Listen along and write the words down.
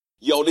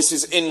Yo, this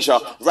is Inja,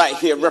 right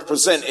here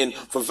representing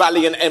for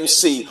Valiant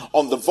MC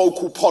on the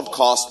Vocal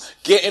Podcast.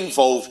 Get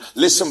involved,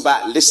 listen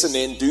back, listen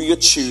in, do your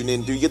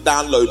tuning, do your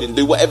downloading,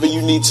 do whatever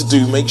you need to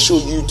do. Make sure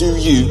you do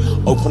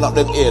you. Open up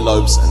them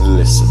earlobes and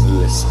listen.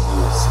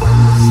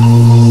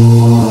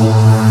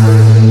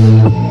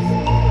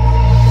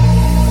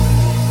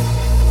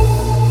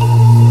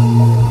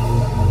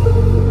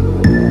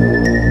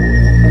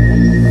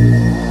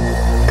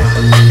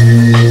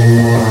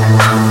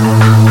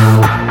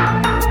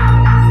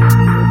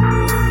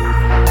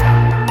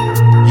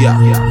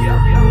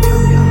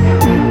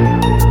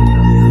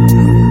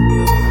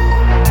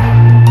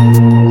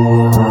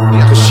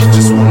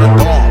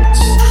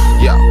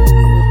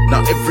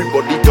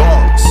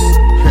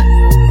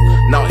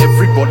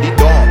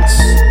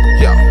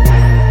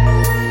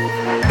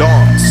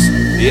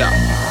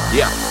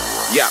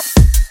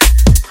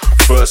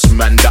 First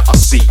man that I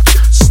see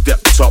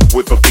stepped up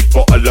with a big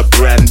bottle of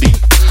brandy,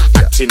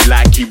 acting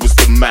like he was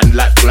the man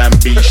like Plan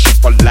B. She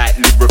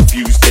politely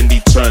refused, then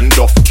he turned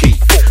off key.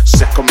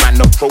 Second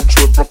man approached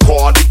with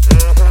Bacardi,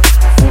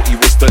 thought he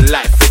was the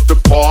life of the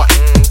party.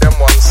 Them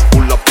ones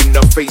pull up in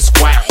the face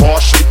quite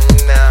harshly.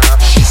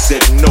 She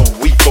said no,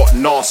 we got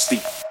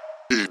nasty.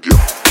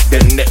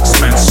 Then next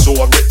man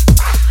saw it,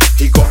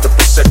 he got the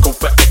Prosecco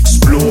for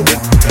exploring.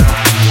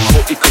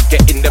 Thought he could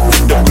get in there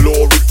for the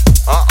glory.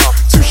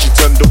 Till she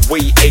turned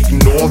away,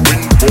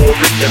 ignoring,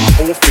 boring. Then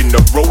off in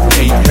the road,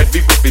 came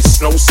heavy with his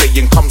snow,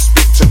 saying come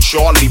speak to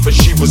Charlie. But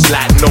she was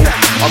like, no,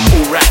 I'm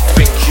alright,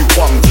 thank you,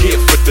 I'm here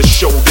for the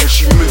show. Then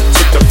she moved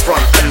to the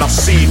front and I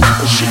see her,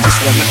 cause she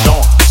just wanna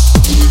dance.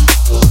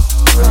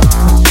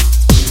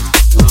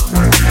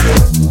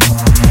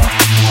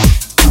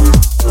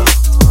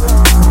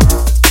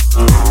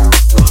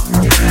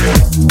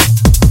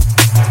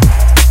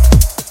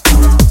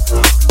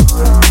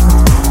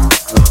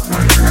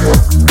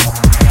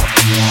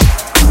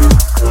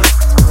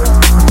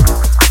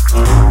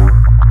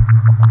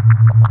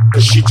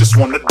 She just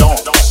wanna dance.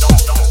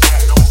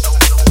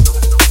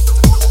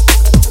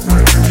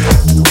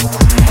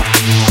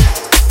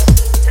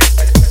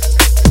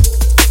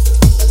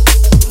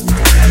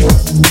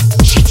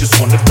 She just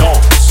wanna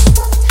dance.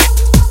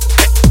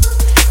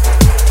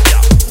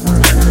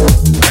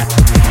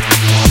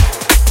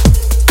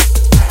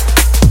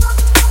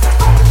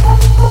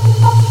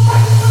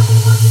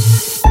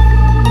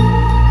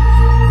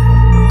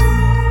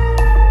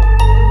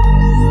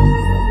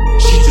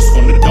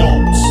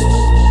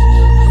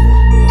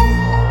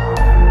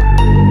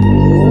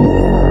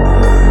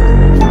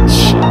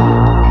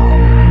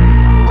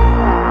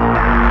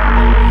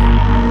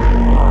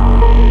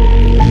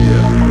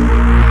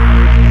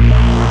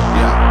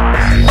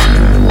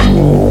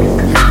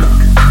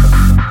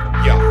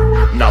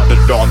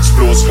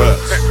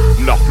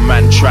 Enough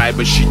man try,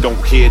 but she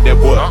don't hear their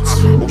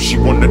words. All she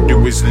wanna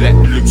do is let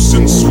loose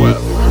and swerve.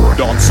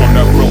 Dance on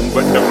her own,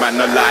 but the man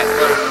alive.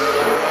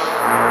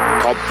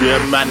 Up here,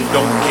 man,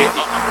 don't get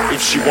it.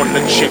 If she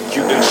wanna check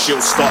you, then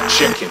she'll start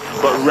checking.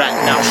 But right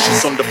now,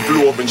 she's on the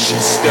floor and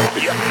she's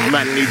stepping.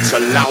 Man need to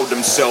allow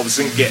themselves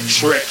and get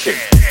trekking.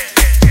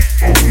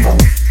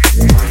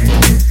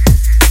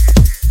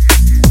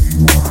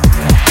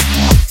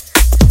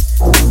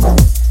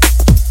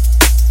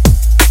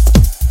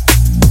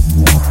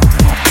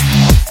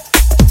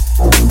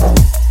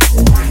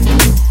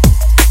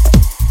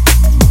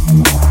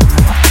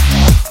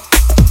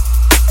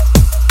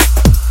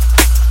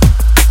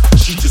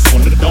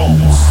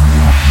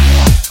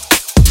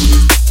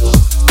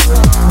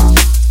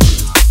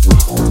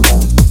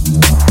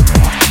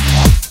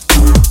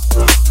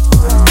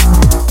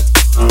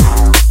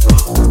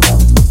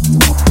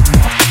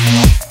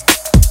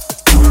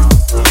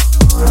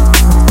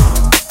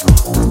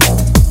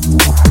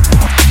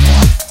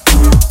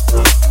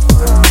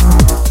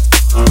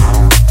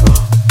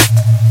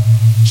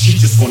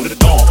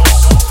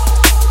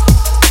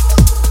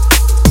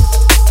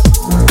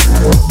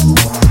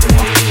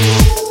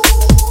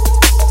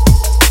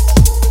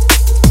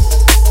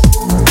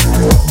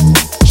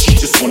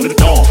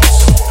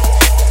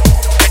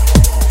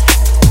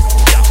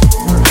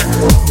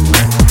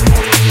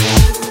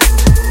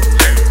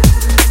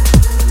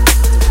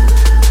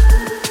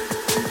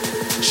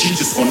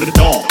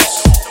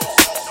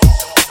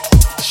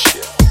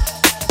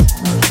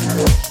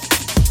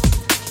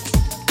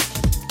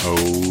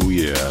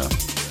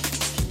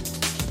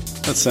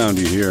 That sound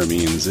you hear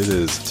means it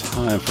is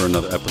time for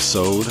another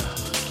episode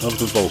of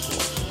The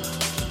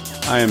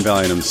Vocal. I am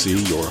Valiant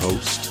MC, your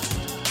host.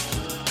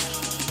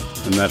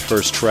 And that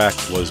first track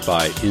was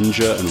by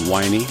Inja and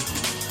Whiny.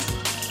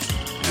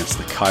 And it's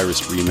the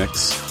Kyrist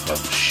remix of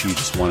She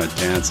Just Wanna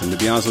Dance. And to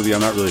be honest with you, I'm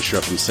not really sure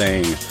if I'm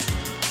saying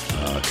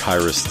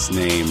Kyrist's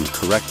name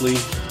correctly,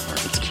 or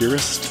if it's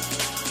Kyrist.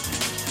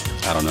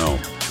 I don't know.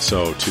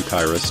 So to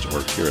Kyrist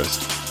or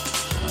Kyrist,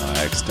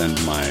 I extend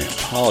my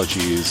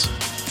apologies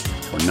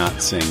for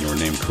not saying your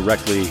name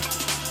correctly.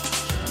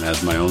 And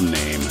as my own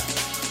name,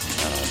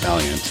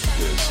 Valiant,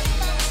 is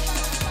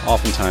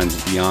oftentimes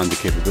beyond the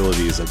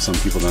capabilities of some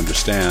people to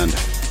understand,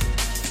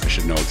 I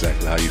should know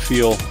exactly how you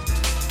feel.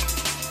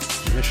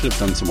 I should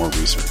have done some more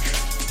research.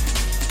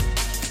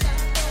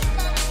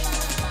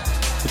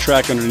 The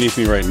track underneath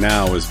me right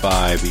now is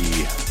by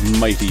the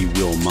mighty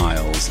Will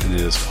Miles, and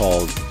it is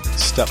called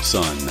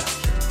Stepson.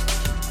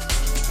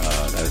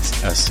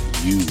 That's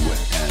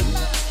S-U-N.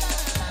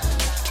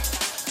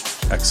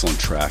 Excellent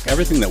track.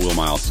 Everything that Will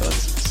Miles does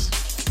is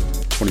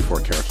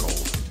 24 karat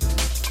gold.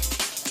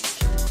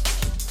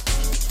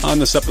 On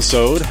this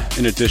episode,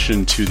 in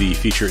addition to the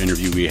feature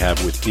interview we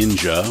have with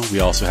Inja, we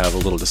also have a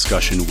little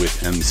discussion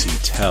with MC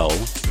Tell.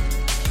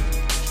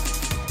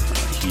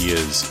 He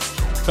is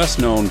best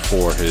known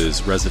for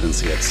his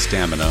residency at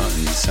Stamina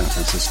in San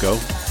Francisco,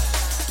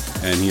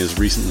 and he has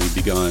recently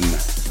begun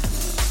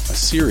a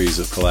series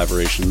of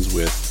collaborations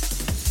with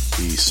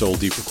the Soul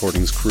Deep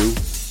Recordings crew.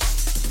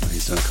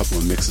 He's done a couple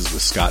of mixes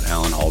with Scott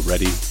Allen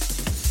already.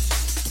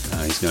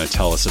 He's going to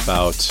tell us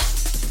about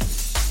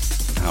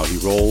how he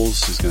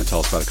rolls. He's going to tell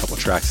us about a couple of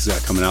tracks he's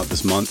got coming out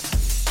this month.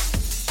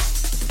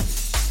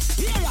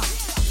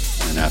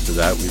 And after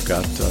that, we've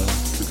got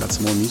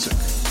some more music.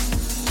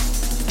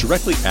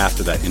 Directly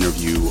after that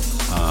interview,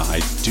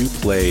 I do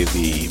play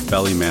the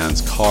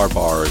Bellyman's Car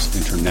Bars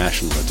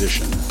International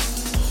Edition,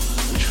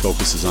 which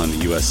focuses on the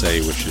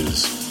USA, which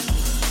is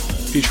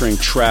featuring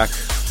Track,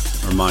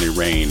 Armani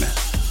Rain,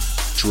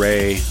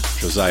 Dre,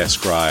 Josiah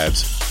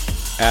Scribes,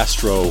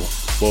 Astro,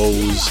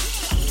 Woes,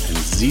 and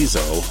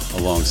Zizo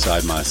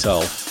alongside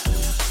myself.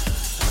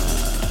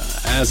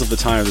 As of the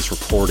time of this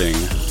recording,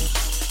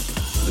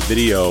 the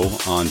video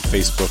on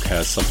Facebook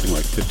has something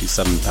like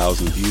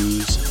 57,000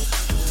 views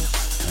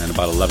and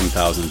about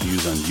 11,000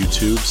 views on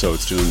YouTube, so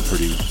it's doing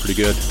pretty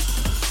good.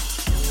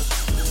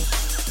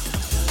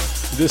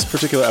 This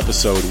particular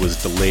episode was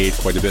delayed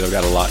quite a bit. I've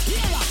got a lot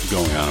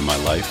going on in my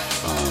life.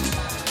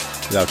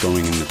 Without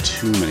going into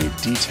too many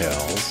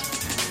details,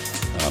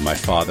 my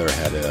father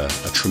had a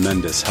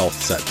tremendous health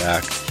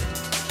setback,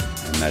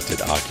 and that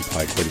did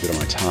occupy quite a bit of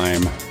my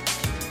time.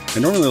 I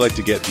normally like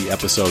to get the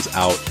episodes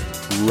out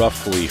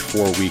roughly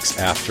 4 weeks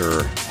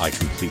after I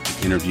complete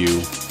the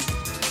interview,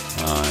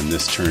 and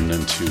this turned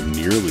into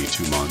nearly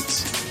 2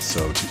 months.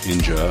 So to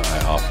Inja,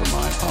 I offer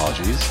my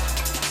apologies.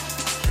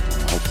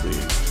 Hopefully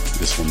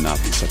this will not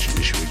be such an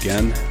issue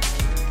again.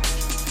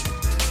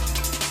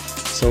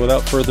 So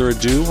without further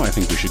ado, I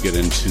think we should get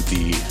into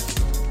the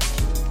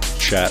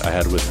chat I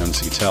had with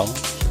MC Tell.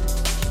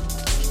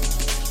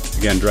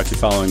 Again, directly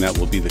following that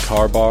will be the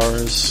Car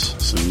Bars,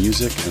 some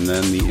music, and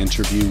then the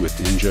interview with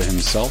Inja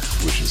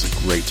himself, which is a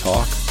great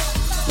talk.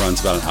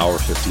 Runs about an hour,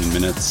 15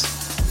 minutes.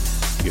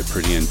 You get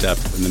pretty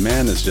in-depth. And the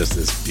man is just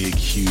this big,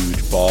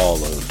 huge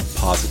ball of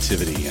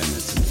positivity, and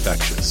it's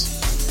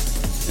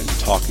infectious. And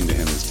talking to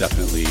him is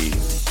definitely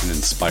an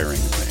inspiring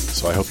thing.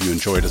 So I hope you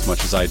enjoyed as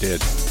much as I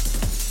did.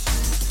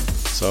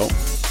 So,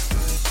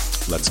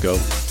 let's go.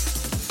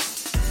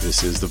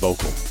 This is The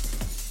Vocal.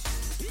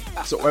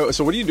 So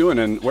what are you doing,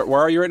 and where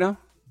are you right now?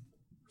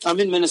 I'm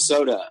in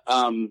Minnesota.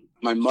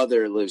 My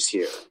mother lives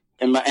here,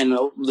 and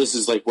this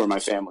is like where my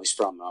family's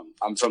from.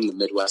 I'm from the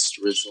Midwest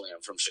originally.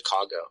 I'm from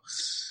Chicago.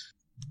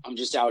 I'm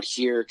just out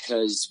here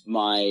because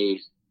my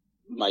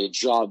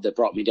job that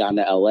brought me down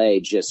to LA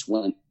just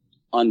went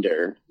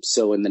under.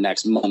 So in the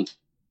next month,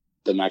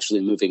 I'm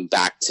actually moving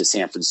back to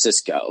San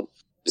Francisco.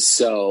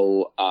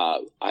 So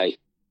I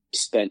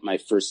spent my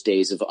first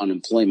days of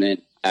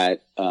unemployment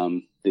at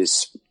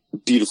this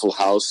beautiful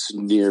house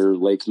near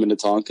Lake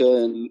Minnetonka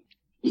in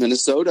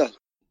Minnesota.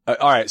 All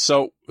right.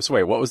 So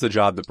wait, what was the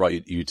job that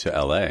brought you to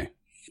LA?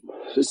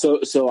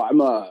 So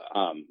I'm a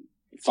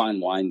fine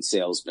wine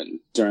salesman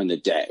during the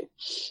day.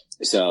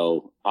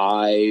 So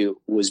I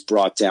was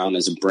brought down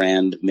as a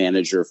brand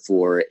manager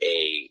for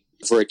a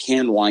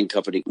canned wine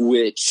company,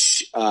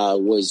 which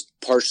was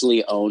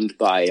partially owned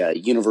by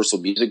Universal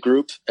Music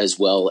Group as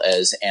well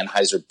as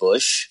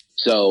Anheuser-Busch.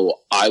 So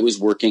I was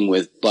working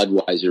with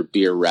Budweiser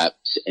beer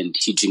reps and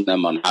teaching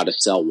them on how to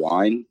sell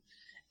wine,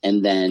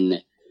 and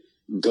then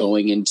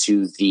going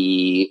into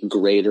the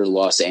greater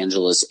Los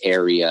Angeles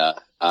area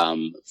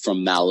from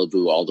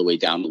Malibu all the way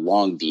down to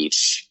Long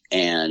Beach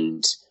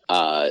and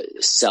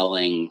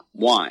selling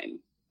wine.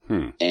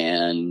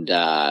 And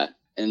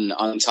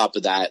on top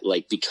of that,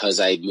 like,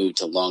 because I moved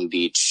to Long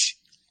Beach,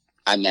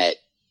 I met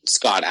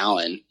Scott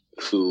Allen,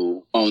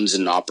 who owns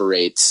and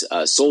operates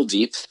Soul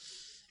Deep,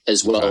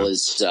 as well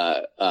as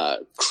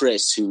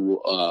Chris,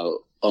 who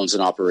owns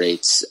and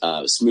operates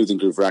Smooth and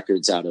Groove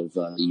Records out of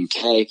the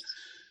UK.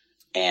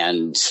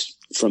 And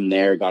from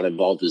there, got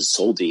involved with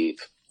Soul Deep.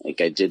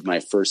 Like, I did my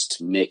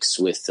first mix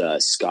with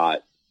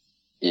Scott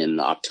in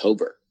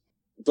October.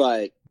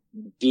 But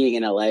being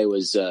in LA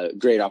was a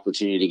great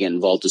opportunity to get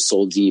involved with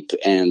Soul Deep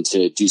and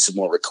to do some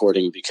more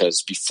recording,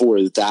 because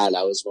before that,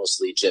 I was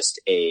mostly just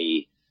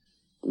a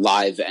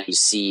live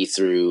MC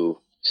through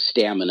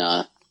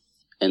Stamina.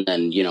 And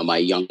then, my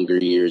younger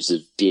years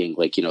of being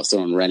like,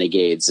 throwing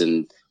Renegades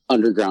and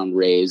underground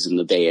raves in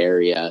the Bay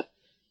Area,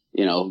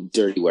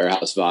 Dirty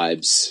Warehouse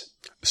vibes.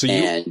 So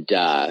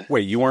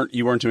wait, you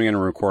weren't doing any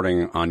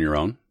recording on your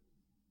own?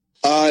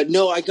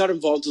 No, I got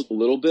involved with a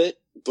little bit,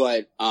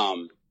 but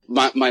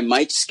My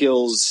mic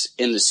skills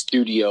in the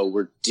studio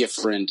were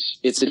different.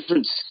 It's a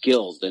different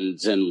skill than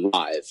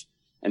live.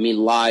 I mean,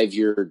 live,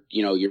 you're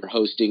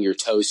hosting, you're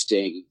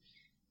toasting.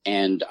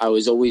 And I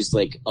was always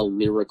like a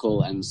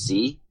lyrical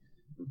MC,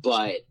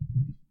 but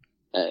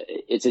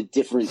it's a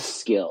different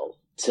skill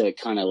to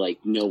kind of like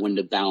know when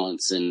to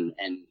balance and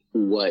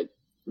what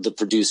the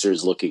producer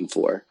is looking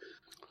for.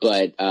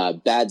 But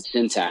Bad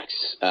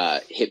Syntax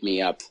hit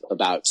me up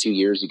about 2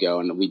 years ago,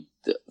 and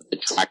the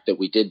track that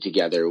we did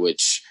together,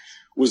 which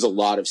was a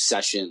lot of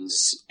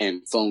sessions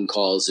and phone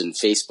calls and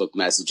Facebook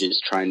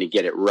messages trying to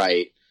get it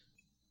right,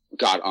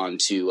 got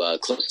onto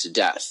Close to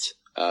Death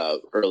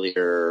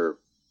earlier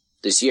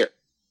this year,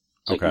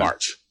 like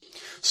March.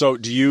 So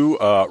do you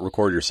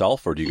record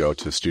yourself, or do you go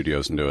to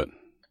studios and do it?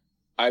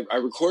 I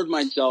record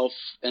myself,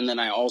 and then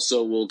I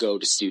also will go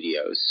to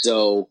studios.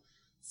 So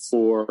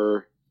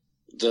for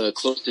the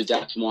Close to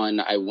Death one,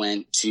 I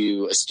went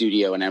to a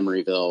studio in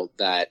Emeryville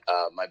that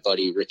my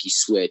buddy Ricky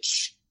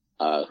Switch,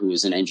 who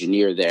is an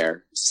engineer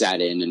there,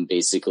 sat in and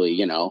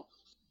basically,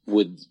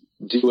 would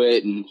do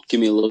it and give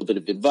me a little bit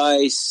of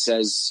advice.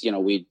 Says,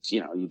 you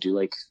do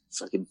like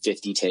fucking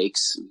 50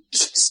 takes,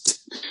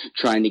 just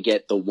trying to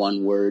get the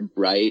one word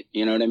right.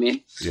 You know what I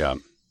mean? Yeah.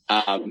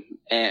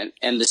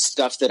 And the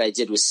stuff that I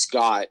did with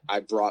Scott, I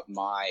brought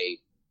my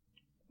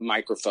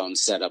microphone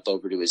set up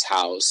over to his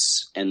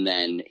house, and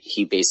then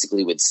he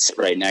basically would sit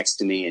right next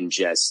to me and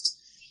just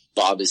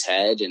bob his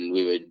head, and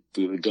we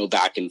would go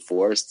back and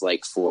forth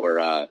like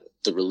for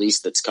the release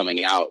that's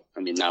coming out.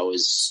 I mean, that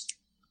was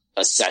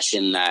a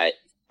session that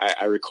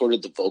I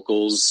recorded the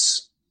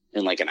vocals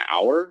in like an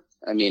hour.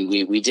 I mean,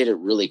 we did it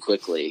really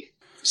quickly.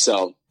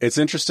 So it's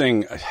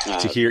interesting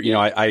to hear,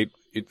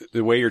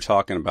 the way you're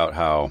talking about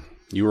how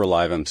you were a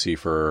live MC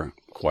for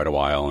quite a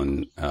while,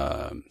 and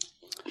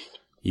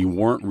you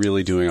weren't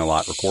really doing a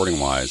lot recording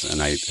wise.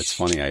 And it's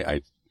funny.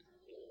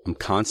 I'm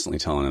constantly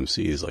telling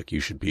MCs, like, you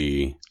should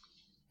be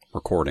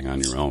recording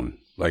on your own,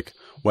 like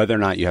whether or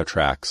not you have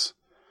tracks.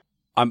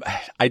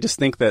 I just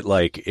think that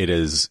like it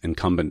is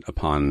incumbent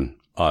upon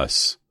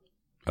us,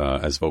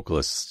 as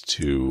vocalists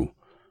to,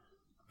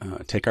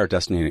 take our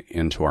destiny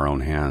into our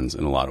own hands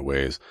in a lot of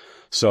ways.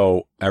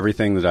 So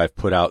everything that I've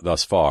put out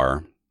thus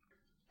far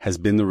has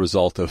been the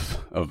result of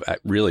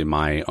really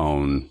my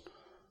own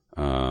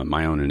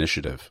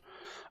initiative.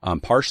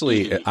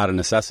 Partially out of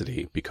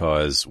necessity,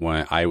 because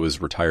when I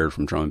was retired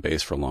from drum and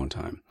bass for a long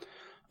time,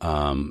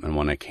 and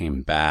when I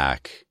came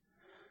back,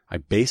 I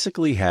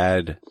basically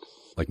had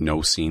like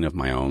no scene of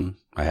my own.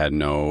 I had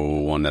no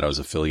one that I was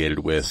affiliated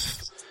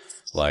with.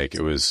 Like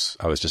I was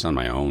just on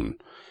my own.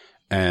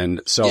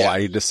 And so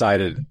I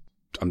decided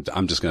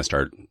I'm just going to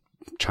start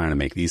trying to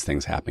make these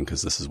things happen,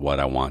 because this is what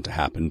I want to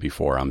happen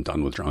before I'm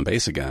done with drum and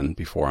bass again,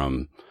 before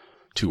I'm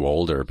too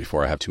old, or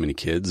before I have too many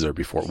kids, or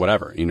before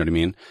whatever, you know what I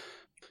mean?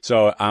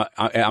 So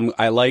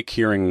I like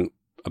hearing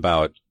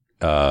about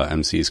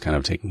MCs kind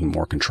of taking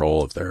more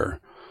control of their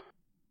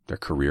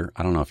career.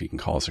 I don't know if you can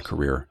call this a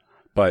career,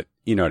 but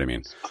you know what I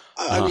mean.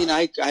 I mean,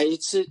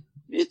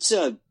 it's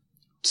a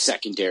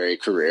secondary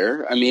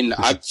career. I mean,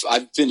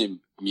 I've been in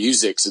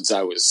music since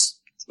I was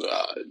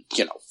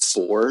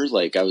 4.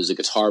 Like, I was a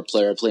guitar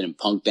player. I played in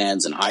punk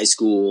bands in high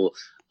school.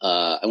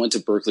 I went to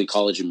Berklee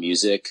College of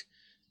Music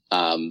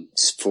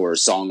for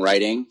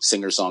songwriting,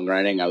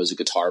 singer-songwriting. I was a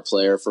guitar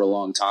player for a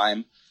long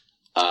time.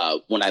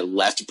 When I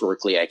left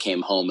Berklee, I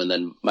came home, and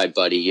then my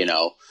buddy,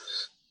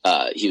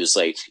 he was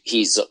like,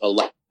 he's a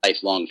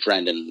lifelong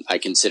friend, and I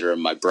consider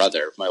him my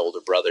brother, my older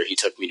brother. He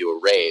took me to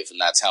a rave,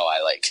 and that's how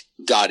I like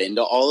got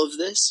into all of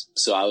this.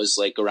 So I was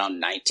like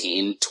around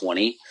 19,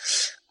 20.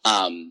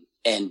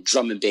 And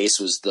drum and bass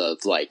was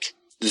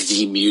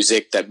the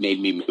music that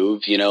made me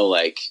move,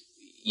 like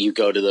you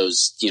go to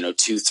those,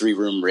 2-3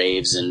 room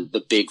raves, and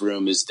the big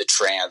room is the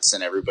trance,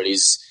 and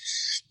everybody's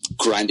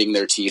grinding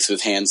their teeth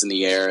with hands in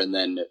the air. And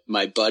then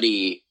my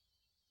buddy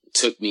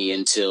took me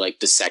into like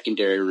the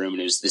secondary room,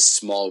 and it was this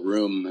small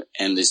room,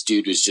 and this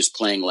dude was just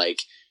playing like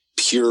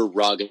pure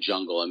Raga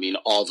Jungle. I mean,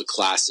 all the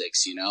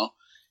classics,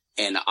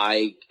 and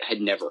I had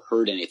never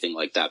heard anything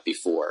like that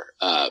before.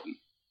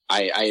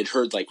 I had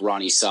heard like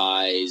Ronnie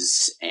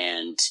Size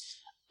and,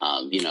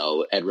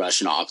 Ed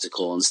Rush and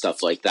Optical and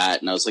stuff like that.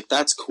 And I was like,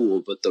 that's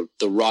cool. But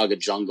the Raga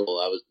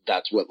Jungle,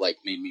 that's what like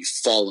made me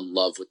fall in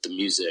love with the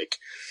music,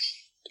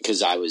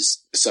 because I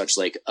was such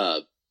like a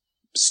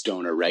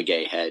stoner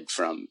reggae head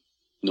from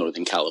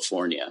Northern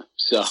California.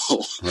 So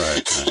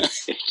right.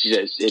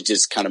 it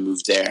just kind of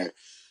moved there.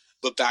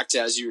 But back to,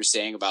 as you were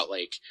saying about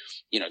like,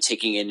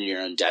 taking in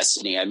your own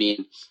destiny. I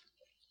mean,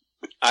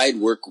 I'd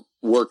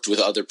worked with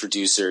other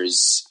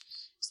producers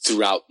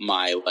throughout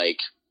my like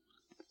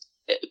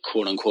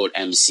quote unquote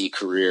MC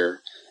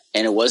career.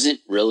 And it wasn't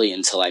really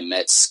until I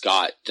met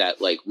Scott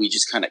that like we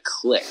just kind of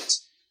clicked.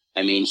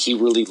 I mean, he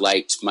really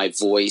liked my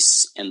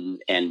voice and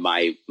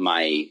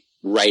my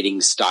writing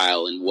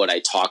style and what I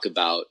talk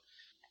about.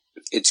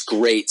 It's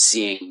great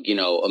seeing,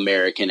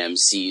 American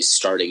MCs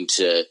starting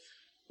to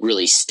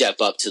really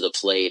step up to the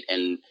plate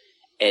and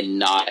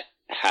not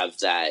have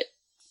that,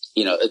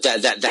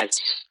 that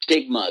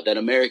stigma that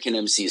American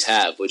MCs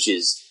have, which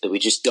is that we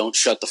just don't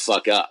shut the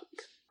fuck up.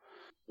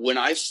 When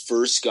I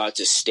first got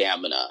to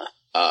Stamina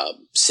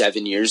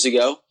 7 years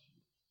ago,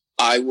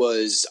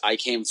 I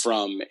came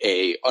from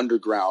a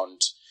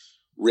underground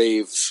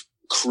rave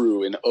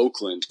crew in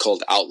Oakland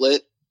called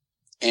Outlet.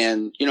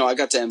 And, you know, I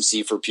got to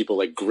MC for people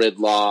like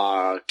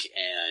Gridlock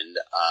and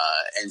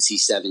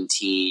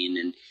NC-17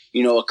 and,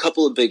 you know, a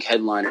couple of big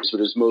headliners, but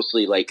it was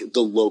mostly like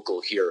the local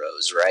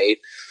heroes, right?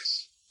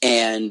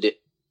 And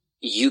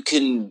you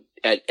can,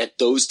 at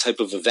those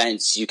type of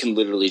events, you can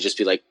literally just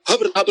be like, make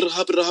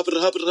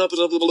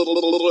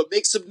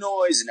some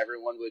noise, and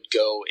everyone would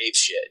go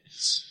apeshit.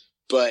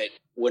 But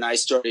when I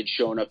started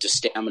showing up to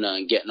Stamina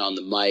and getting on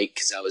the mic,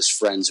 because I was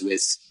friends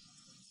with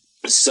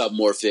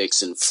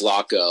Submorphix and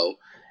Flacco,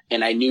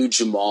 and I knew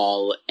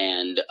Jamal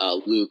and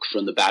Luke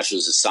from the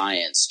Bachelors of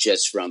Science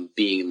just from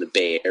being in the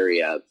Bay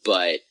Area.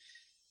 But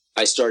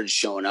I started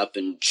showing up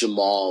and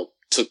Jamal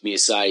took me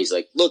aside. He's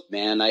like, look,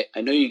 man, I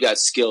know you got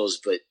skills,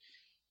 but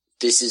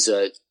this is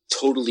a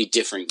totally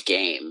different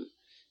game,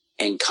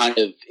 and kind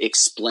of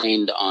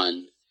explained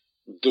on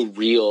the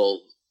real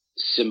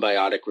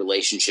symbiotic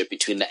relationship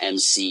between the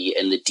MC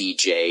and the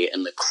DJ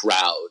and the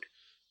crowd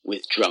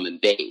with drum and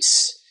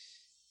bass.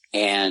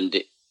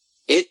 And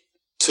it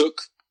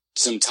took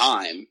some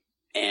time,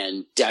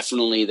 and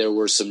definitely there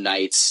were some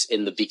nights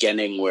in the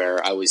beginning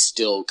where I was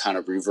still kind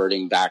of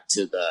reverting back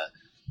to the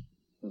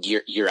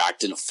you're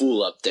acting a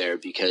fool up there,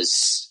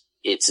 because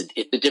it's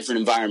a different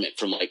environment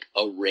from like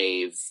a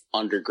rave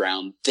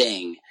underground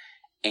thing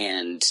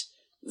and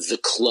the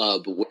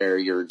club where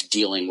you're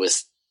dealing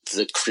with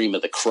the cream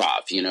of the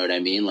crop. You know what I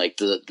mean? Like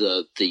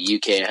the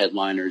UK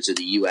headliners or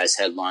the US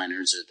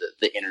headliners or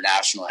the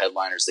international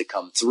headliners that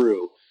come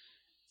through,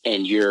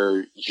 and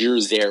you're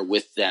there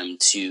with them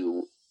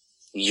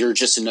you're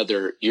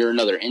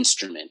another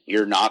instrument.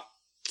 You're not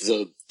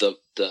the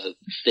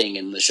thing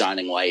in the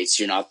shining lights.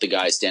 You're not the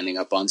guy standing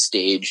up on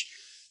stage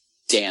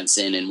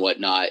dancing and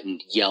whatnot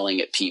and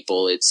yelling at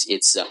people.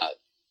 It's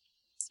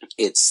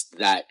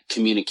that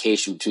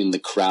communication between the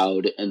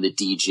crowd and the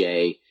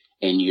DJ,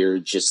 and you're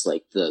just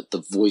like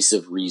the voice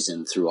of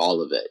reason through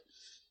all of it,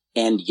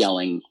 and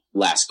yelling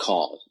last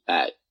call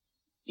at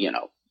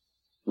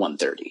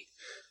 1:30.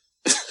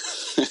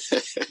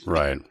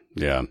 Right.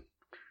 Yeah.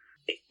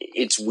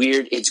 It's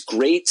weird. It's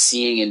great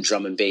seeing in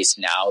drum and bass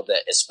now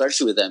that,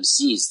 especially with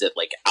MCs, that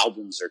like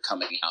albums are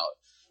coming out,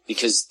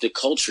 because the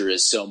culture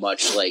is so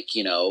much like,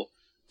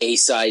 A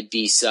side,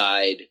 B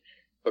side,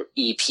 or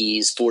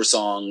EPs, 4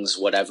 songs,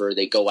 whatever,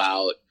 they go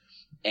out,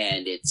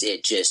 and it's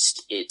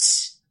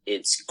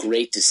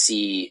great to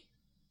see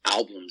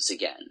albums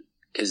again.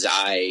 'Cause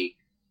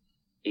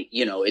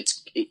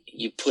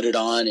you put it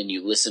on and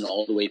you listen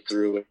all the way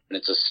through, and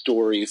it's a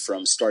story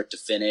from start to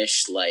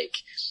finish. Like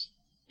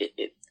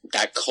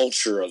that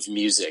culture of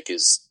music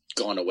is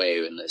gone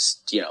away in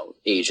this,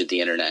 age of the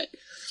internet.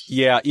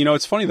 Yeah.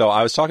 It's funny though.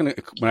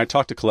 When I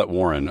talked to Colette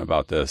Warren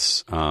about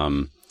this,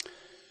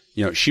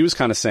 she was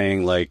kind of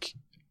saying, like,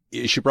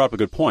 she brought up a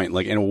good point.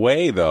 Like, in a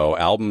way though,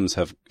 albums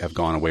have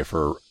gone away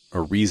for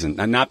a reason,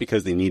 and not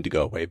because they need to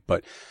go away,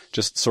 but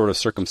just sort of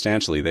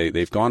circumstantially,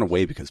 they've gone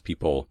away because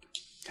people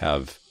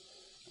have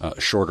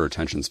shorter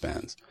attention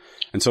spans.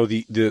 And so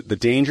the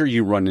danger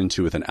you run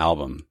into with an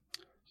album,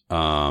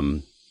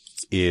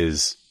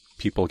 is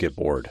people get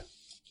bored.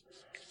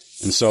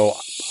 And so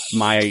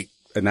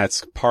and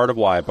that's part of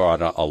why I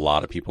brought a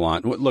lot of people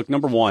on. Look,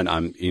 number one,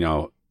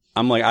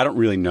 I'm like, I don't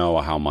really know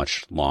how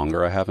much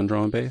longer I have in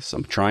drum and bass.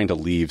 I'm trying to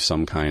leave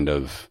some kind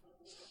of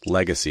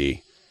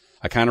legacy.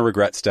 I kind of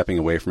regret stepping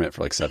away from it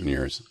for like 7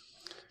 years,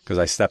 because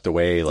I stepped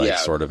away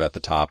sort of at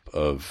the top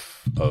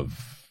of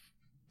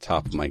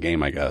my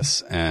game, I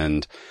guess.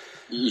 And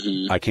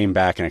I came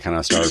back and I kind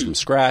of started from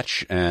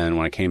scratch. And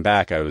when I came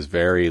back, I was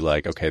very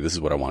like, okay, this is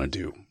what I want to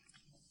do.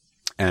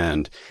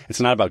 And it's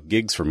not about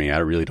gigs for me. I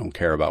really don't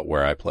care about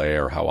where I play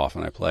or how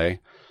often I play.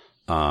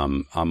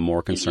 I'm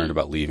more concerned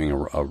about leaving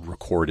a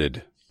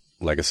recorded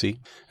legacy.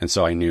 And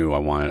so I knew I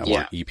want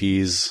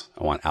EPs,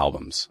 I want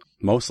albums,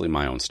 mostly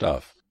my own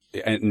stuff.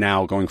 And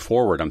now going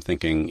forward, I'm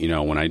thinking,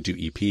 when I do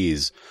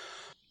EPs,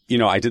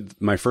 I did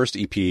my first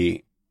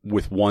EP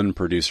with one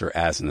producer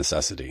as a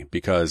necessity,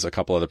 because a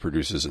couple other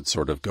producers had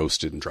sort of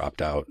ghosted and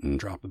dropped out and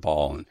dropped the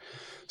ball. And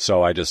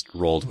so I just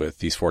rolled with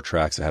these 4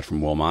 tracks I had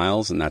from Will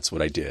Miles, and that's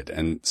what I did.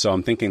 And so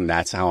I'm thinking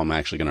that's how I'm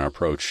actually going to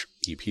approach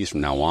EPs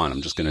from now on.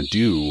 I'm just going to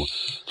do,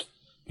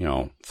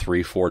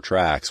 3-4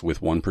 tracks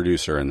with one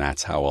producer, and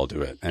that's how I'll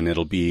do it. And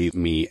it'll be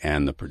me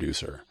and the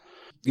producer,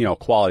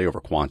 quality over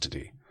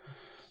quantity.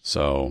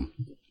 So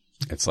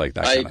it's like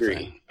that kind of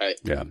thing.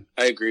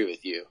 I agree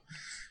with you.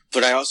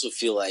 But I also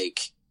feel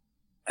like,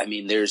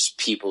 there's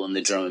people in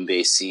the drum and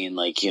bass scene,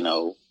 like,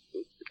 the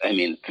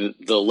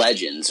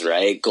legends,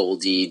 right?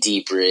 Goldie,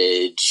 Deep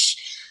Ridge,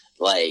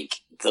 like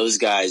those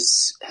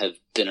guys have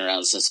been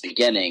around since the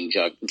beginning.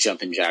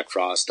 Jumpin' Jack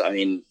Frost.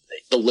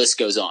 The list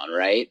goes on,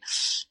 right?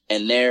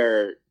 And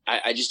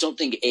I just don't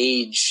think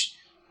age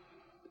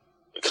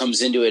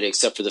comes into it,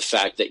 except for the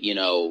fact that,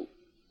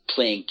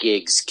 playing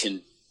gigs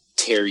can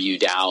tear you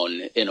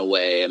down in a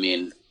way. I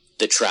mean,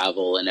 the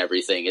travel and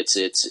everything, it's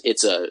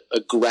a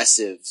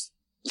aggressive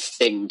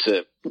thing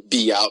to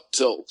be out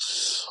till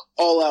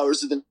all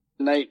hours of the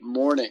night and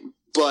morning.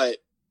 But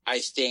I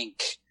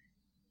think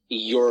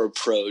your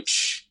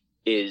approach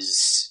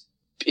is,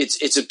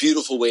 it's a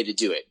beautiful way to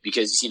do it,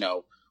 because, you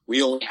know,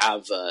 we only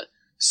have a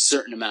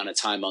certain amount of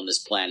time on this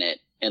planet,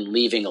 and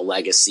leaving a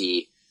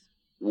legacy,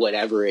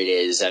 whatever it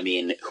is, I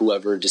mean,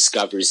 whoever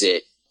discovers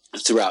it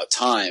throughout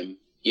time,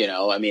 you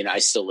know, I mean, I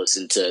still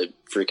listen to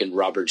freaking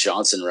Robert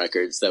Johnson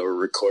records that were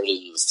recorded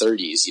in the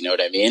 30s, you know what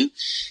I mean?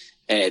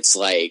 And it's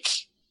like,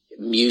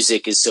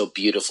 music is so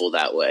beautiful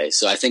that way.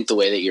 So I think the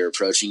way that you're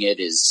approaching it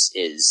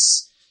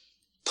is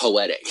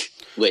poetic,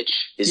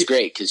 which is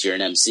great, because you're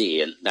an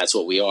MC, and that's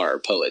what we are,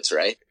 poets,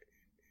 right?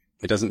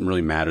 It doesn't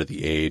really matter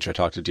the age. I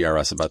talked to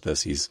DRS about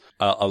this. He's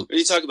what are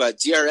you talking about?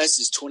 DRS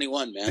is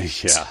 21, man.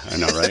 Yeah, I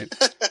know, right?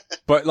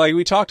 But like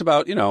we talked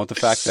about, you know, the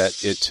fact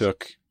that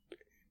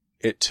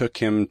it took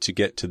him to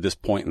get to this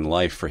point in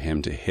life for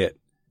him to hit,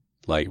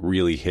 like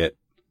really hit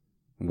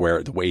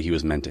where the way he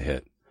was meant to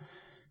hit.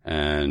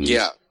 And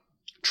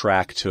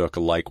Track took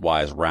a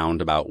likewise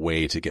roundabout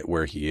way to get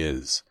where he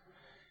is.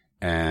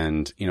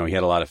 And, you know, he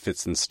had a lot of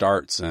fits and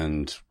starts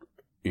and,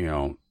 you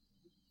know,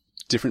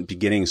 different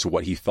beginnings to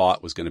what he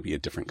thought was going to be a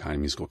different kind of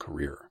musical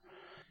career.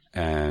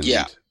 And,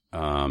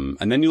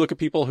 and then you look at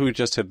people who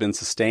just have been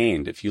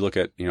sustained. If you look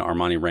at, you know,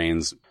 Armani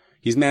Reigns,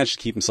 he's managed to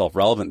keep himself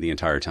relevant the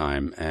entire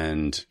time,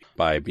 and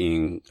by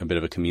being a bit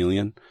of a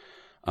chameleon.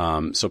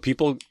 So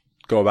people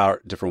go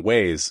about different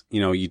ways.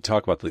 You know, you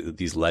talk about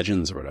these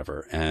legends or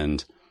whatever,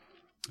 and,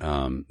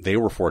 they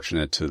were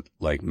fortunate to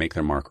like make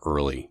their mark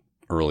early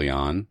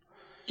on.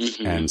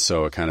 Mm-hmm. And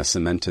so it kind of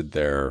cemented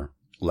their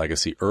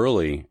legacy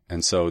early.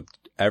 And so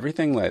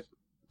everything that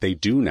they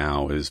do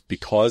now is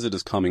because it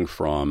is coming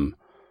from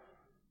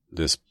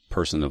this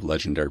person of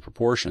legendary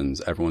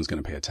proportions, everyone's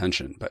going to pay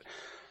attention. But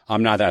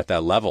I'm not at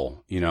that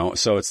level, you know?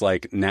 So it's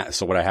like,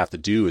 so what I have to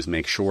do is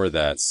make sure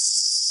that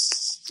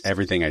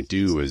everything I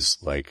do is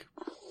like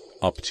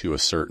up to a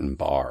certain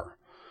bar.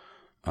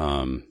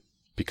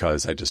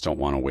 Because I just don't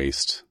want to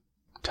waste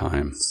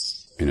time,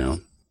 you know?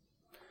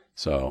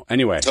 So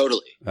anyway,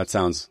 totally. That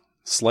sounds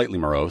slightly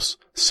morose.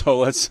 So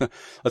let's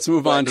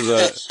move on to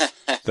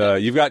the,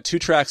 you've got 2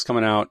 tracks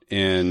coming out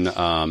in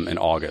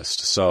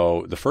August.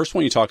 So the first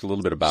one you talked a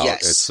little bit about,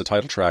 it's the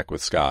title track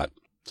with Scott.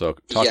 So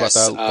talk about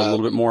that a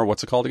little bit more.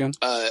 What's it called again?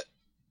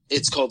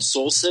 It's called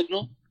Soul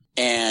Signal,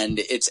 and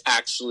it's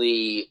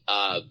actually,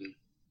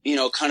 you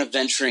know, kind of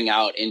venturing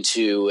out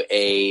into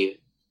a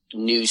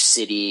new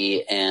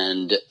city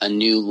and a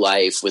new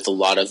life with a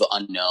lot of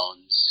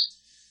unknowns.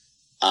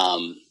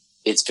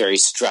 It's very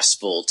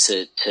stressful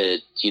to,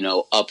 you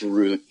know,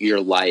 uproot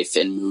your life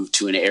and move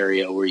to an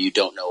area where you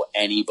don't know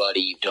anybody,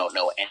 you don't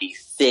know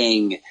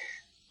anything.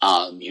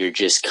 You're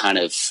just kind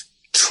of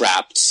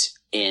trapped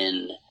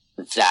in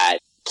that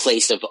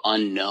place of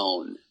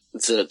unknown.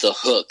 The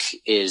hook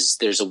is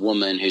there's a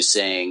woman who's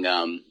saying,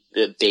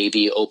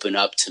 baby, open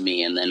up to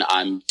me. And then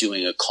I'm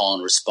doing a call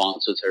and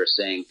response with her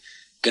saying,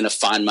 gonna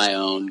find my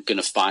own,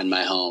 gonna find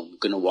my home,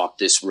 gonna walk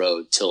this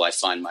road till I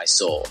find my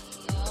soul.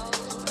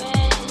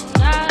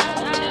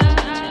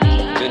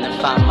 Gonna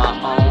find my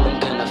own,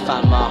 gonna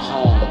find my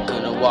home,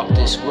 gonna walk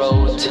this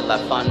road till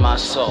I find my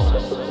soul.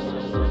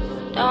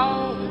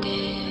 Don't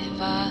give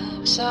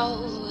up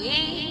so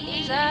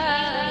easy.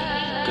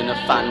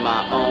 Gonna find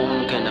my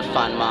own, gonna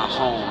find my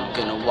home,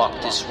 gonna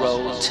walk this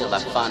road till I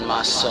find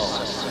my soul.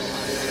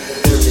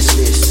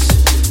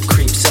 Nervousness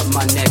creeps up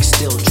my neck,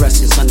 still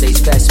dressing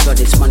Sunday's best, but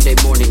it's Monday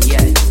morning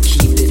yet.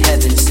 Keep it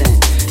heaven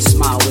sent.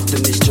 Smile with the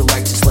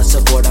misdirect. It's less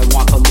of what I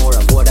want, but more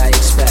of what I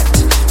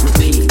expect.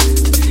 Repeat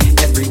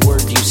every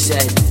word you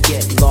said.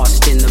 Get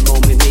lost in the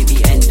moment,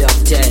 maybe end up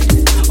dead.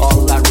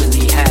 All I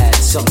really had,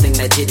 something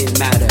that didn't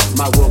matter.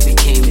 My world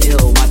became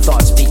ill, my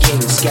thoughts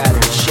became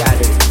scattered,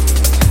 shattered.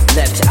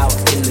 Left out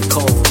in the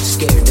cold,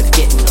 scared of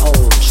getting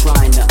old,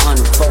 trying to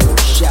unfold,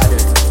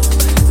 shattered.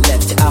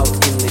 Left out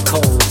in the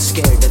cold,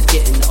 scared of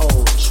getting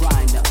old,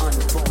 trying to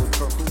unfold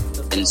for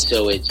who. And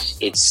so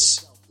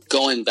it's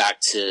going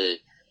back to,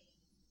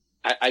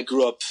 I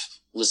grew up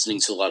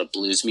listening to a lot of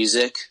blues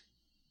music,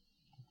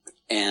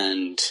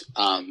 and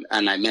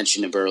I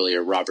mentioned him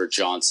earlier, Robert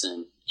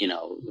Johnson, you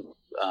know,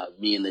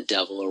 me and the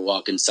devil are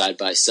walking side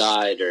by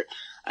side, or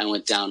I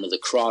went down to the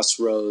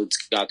crossroads,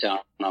 got down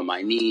on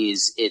my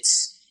knees.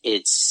 It's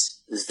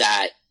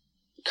that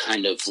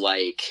kind of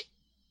like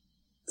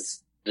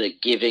the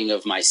giving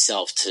of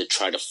myself to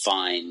try to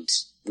find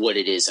what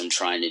it is I'm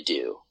trying to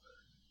do.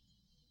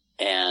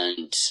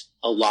 And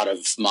a lot of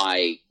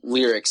my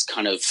lyrics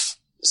kind of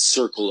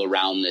circle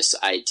around this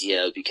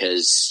idea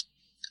because,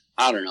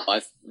 I don't know,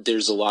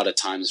 there's a lot of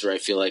times where I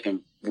feel like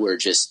we're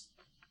just,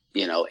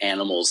 you know,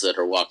 animals that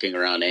are walking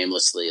around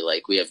aimlessly.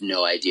 Like we have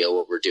no idea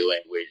what we're doing.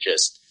 We're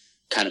just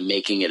kind of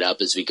making it up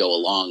as we go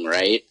along,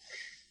 right?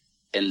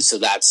 And so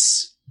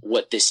that's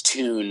what this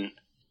tune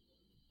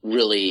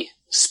really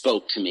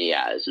spoke to me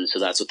as. And so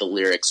that's what the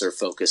lyrics are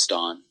focused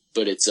on.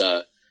 But it's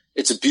a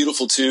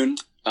beautiful tune.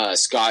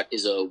 Scott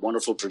is a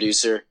wonderful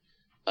producer.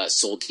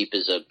 Soul Deep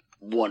is a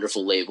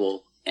wonderful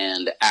label.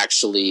 And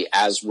actually,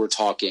 as we're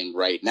talking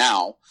right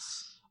now,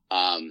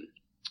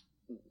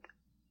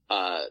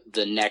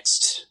 the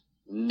next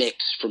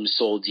mix from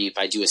Soul Deep,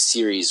 I do a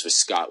series with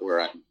Scott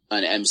where I'm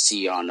an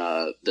MC on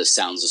the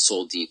Sounds of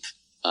Soul Deep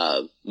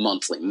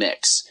monthly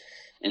mix.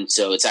 And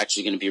so it's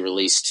actually going to be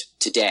released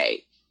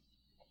today.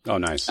 Oh,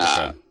 nice.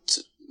 Okay.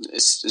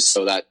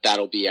 So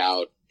that'll be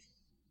out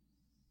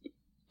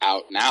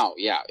now.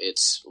 Yeah,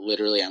 it's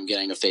literally, I'm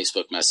getting a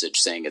Facebook message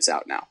saying it's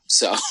out now.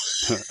 So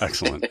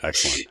excellent.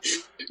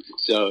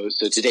 So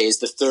today is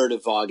the 3rd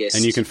of August.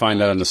 And you can find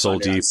that on the Soul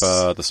Deep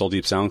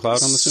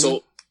SoundCloud, I'm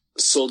assuming?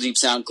 Soul Deep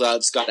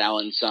SoundCloud, Scott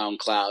Allen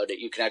SoundCloud.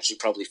 You can actually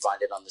probably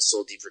find it on the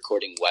Soul Deep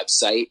Recording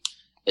website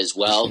as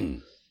well.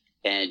 And,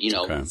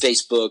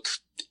 Facebook,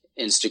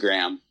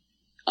 Instagram.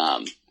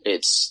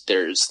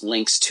 There's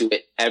links to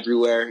it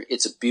everywhere.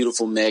 It's a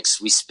beautiful mix.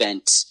 We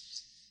spent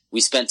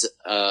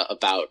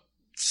about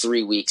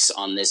 3 weeks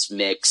on this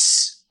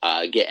mix,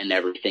 getting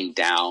everything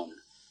down.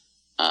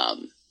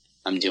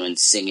 I'm doing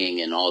singing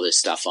and all this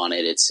stuff on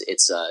it.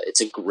 It's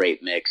a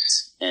great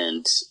mix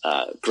and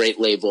great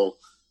label.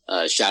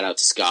 Shout out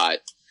to Scott.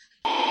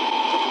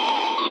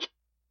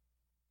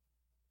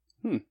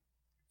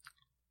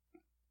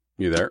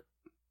 You there?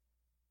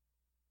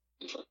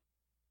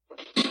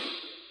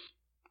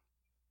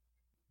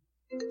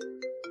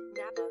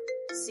 Napa,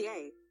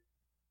 CA.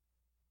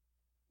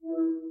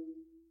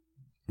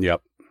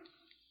 Yep.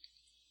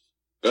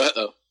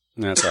 Uh-oh.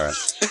 That's all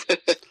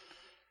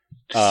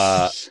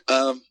right.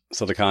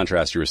 So the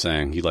contrast, you were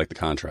saying, you like the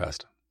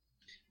contrast.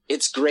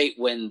 It's great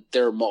when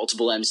there are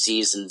multiple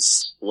MCs and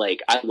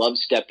like, I love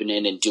stepping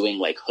in and doing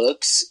like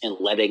hooks and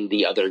letting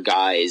the other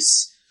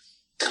guys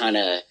kind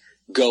of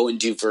go and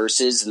do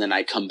verses. And then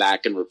I come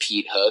back and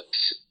repeat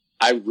hooks.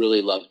 I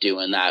really love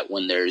doing that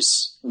when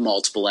there's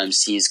multiple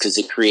MCs because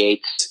it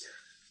creates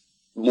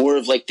more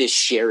of like this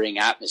sharing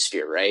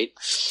atmosphere, right?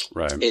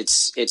 Right.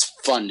 It's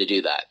fun to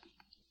do that.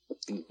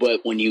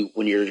 But when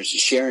you're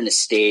sharing a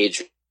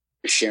stage,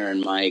 you're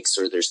sharing mics,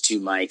 or there's 2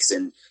 mics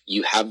and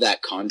you have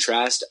that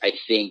contrast, I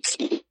think,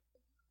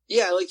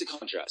 yeah, I like the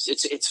contrast.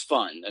 It's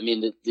fun. I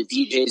mean, the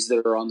DJs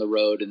that are on the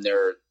road and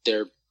they're,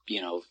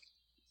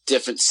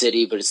 different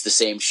city, but it's the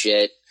same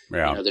shit.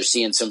 Yeah. They're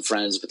seeing some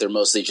friends, but they're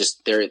mostly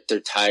just, they're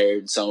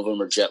tired. Some of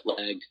them are jet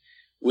lagged.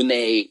 When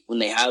they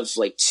have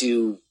like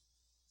 2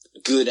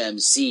 good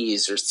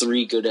MCs or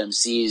 3 good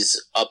MCs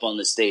up on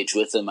the stage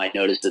with them, I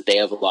noticed that they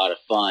have a lot of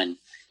fun.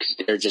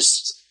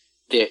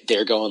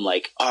 They're going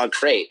like, oh,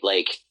 great.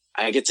 Like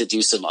I get to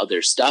do some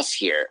other stuff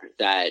here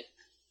that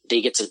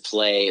they get to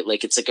play.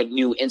 Like it's like a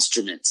new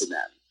instrument to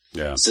them.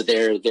 Yeah. So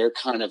they're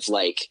kind of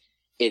like,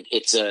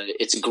 it's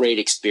a great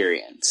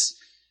experience.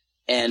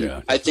 And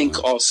yeah, I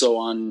think also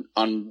on,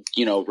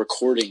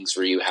 recordings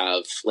where you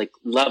have like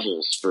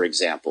levels, for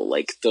example,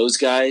 like those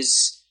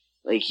guys,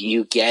 like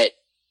you get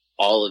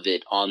all of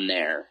it on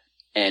there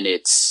and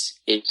it's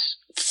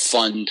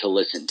fun to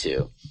listen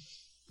to.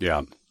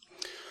 Yeah.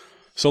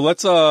 So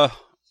let's, so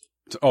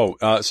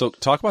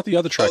talk about the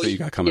other track that you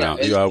got coming out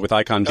with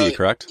Icon B,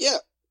 correct? Yeah.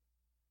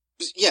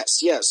 Yes.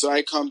 Yeah. So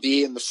Icon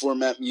B in the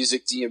format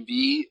Music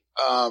DMB.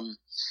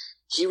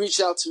 He reached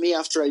out to me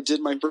after I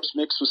did my first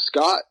mix with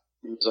Scott.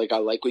 He was like, I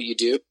like what you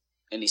do.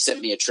 And he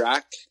sent me a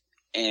track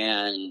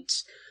and,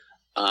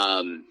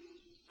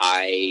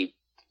 I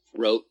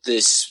wrote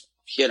this,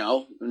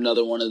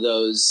 another one of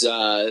those,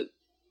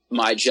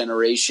 My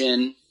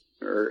Generation,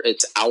 or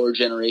it's Our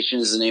Generation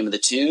is the name of the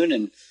tune.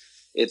 And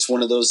it's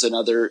one of those,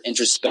 another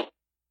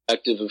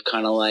introspective of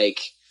kind of like,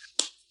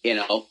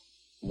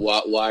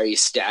 why are you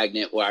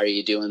stagnant? Why are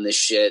you doing this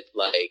shit?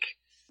 Like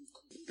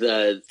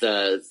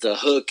the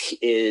hook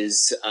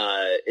is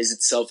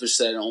it selfish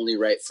that I only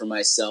write for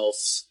myself,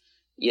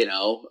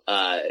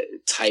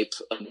 type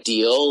of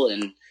deal.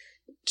 And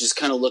just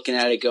kind of looking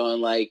at it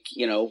going like,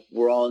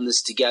 we're all in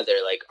this together.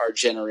 Like our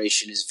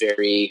generation is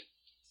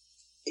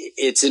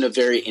it's in a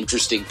very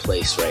interesting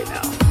place right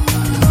now.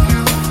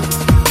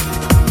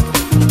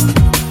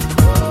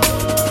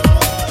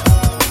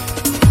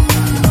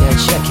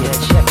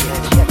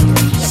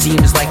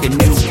 Seems like a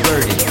new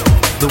burden.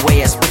 The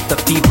way I split the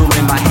fever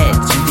in my head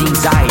to the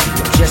anxiety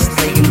of just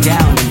laying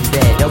down in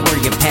bed. I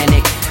worry and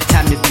panic,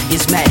 time to be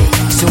asthmatic,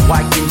 so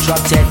I can drop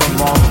dead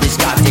from all this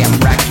goddamn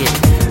racket.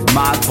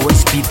 My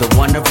voice be the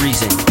one of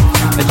reason,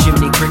 a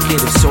chimney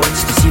cricket of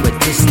sorts to see what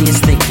Disney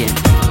is thinking.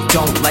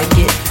 Don't like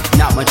it?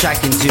 Not much I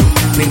can do.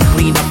 Then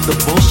clean up the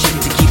bullshit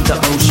to keep the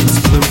oceans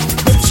blue.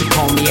 So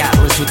call me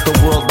Atlas with the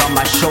world on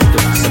my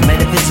shoulders, a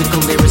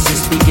metaphysical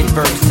lyricist speaking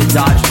verbs to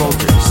dodge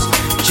boulders.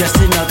 Just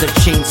another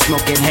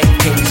chain-smoking head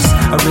case,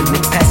 a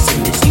rhythmic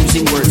pessimist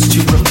using words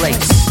to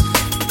replace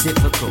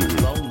difficult.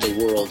 The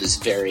world is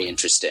very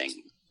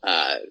interesting.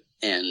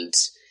 And,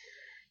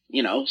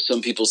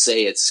 some people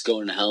say it's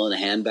going to hell in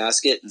a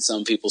handbasket, and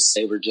some people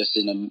say we're just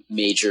in a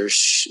major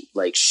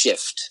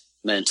shift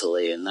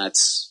mentally, and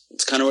it's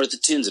kind of what the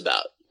tune's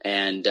about.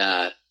 And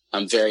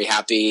I'm very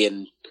happy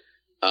and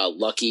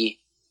lucky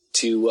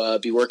to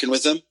be working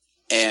with him.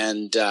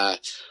 and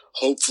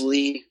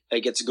hopefully I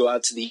get to go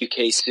out to the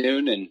UK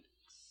soon and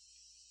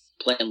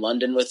play in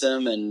London with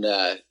him, and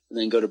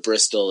then go to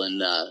Bristol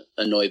and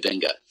annoy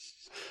Binga.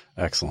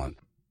 Excellent.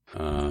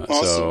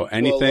 Awesome. So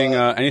anything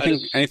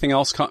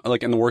else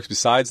like in the works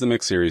besides the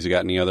mix series? You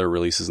got any other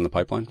releases in the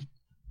pipeline?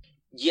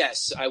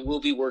 Yes, I will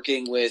be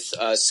working with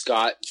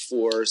Scott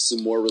for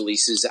some more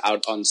releases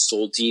out on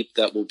Soul Deep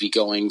that will be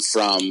going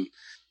from,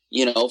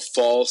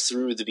 fall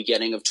through the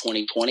beginning of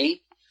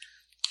 2020.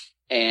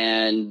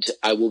 And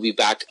I will be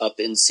back up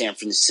in San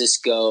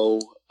Francisco,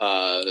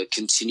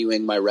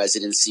 continuing my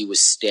residency with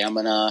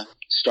Stamina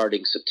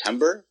starting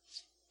September.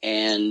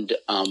 And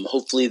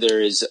hopefully there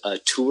is a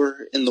tour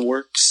in the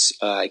works.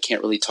 I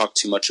can't really talk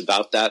too much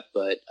about that,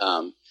 but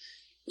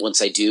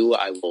once I do,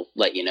 I will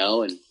let you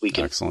know, and we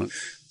can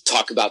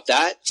talk about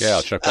that. Yeah,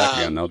 I'll check back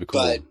again. That'll be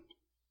cool.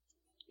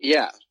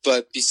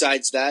 But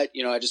besides that,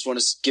 I just want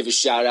to give a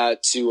shout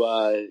out to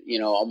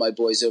all my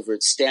boys over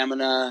at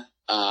Stamina,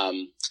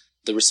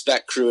 the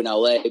Respect crew in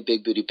LA,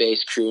 Big Booty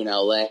Bass crew in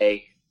LA.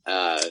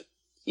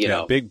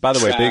 Big. By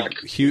the way,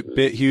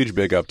 huge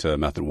big up to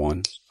Method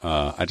One.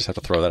 I just have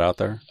to throw that out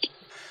there.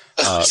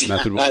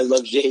 I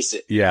love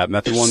Jason. Yeah,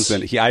 Method One's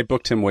been. I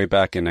booked him way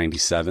back in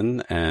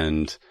 '97,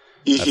 and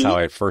that's how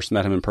I first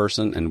met him in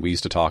person. And we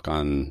used to talk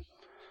on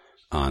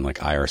like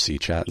IRC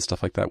chat and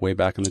stuff like that way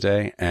back in the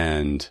day.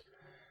 And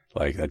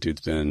like that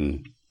dude's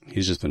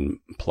he's just been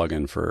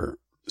plugging for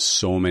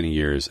so many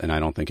years, and I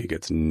don't think he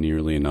gets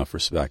nearly enough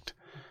respect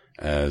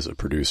as a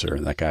producer.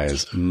 And that guy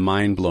is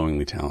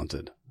mind-blowingly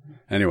talented.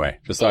 Anyway,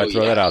 just thought I'd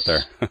throw that out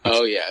there.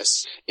 Oh,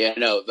 yes. Yeah,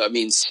 no, I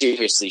mean,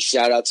 seriously,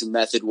 shout out to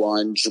Method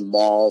One,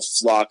 Jamal,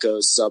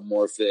 Flacco,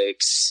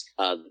 Submorphics,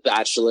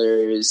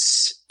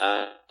 Bachelors,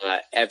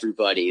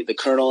 everybody, the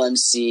Colonel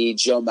MC,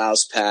 Joe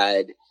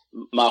Mousepad,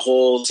 my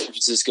whole San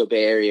Francisco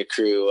Bay Area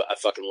crew. I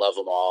fucking love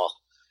them all.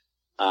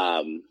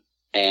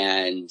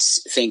 And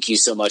thank you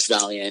so much,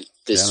 Valiant.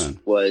 This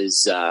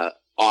was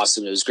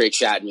awesome. It was great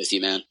chatting with you,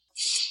 man.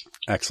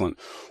 Excellent.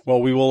 Well,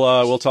 we will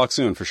we'll talk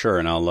soon for sure,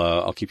 and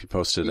I'll keep you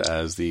posted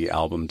as the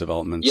album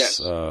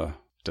developments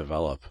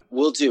develop.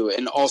 Will do.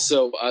 And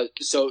also,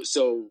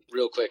 so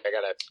real quick, I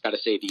gotta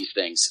say these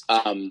things.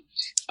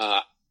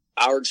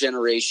 Our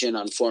Generation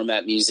on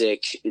Format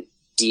Music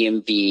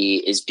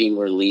DMB is being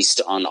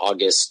released on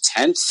August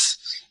 10th,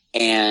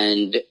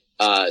 and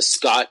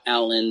Scott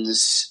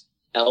Allen's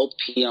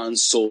LP on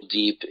Soul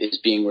Deep is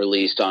being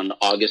released on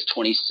August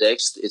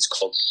 26th. It's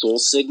called Soul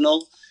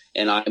Signal.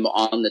 And I'm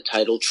on the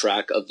title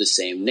track of the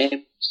same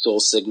name,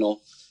 Soul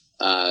Signal.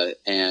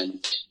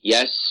 And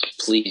yes,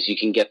 please, you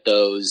can get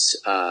those.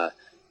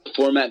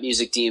 Format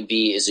Music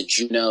DMB is a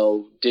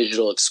Juno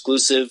digital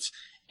exclusive,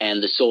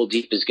 and the Soul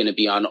Deep is going to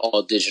be on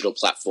all digital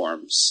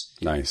platforms.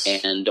 Nice.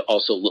 And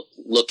also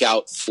look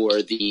out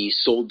for the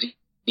Soul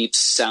Deep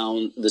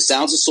sound, the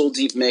Sounds of Soul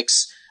Deep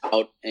mix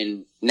out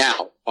in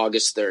now,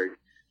 August 3rd,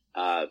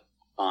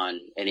 on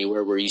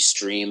anywhere where you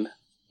stream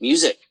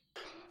music.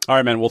 All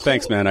right, man. Well,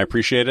 thanks, man. I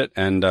appreciate it.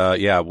 And,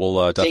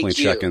 we'll definitely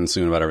check in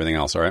soon about everything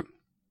else. All right.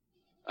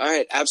 All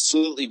right.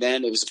 Absolutely,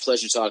 man. It was a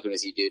pleasure talking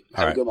with you, dude.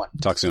 Have a good one.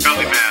 Talk soon.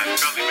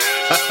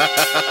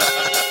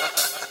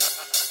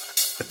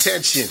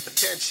 Attention.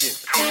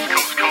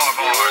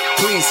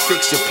 Please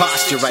fix your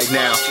posture right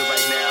now.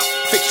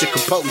 Fix your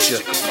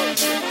composure.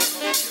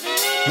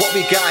 What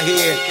we got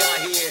here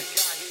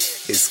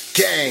is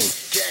gang.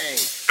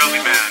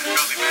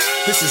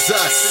 This is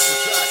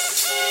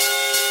us.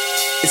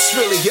 It's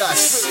really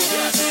us,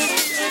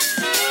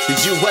 the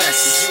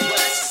U.S.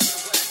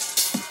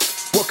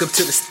 Welcome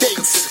to the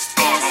States.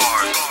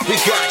 We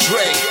got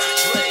Dre,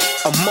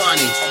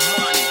 Amani,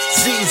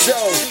 Zizo,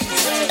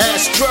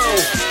 Astro,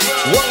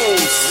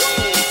 Rose,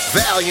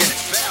 Valiant,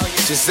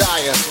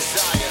 Josiah,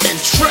 and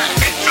Track.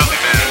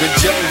 The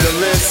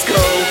journalists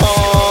go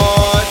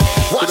on.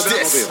 Watch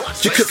this.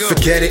 You could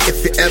forget it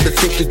if you ever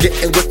think you're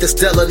getting with the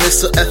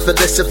stellarness or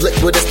effortless. If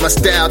liquid is my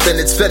style, then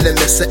it's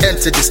venomous. So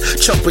enter this,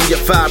 chopping your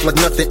vibe like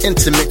nothing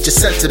intimate. Your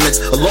sentiments,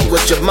 along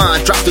with your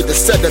mind, drop through the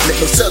sediment.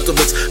 No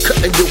sentiments,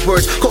 cutting your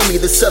words. Call me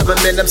the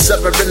severman. I'm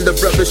severing the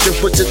rubbish and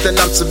butcher, then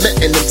I'm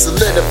cementing them.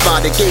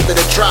 Solidified, they gave it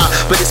a try,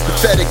 but it's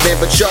pathetic, man.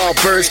 But y'all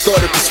birds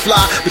thought it was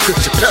fly because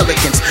you're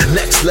pelicans.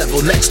 Next level,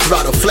 next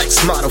throttle,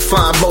 flex model,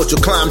 fine mojo,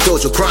 climb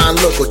dojo,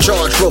 grind logo,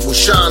 charge robo,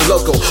 shine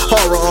logo.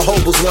 Horror on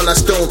hobos when I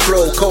stone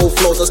throw, cold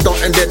flows I start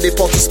and then they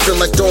fall to spin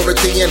like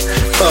Dorothy. And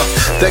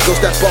there goes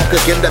that bark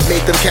again that made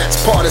them cats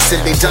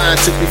partisan. They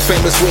dying to be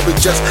famous where we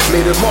just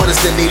made them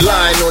artists. Then they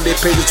lying on their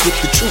pages with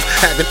the truth,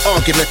 having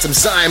arguments. I'm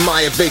Zion,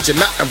 my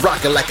evasion, mountain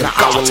rocking like a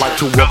I would like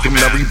to welcome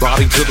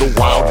everybody to the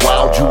wild.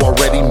 You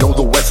already know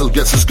the West, so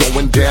guess it's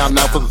going down.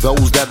 Now for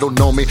those that don't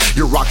know me,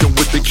 you're rocking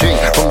with the king.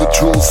 From the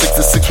true 6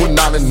 to 6 with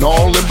 9 and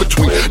all in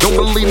between. Don't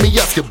believe me,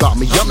 ask about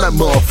me, I'm that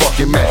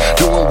motherfucking man.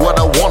 Doing what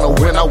I wanna,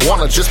 when I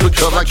wanna, just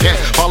because I can.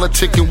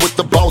 Politicking with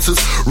the bosses,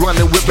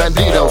 running with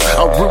banditos.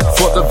 I root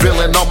for the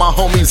villain, all my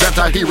homies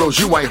anti-heroes.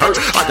 You ain't hurt.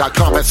 I got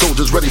combat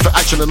soldiers ready for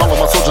action, and all of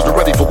my soldiers are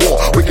ready for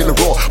war. Wicked and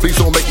raw. Please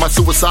don't make my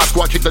suicide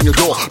squad kick down your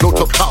door. No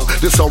tough talk,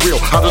 this all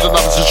real. How does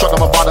another just shut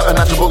up about it? A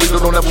natural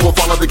leader don't ever will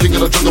follow the king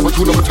of the jungle with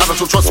Kuna Matata.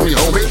 So trust me,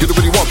 homie. You don't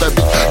really want that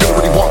beat. You don't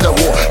really want that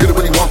war. You don't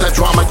really want that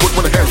drama. Quick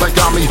with the hands like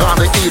Gami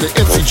Hanna, Eater,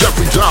 MC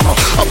Jeffrey Dahmer.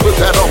 I put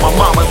that on my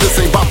mama.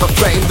 This ain't about the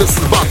fame. This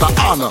is about the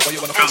honor.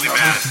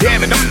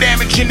 Damn it, I'm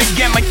damaging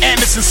again like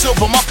Anderson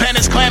Silva. My pen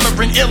is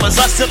clamoring ill as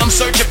I still am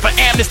searching for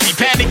amnesty.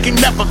 Panicking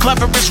never,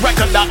 cleverest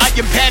record. I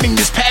am panning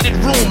this padded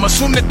room.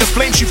 Assume that the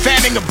flames you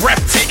fanning are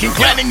breathtaking.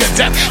 Planning a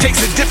death takes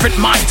a different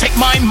mind. Take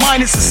mine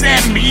is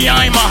insanity.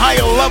 I'm a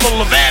higher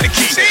level of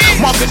anarchy.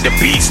 Mark of the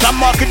beast, I'm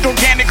marking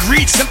organic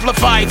reach.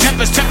 Simplified,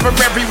 temper's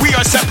temporary, we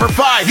are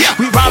separified.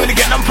 We rhyming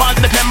again, I'm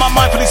finding the pen. My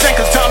mind fully sank,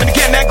 cause time and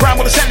again that grind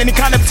will ascend any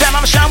kind of time.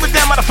 I'ma shine with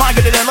them, I'll find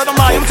it and let them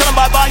lie. I'm telling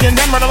bye-bye and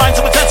then run a line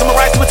to a test. I'm a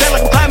rise to a tail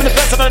like I'm climbing the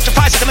fence. I don't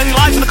electrify, second any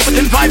lives in the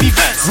within 5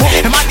 defense.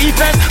 In my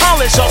defense, I'll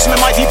let shots in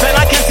my defense.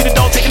 I can't see the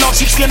dog taking off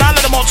sheepskin. I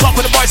let them all talk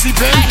with the bar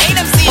sleeping. I hate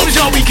them see. Always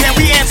all weekend,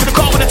 we answer the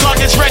call when the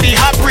target's ready.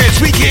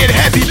 Hybrids, we get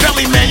heavy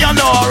belly, man, y'all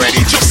know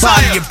already. Just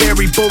body and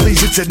bury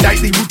bullies, it's a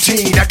nightly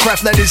routine. I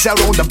craft letters out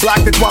on the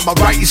block, that's why my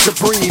writing's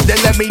supreme. They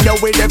let me know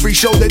at every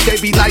show that they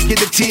be liking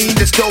the team.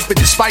 That's dope and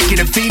the spike and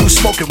the fiend who's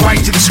smoking right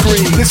to the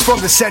screen. This from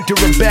the center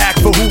and back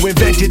for who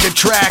invented the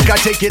track. I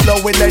take it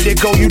low and let it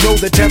go, you know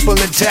the temple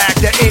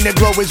intact. The inner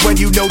glow is when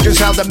you know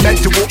just how the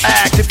mental will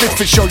act. If it's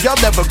for show, y'all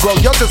never grow,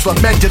 y'all just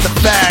lament to the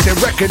fact. And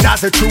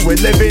recognize the true and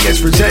living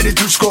is presented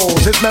through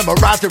scrolls. It's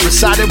memorized and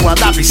recited while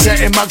I be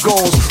setting my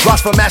goals.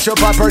 Lost for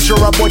mashup by pressure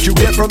of what you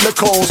get from the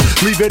coals.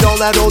 Leave it all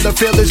out on the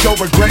field, there's no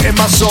regret in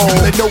my soul.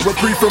 And no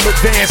reprieve from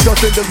advance,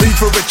 nothing to leave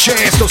for a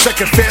chance. No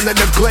second failing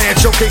a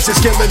glance, showcase the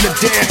skill in the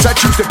dance. I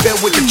choose to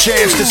build with the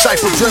chance,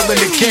 disciple drilling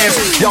the camps.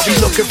 Y'all be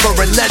looking for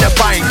a letter,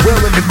 I ain't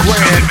willing to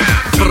grant.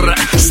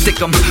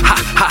 Stick 'em, ha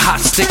ha ha,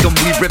 stick 'em.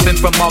 We ripping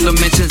from all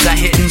dimensions, I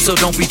hitting, so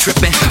don't be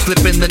tripping.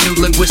 Flipping the new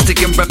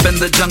linguistic and repping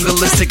the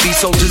jungleistic. These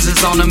soldiers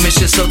is on a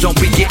mission, so don't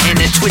be getting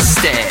it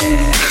twisted.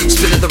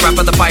 Spit at the rap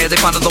of the fire, they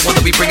find the one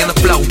that we bring in the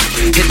flow.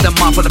 Hit them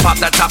off with a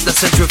pop, that top, the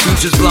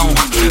centrifuge is blown.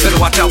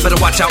 Better watch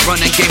out,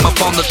 running game up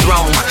on the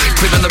throne.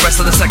 Clearing the rest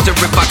of the sector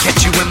if I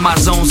catch you in my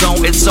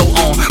zone, it's so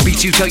on.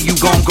 Beat you till you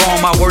gone,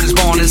 my word is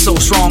born, it's so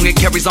strong, it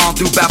carries on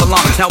through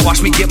Babylon. Now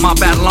watch me get my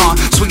battle on,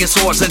 swinging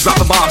swords and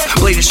dropping bombs.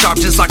 Blade is sharp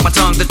just like my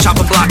tongue, the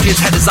chopper block, his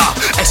head is off.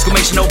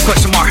 Exclamation, no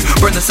question mark,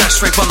 burn the set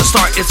straight from the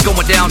start. It's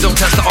going down, don't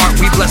test the art,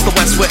 we bless the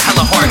West with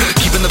hella heart.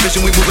 Keeping the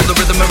vision, we moving the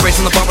rhythm and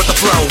raising the bar with the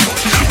flow.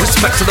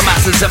 Respect to the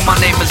masses and my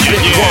name is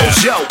Big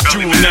Rose, yo.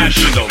 Dual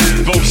national,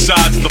 both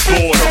sides of the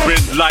border.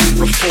 Red light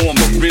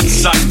reformer,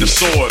 incite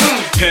disorder.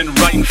 Pen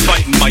writing,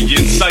 fighting, my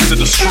insights are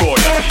destroyer.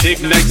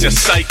 Ignites your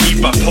psyche,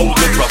 bipolar,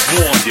 I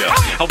warn ya.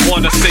 I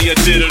wanna say I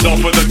did it all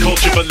for the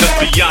culture, but let's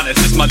be honest,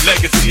 it's my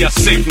legacy I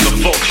saved from the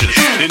vultures.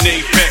 In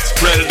apex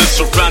predators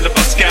surrounded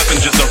by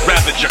scavengers, I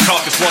ravage your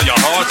carcass while your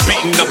heart's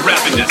beating up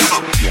ravenous.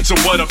 So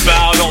what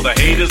about all the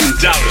haters and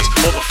doubters,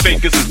 all the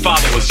fakers and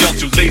followers? Y'all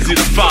too lazy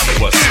to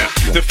follow us.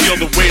 To feel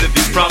the weight of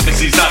these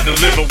prophecies I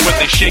deliver when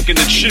they shaking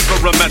and shiver,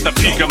 I'm at the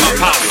peak of my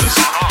powers.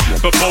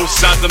 But both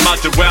sides of my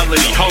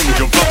duality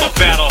hunger, I'm a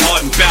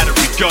battle-hardened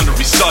battery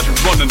gunnery sergeant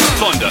running the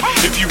thunder.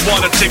 If you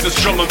wanna take this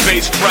drum and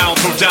bass crown,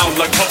 throw down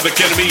like Public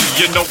Enemy,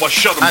 you know I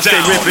shut them down. I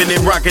stay ripping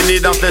and rocking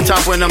it off the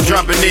top when I'm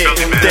dropping it.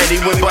 Daddy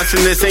when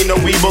busting this, ain't no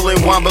weeble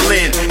and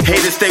wobbling.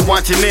 Haters stay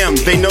watching them,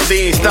 they know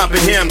they ain't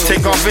stopping him.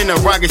 Take off in a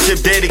rocket ship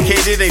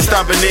dedicated, ain't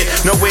stopping it.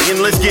 No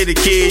waiting, let's get it,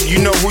 kid. You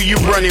know who you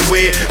running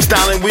with.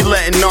 Styling, we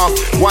letting off.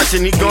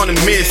 Watching, he gonna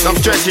miss. I'm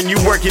stretching, you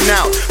working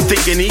out.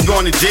 Thinking he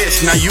gonna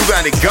diss. Now you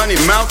got a gun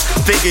in mouth.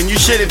 Thinking you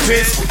shouldn't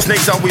piss.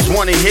 Snakes always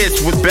wanting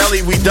hits. With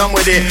belly, we done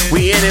with it.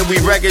 We in it, we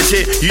wrecking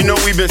shit. You know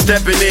we been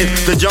stepping in.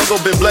 The jungle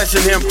been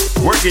blessing him.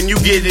 Working, you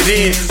get it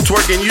in.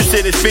 Twerking, you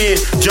sit and spin.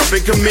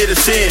 Jumping, commit a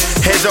sin.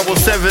 Heads I will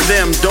sever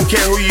them. Don't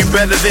care who you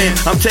better than.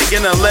 I'm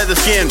taking a leather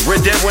skin.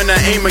 Red dead when I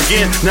aim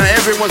again. Now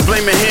everyone's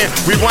blaming him.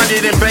 Rewind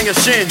it and bang a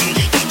shin.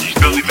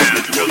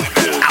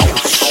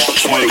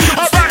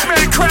 A rock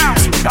man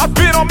crowds, I've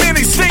been on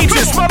many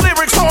stages. My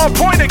lyrics are on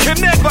point and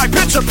connect like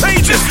picture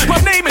pages.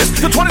 My name is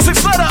the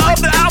 26th letter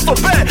of the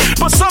alphabet,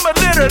 but some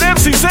illiterate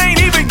MCs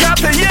ain't even got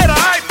there yet,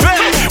 I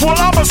bet. Well,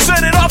 I'ma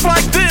set it off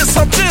like this.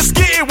 I'm just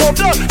getting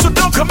warmed up, so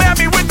don't come at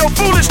me with no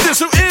foolishness.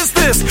 Who is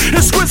this?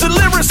 Exquisite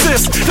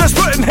lyricist that's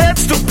putting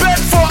heads to bed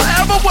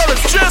forever. Well,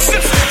 it's just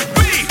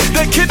me,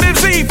 that Kid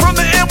Z from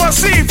the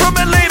NYC, from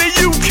LA to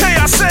UK.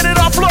 I set it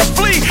off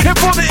lovely, and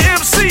for the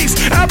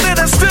MCs out there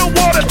that still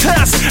wanna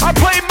test, I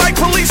play Mike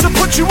Police and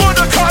put you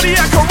under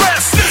cardiac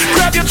arrest.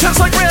 Grab your chest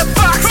like Red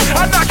Fox,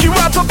 I knock you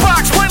out the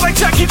box. Play like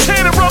Jackie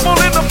Chan and rumble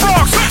in the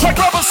Bronx like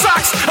rubber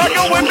socks. I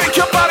go and make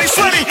your body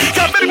sweaty.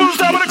 Got many moves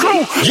down with the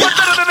crew, but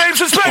none of the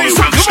names is Betty.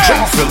 So come on.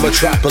 Straight from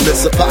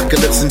metropolis,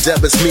 apocalypse,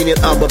 endeavors, meaning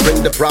I'ma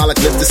bring the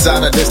prolific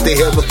inside of this. They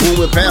hear a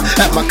boom and pound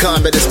at my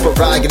communist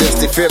prerogatives.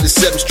 They fairly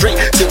set them straight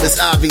till it's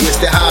obvious.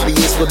 They're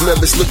hobbyists with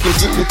members looking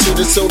deep into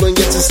the soul and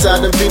gets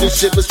inside them beating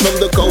shivers from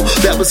the cold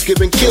that was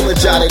given killing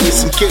Johnny. They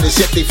some killers,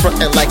 yet they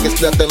frontin' like it's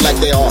nothing like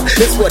they are.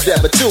 It's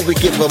whatever till we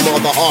give them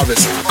all the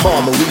harvest.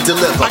 Karma we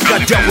deliver. I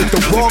got dealt with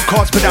the wrong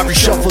cards, but I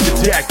reshuffle the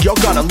deck. Y'all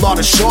got a lot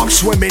of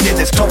sharks swimming in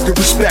this, tough to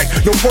respect.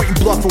 No point in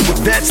bluffing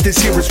with vets.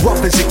 This here is rough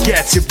as it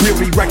gets. If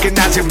really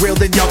recognizing real,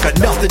 then y'all got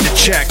nothing to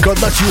check.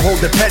 Unless you hold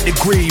a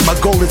pedigree, my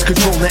goal is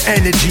controlling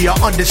energy. I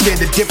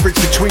understand the difference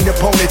between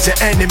opponents and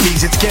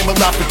enemies. It's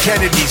Camelot for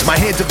Kennedys. My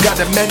hands have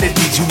got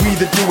amenities. You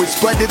either do it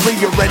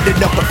splendidly or ending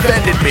up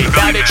offending me.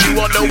 Now that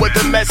you all know what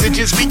the message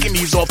is, we can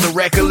ease off the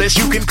reckless.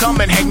 You can come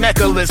and hang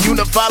necklace,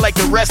 unify like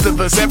the rest of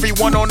us.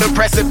 Everyone on the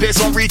precipice,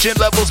 on reaching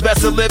levels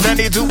best to live, and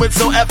they do it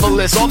so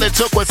effortless. All it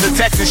took was a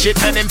text and shit,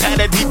 pen and pad,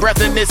 a deep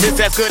breath in this. It's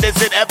as good as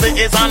it ever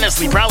is,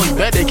 honestly. Probably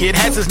better, kid.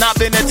 Has this not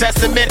been a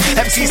testament?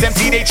 MCs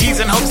empty their cheese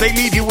and hopes they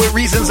leave you with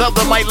reasons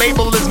other might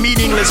label as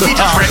meaningless. We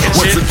just wrecking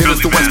shit. Once again,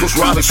 it's the West Coast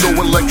Rider, so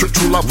electric,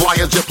 true love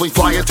wire, jet plane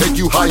flyer, take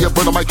you higher.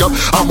 Burn a mic up,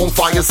 I'm on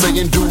fire,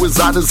 saying do as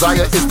I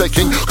desire. It's the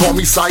king, call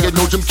me sire,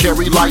 no Jim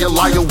Carrey, liar,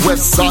 liar,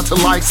 West Side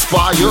till I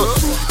expire.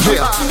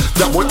 Yeah,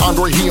 that boy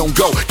Andre, he on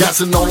go,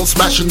 gassing on him,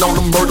 smashing on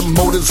him, murder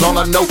motives, all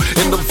I know.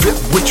 In the VIP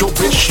with your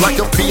bitch like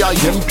a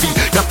PIMP.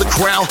 Got the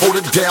crown, hold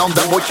it down,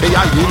 that boy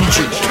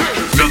K-I-N-G.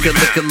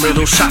 Lick a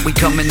little shot, we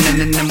coming in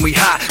and then we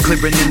hot.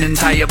 Clearing an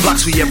entire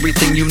blocks, we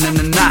everything you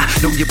and I.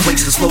 Know your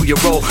place and slow your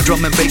roll.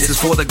 Drum and bass is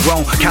for the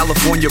grown.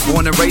 California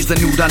born and raised, the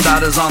new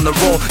Dondadas on the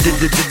roll.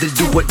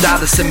 Do or die,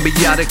 the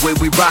symbiotic way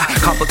we ride.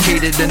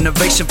 Complicated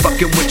innovation,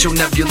 fucking with your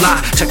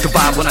nebula. Check the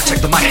vibe when I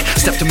check the mic.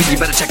 Step to me, you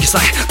better check your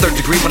sight. Third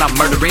degree when I'm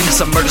murdering, it's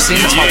a murder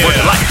scene, it's my word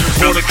of life.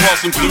 Border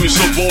crossing through,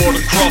 so bored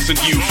of crossing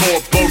you.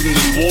 Foreboding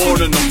this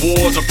war, and the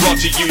wars are brought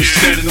to you.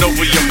 Standing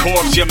over your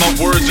corpse, yeah, my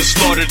words just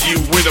slaughtered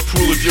you. In a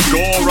pool of your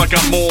gore, I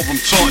got more, I'm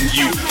taunting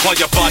you. While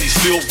your body's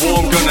still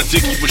warm, gonna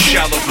dig you a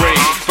shallow grave.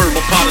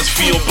 Verbal potters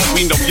feel, but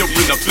we know you're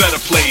in a better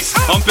place.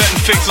 I'm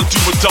betting fakes will do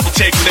a double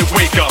take when they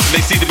wake up.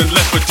 They see them and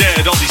left for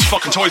dead, all these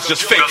fucking toys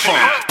just fake fun.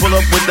 Pull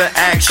up with the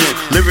action,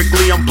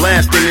 lyrically I'm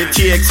blasting. In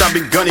TX I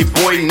be gunny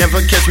boy,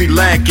 never catch me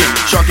lacking.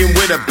 Sharking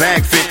with a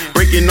back fit,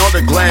 breaking all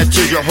the glass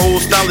chips. Your whole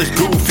style is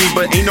goofy,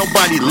 but ain't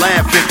nobody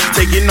laughing.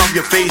 Taking off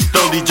your face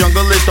though, these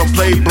junglers don't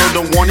play bro.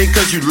 Don't want it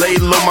cause you lay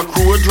low, my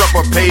crew will drop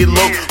a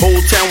payload.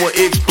 Whole town will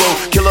explode,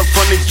 kill up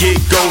from the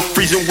get-go.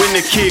 Freezing when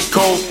the kid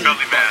cold.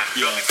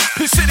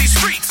 The city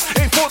streets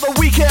ain't for the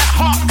weak at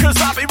heart, cause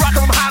I be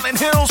rocking from Highland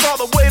Hills all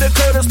the way to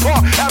Curtis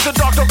Park. After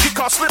dark, don't keep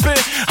caught slipping.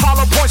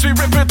 Hollow points be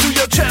ripping through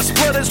your chest.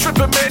 Blood is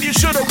dripping, man, you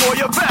should've wore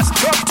your vest.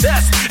 Come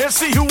test and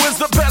see who is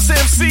the best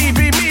MC.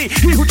 Be me,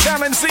 he who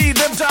challenge see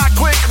them die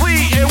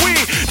quickly. And we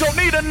don't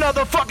need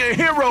another fucking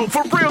hero.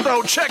 For real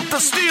though, check the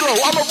stilo.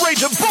 I'm a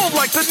raging bull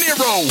like the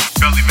Nero.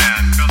 Belly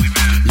man, belly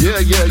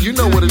man. Yeah, you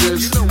know what it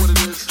is.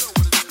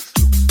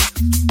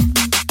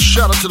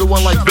 Shout out to the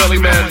one like Belly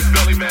Man.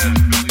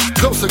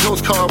 Coast to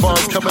coast car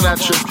bars coming at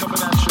you.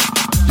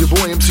 Your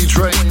boy MC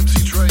Dre.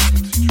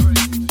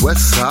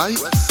 West Side.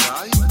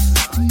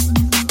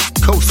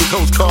 Coast to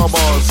coast car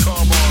bars.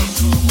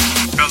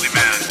 Belly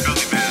Man.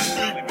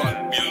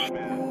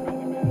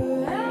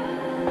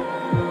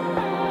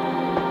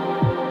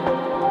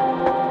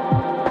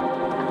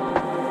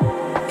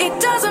 It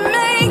doesn't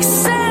make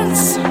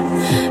sense.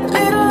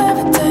 Little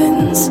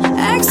evidence,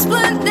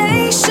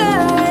 explanation.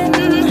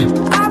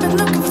 I've been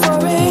looking for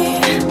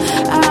it.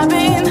 I've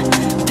been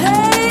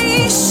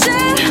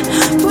patient,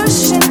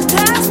 pushing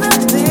past the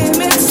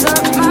limits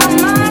of my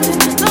mind.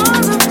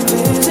 Laws of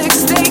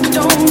physics, they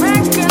don't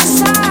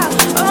reconcile.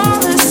 All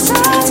the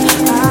signs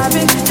I've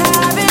been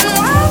having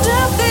wild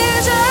up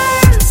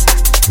visions.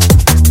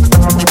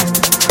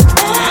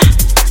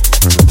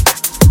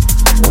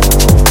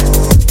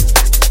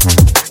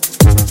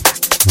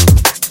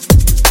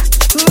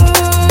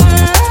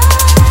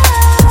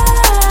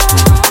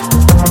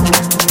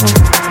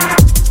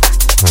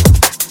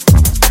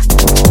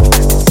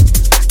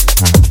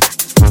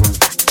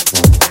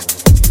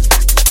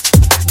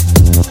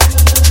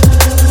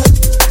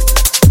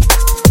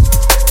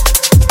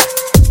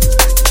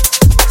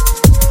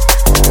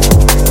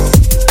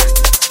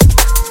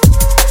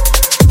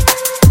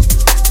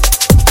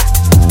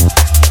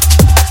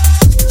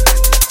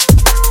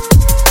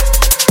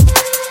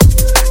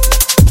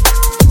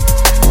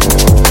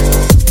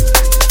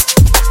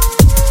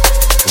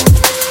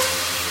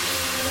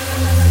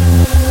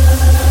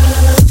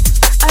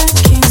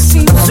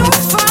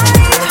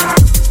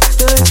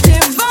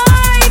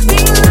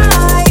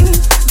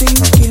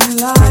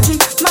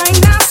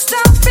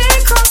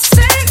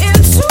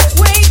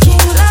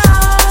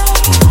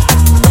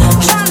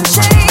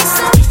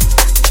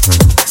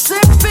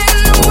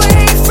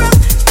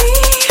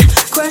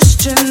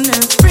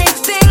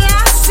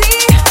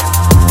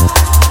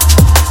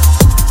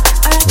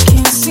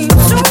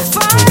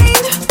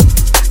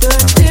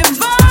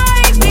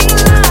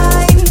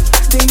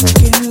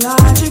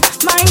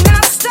 Might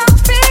not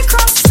stop it,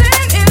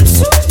 crossing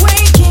into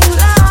waking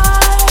life.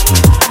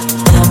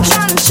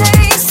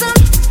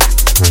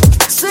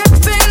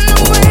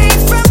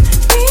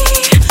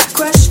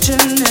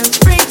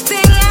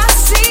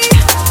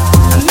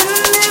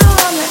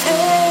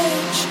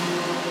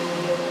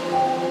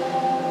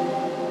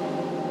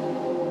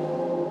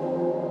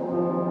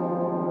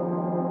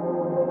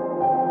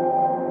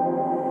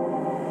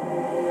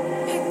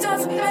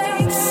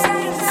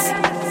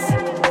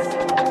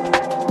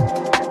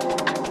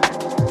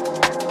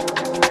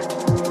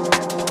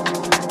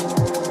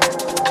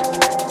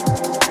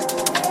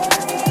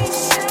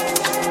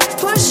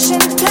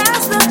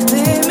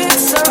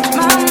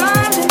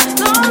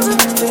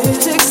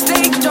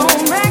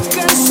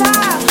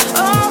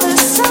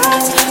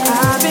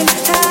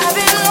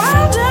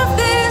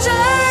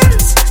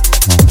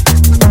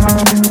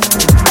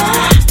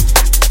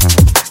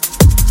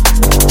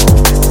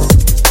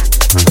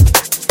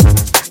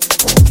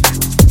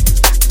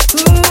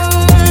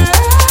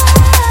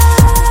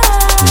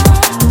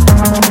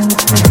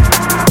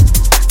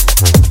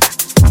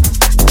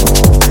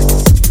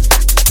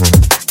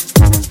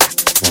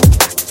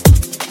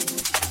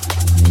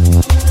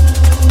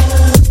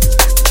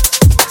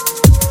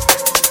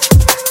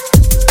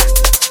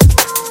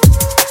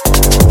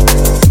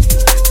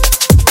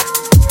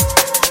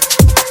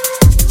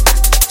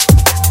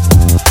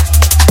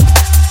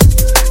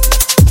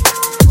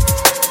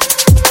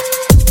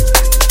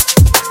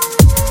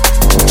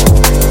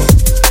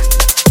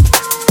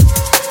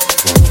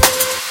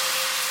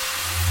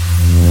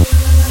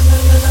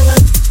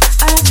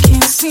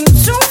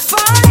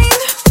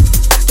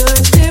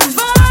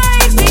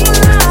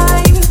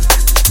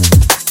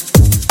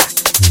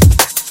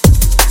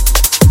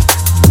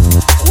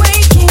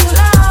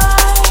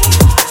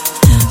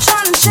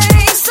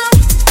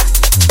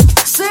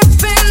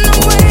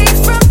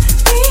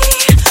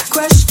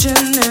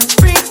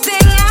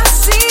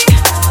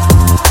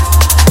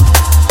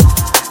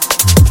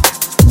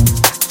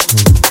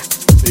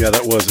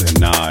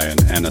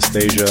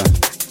 Anastasia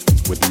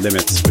with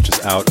Limits, which is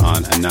out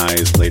on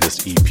Anai's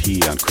latest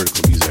EP on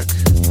Critical Music.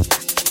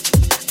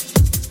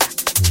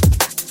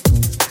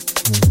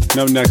 And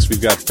up next,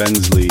 we've got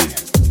Bensley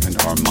and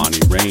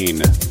Armani Rain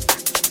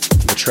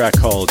with a track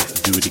called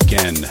Do It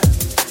Again,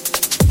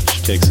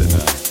 which takes it in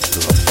a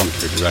sort of a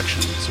funkier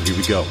direction. So here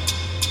we go.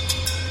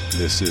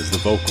 This is The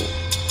Vocal.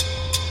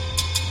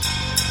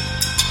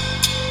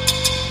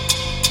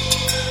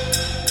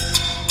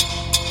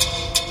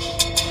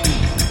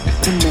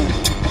 Come on,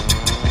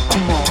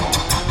 come on,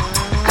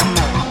 come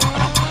on,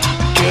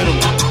 get 'em,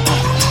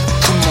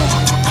 come on,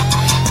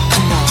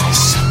 come on.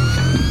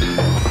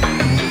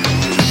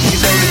 You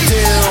know the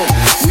deal,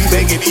 we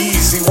make it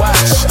easy, watch,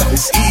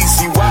 it's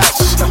easy, watch,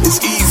 it's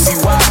easy,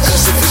 watch,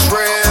 'cause if it's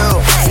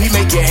real, we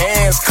make your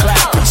hands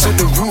clap until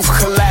the roof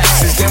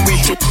collapses, then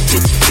we do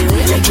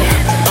it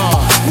again.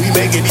 We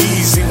make it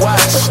easy,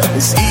 watch,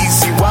 it's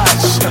easy,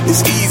 watch,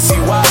 it's easy,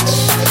 watch.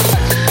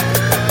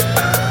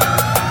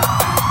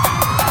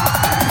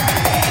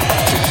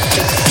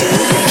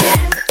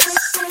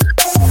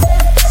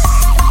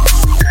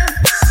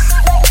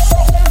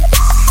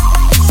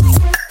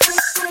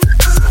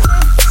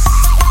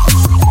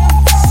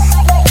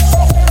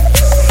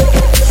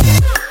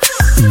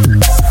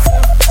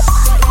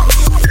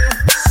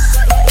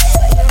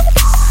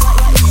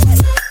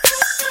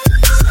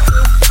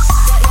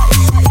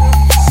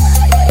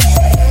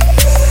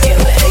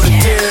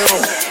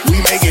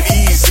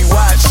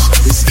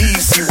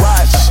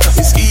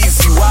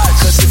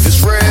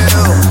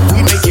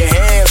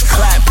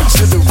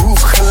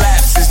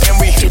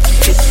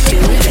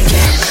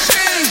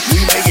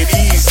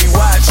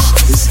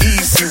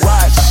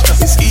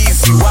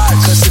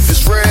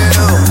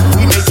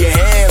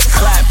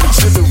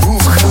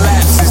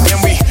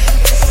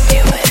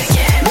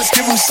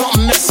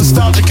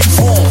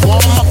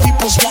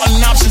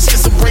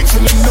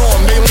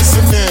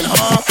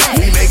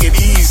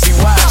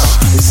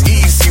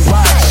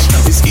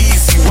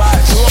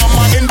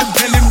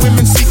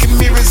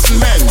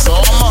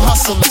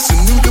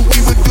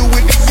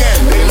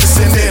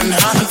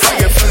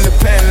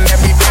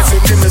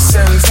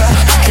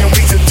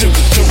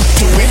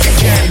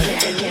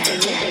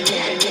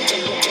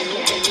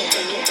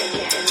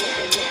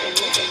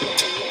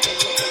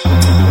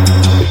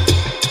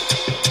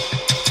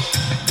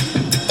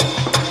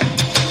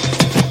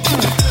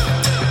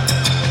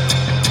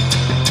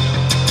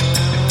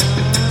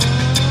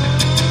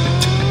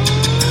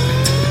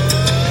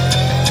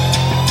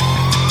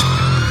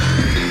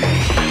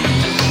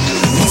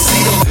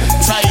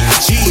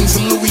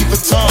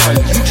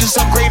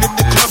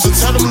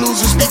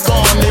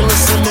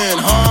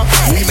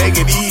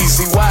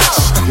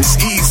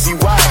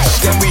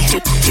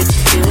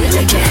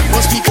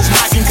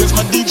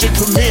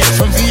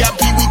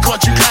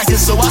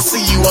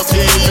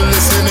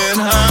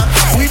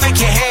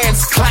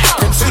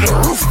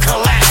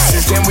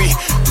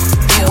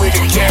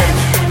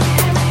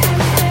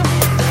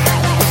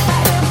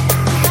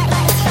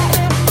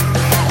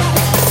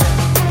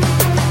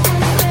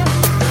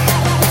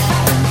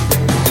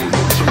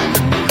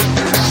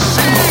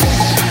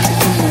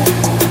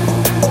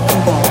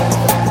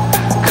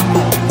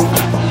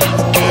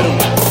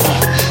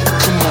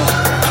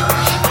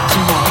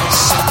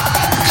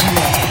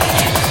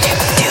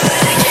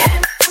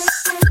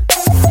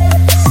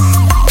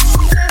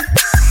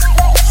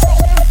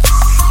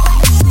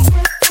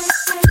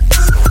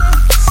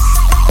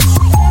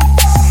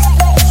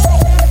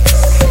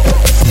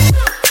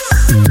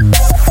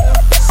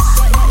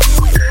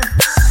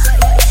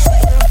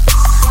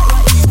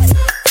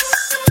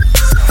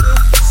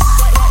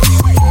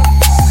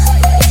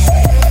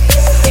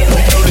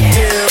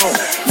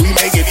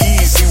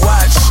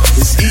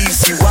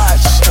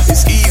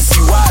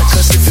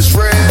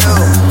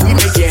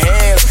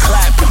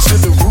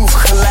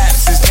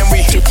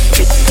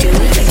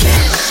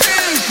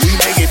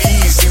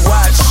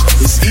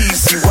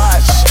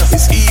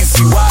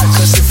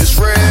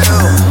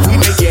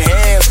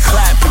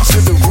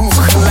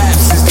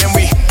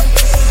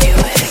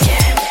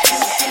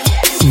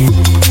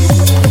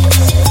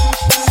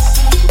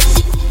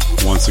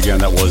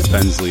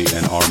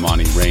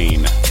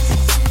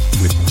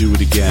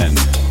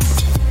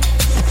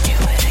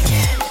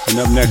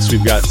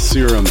 We've got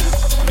Serum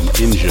and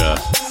Inja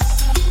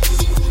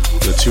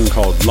with a tune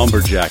called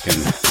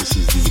Lumberjackin'. This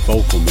is the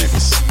vocal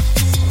mix.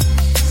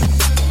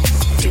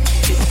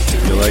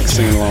 If you like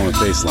singing along with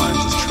bass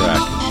lines, this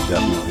track is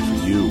definitely for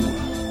you.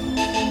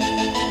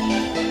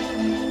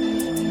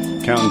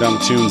 Counting down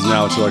the tunes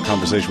now to our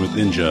conversation with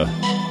Inja.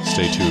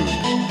 Stay tuned.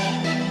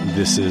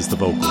 This is the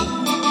vocal.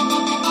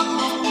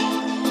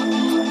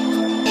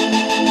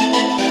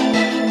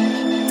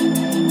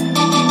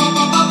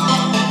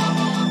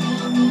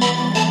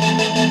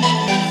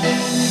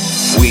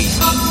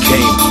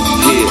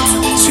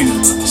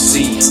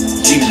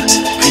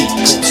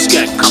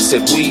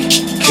 Said we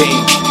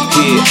came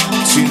here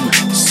to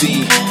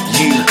see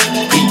you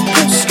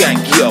people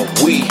skank. Yo,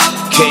 we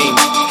came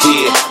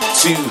here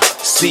to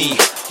see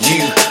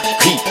you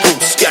people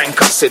skank.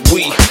 I said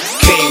we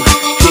came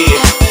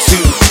here to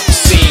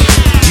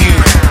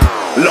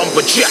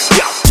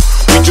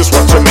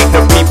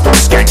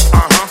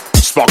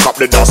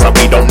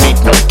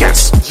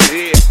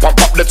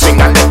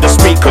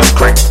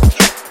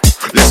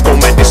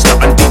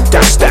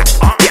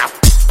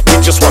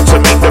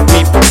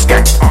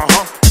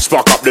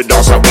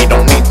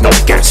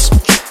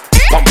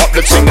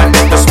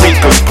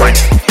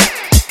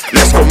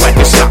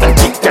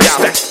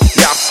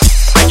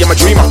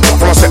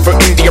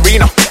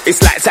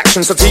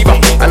Russian sativa,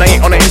 and I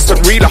ain't on an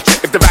instant reader.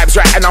 If the vibe's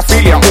right and I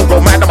feel it, I all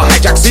go mad, I'm a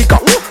hijack seeker.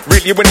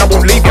 Really when I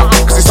won't leave ya,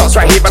 cause it starts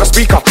right here by the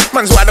speaker.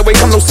 Man's wide awake,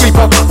 I'm no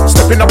sleeper.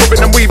 Stepping up,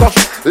 whipping and weaver.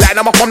 Line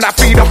them up on that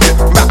feeder.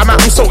 I'm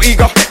so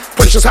eager.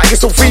 Pressure's high,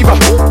 it's so fever.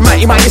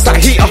 Mighty, it's that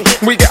heater.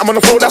 We get them on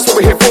the floor, that's what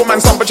we're here for,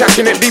 man.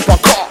 Lumberjacking it deeper.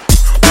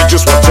 We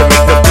just want to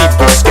make the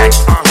people skank.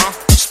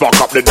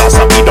 Spark up the dance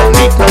and we don't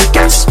need no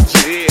gas.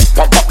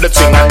 Pump up the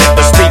thing and let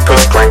the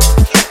speakers crank.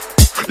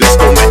 Let's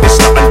go make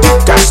this nothing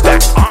deep, that's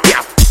that.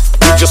 Yeah.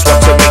 We just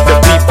want to make the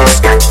people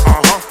skank.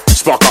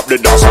 Spark up the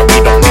dance and we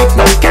don't need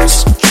no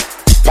gas.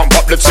 Pump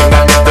up the thing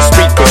and let the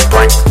speakers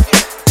crank.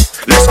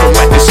 Let's go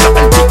make this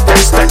nothing deep,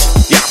 that's that.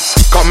 Yeah.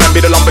 Come and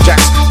be the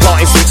lumberjacks.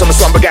 Planting seeds on the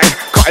slumber gang.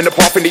 Cutting the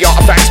path in the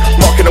artifacts.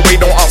 Marking away,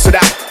 don't answer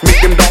that.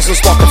 Make them dance and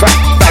spark a fact.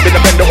 Vibe in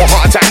the bender or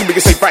heart attack. We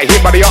can say right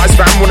here by the artist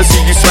fam. Wanna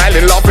see you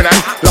smiling, laughing and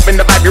loving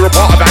the vibe, you're a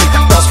part of that.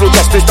 Dance for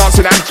justice,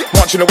 dancing and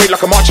marching away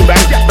like a marching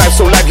band. Vibe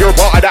so live, you're a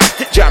part of that.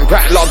 Jam,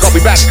 pat, log, I'll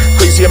be back.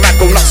 Crazy and mad,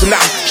 go nuts and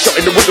now. Shot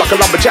in the wood like a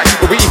lumberjack.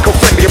 But we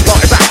eco-friendly and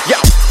party back.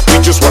 Yeah. We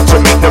just want to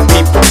make the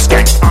people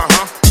skank.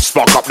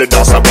 Spark up the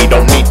dance and we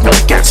don't need no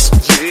gas.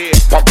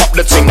 Pump up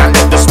the thing and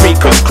let the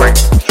speakers crank.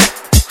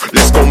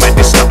 Let's go make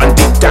this nothing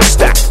deep, that's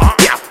that.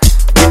 Yeah.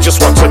 We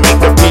just want to make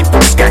the people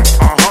skank.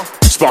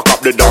 Spark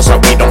up the dance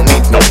and we don't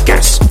need no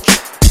gas.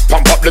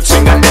 Pump up the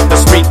thing and let the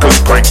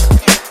speakers crank.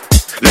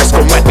 Let's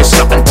go make this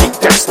nothing deep,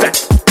 that's that.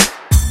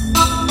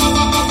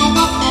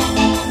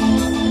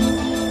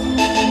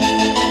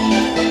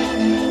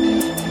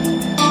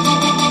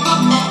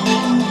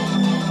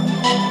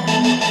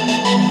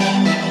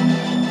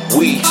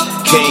 We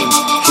came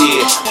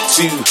here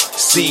to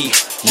see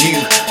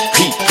you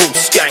people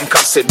skank.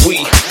 I said we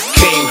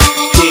came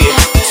here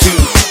to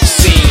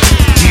see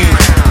you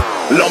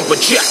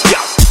lumberjack. Yeah.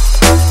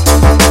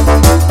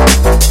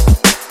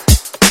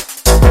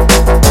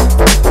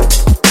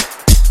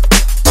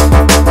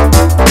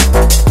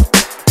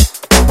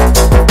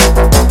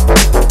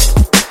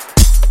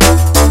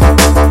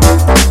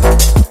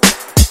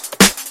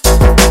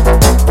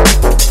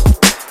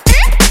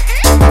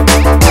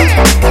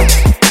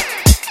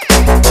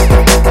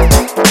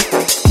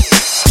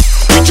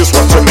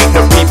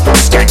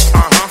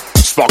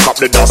 Spark up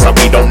the dance and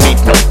we don't need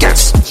no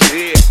gas.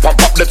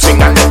 Pump up the thing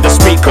and let the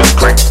speakers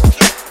crank.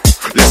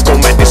 Let's go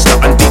make this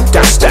nothing deep,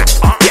 that's that.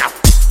 Yeah.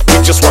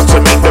 We just want to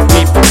make the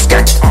people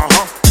skank.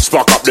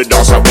 Spark up the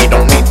dance and we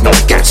don't need no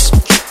gas.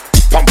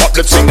 Pump up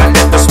the thing and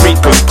let the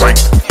speakers crank.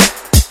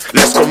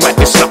 Let's go make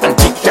this nothing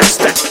deep, that's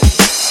that.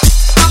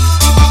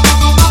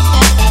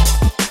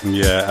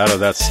 Yeah, out of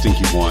that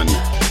stinky one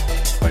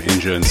by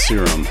Inja and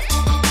Serum,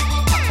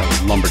 that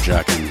was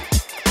Lumberjackin'.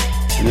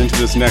 And into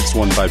this next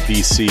one by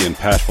BC and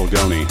Pat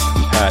Fulgoni.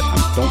 And Pat,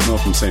 I don't know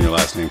if I'm saying your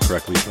last name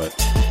correctly, but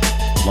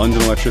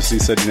London Electricity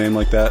said your name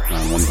like that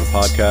on one of the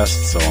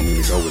podcasts, so I'm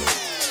going to go with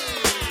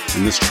it.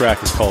 And this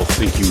track is called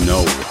Think You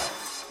Know.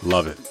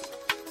 Love it.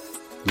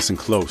 Listen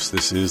close,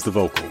 this is the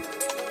vocal.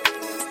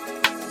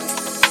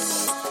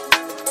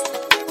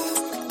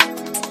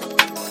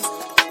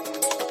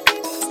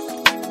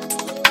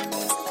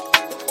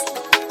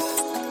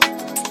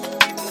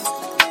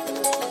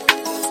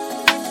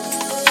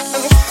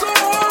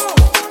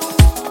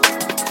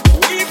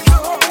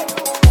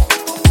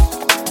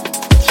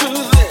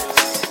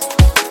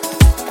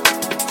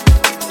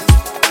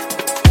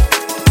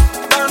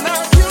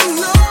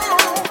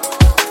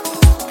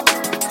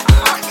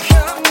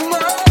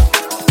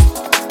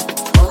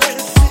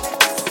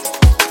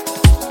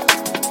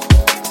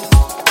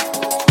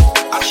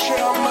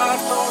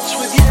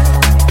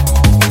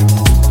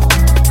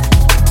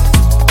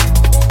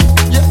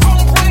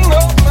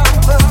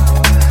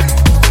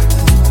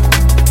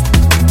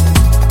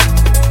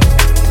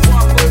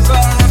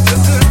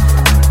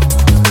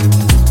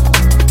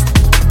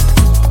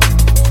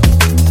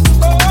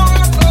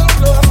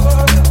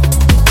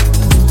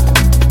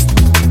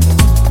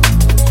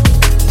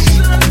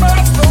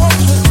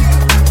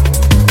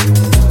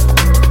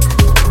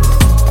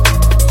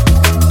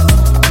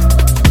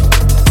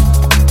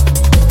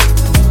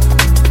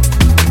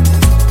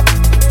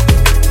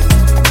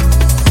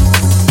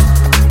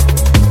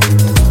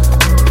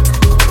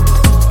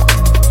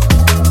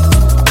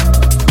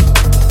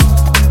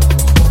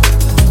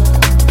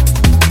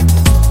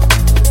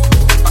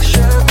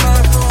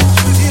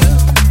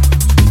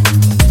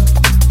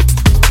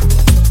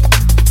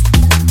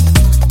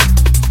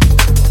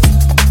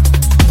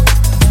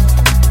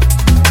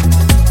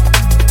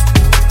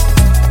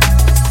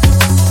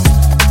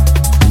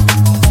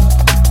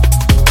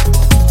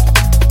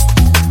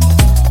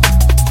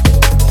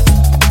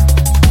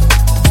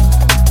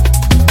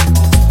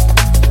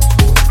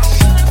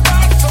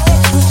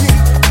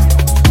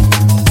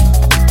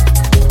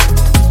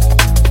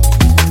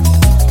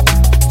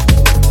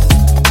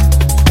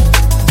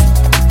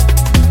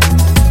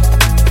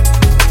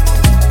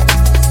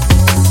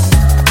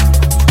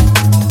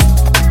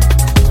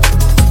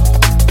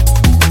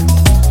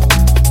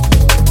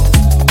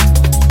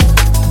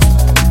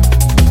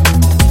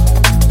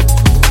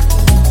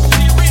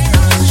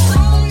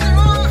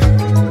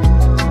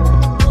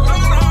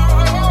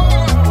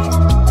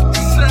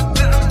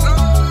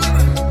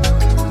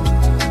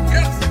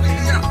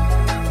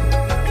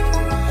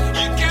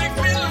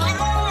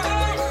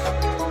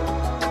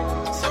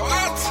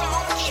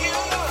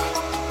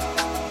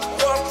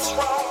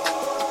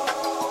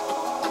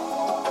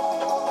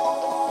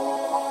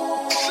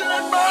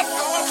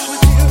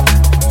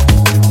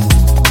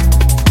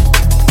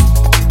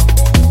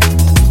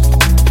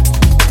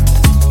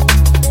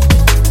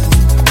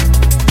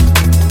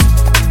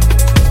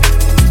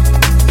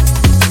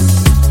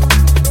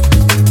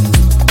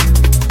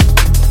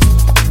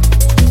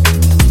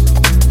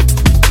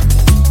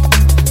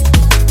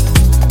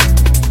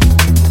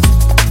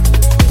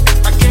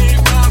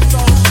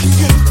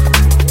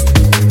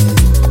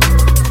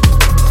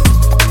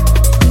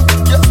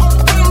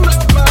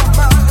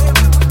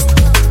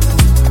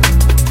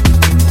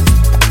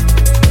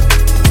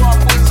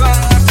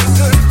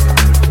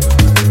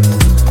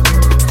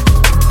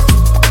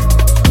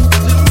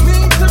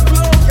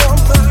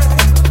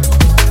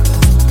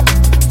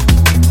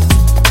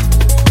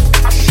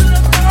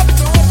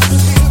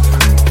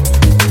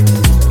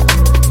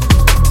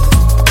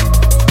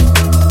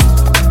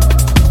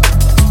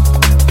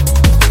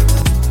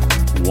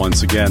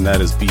 again,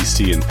 that is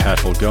BC and Pat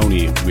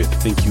Fulgoni with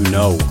Think You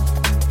Know.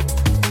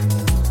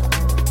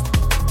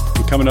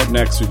 And coming up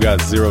next, we've got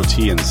Zero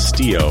T and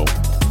Stio.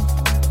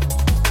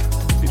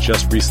 They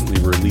just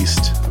recently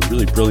released a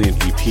really brilliant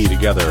EP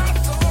together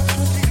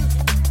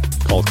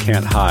called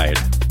Can't Hide.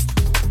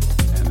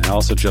 And they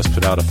also just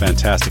put out a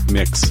fantastic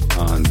mix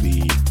on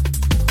the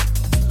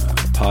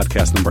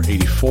podcast number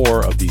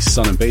 84 of the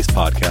Sun and Bass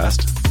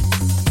podcast.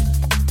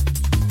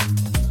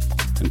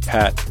 And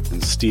Pat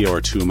and Stio are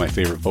two of my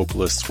favorite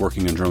vocalists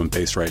working in drum and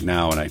bass right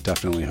now, and I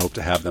definitely hope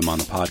to have them on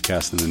the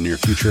podcast in the near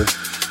future.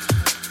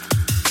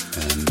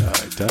 And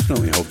I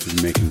definitely hope to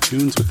be making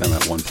tunes with them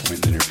at one point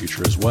in the near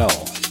future as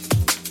well.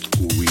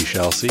 We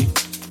shall see.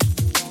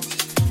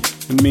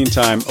 In the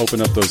meantime,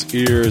 open up those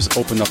ears,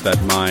 open up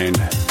that mind.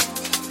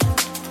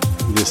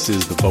 This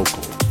is The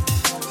Vocal.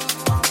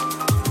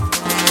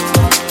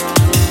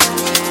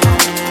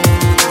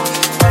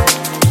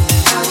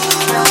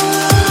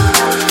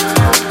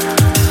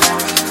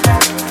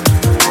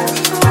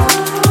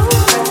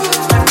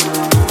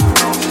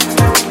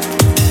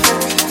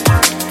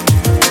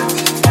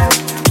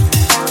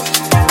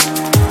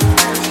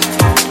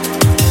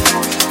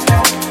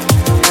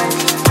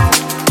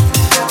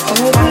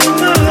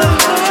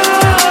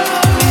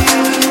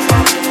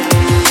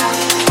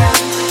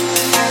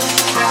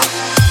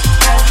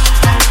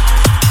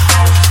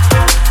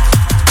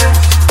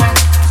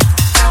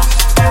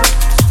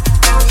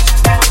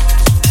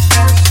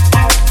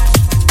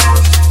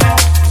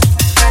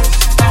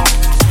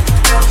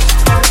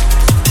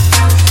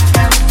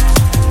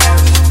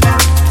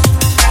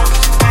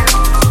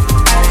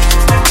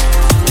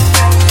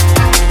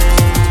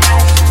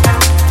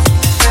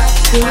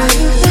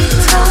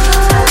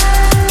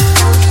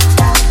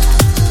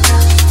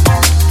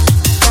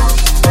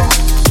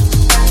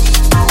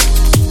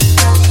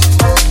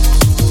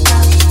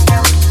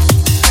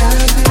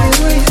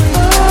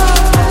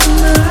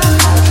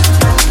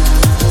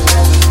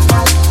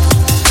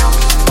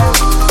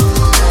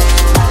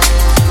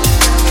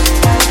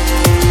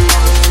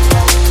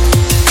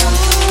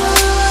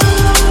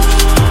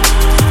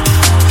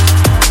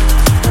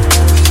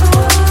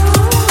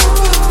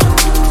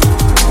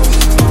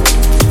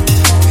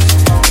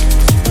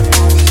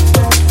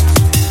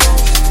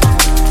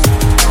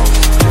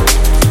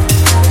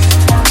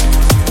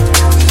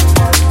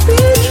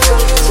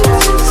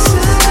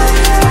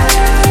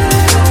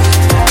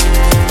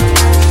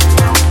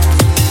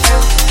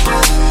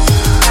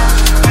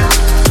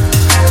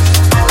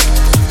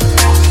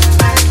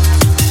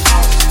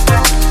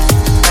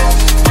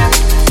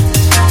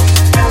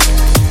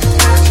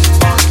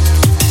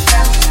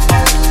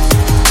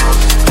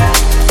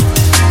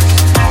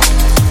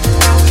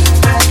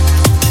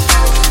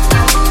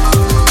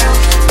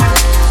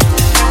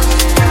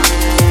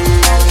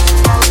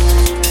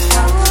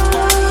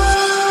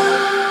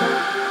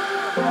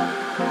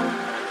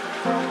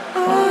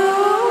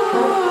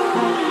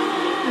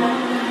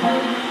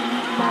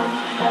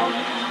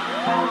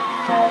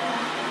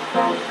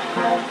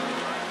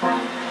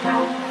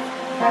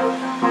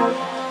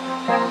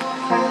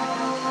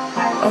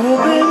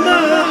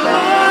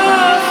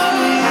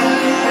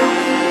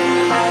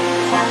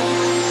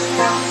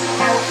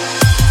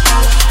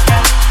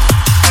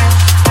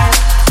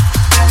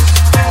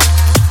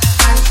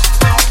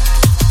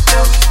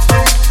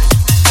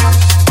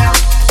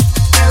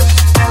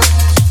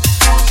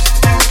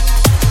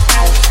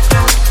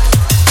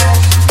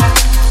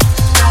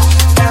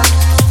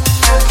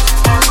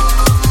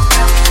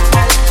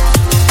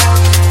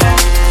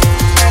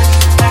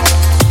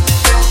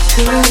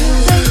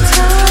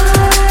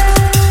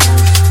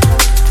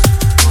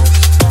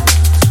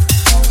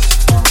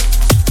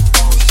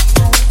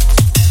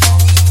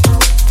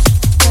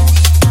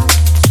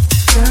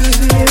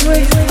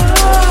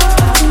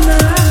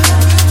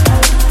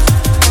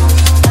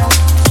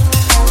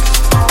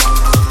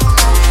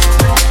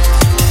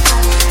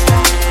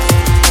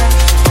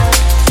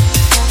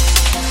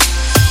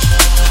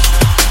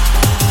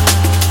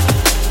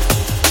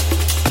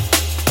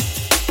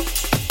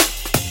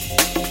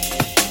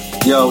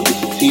 Yo,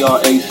 this is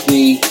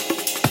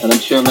TRAC, and I'm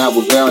chilling out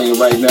with Valiant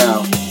right now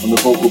on the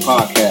Vocal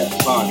Podcast.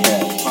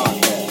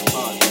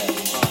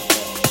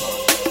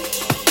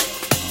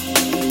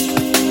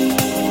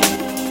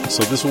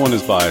 So this one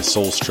is by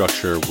Soul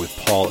Structure with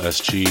Paul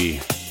SG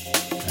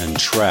and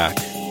Track.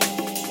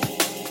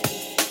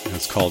 And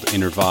it's called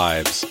Inner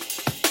Vibes.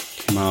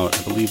 Came out,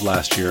 I believe,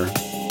 last year.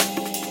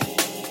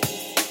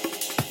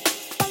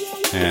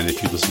 And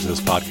if you listen to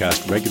this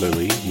podcast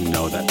regularly, you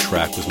know that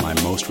Track was my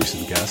most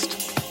recent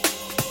guest.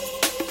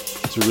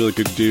 He's a really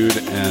good dude,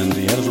 and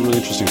he has a really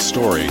interesting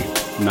story.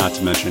 Not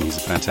to mention, he's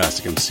a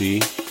fantastic MC.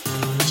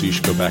 So you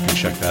should go back and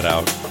check that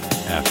out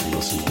after you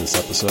listen to this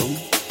episode.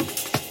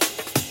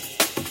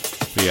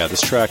 But yeah,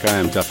 this track I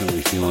am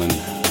definitely feeling.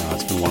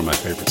 It's been one of my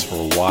favorites for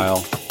a while.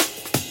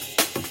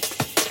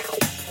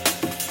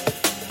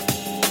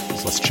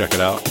 So let's check it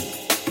out.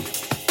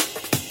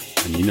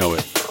 And you know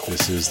it.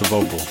 This is The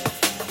Vocal.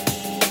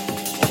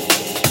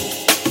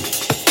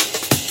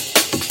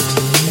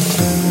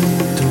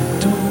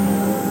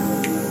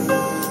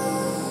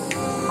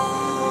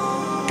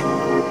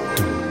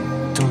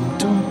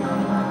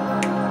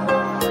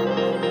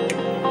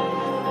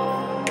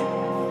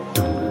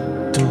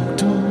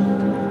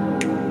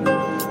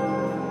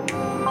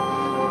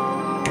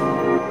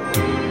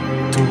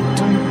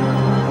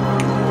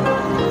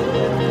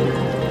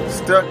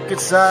 Stuck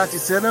inside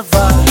these inner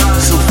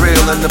vibes.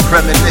 Surreal and the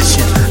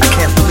premonition. I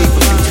can't believe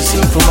what future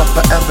seen from a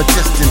forever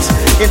distance.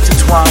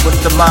 Intertwined with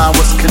the mind,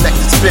 what's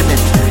connected, spinning.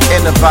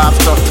 Inner vibes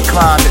start to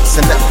climb, it's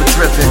an ever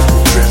driven.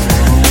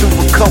 To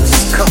a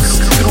coast,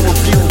 through a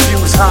few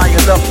views high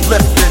and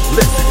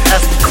uplifted.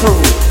 As we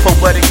cruise,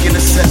 poetic in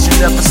a sense you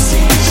never see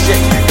this shit.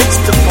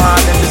 It's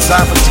divine and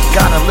design, but you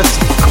gotta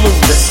listen for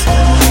clues.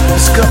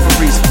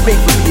 Discoveries made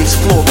for the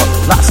explorer,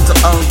 lots to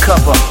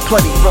uncover,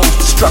 plenty roads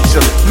to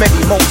structure, many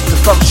modes to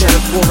function.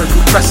 Euphoric,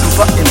 pressing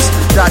buttons,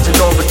 dodging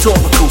all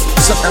rhetorical,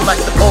 something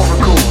like the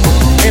oracle.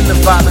 In the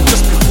violence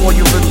just before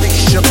you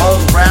release your own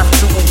raft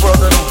to a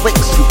world that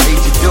awakes you, paid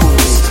your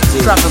dues.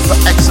 Striving for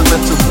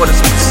excellence of what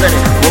is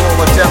presented, where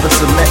all endeavors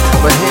are met,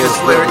 but here's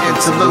where it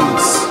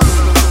interludes.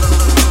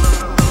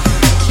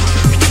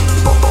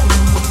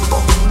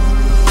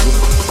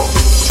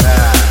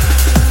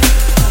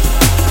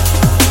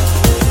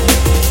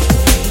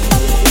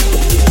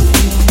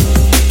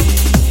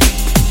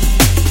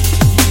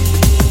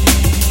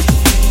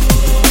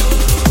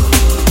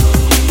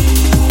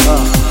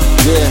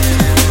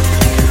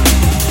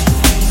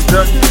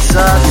 Stuck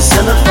inside these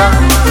inner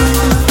vibes.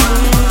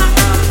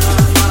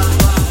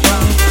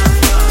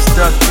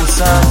 Stuck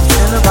inside these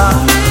inner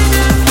vibes.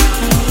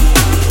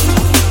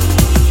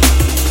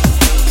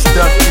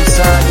 Stuck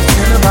inside these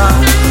inner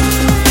vibes.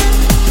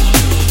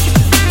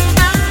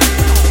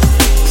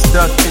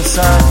 Stuck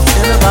inside these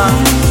inner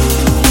vibes.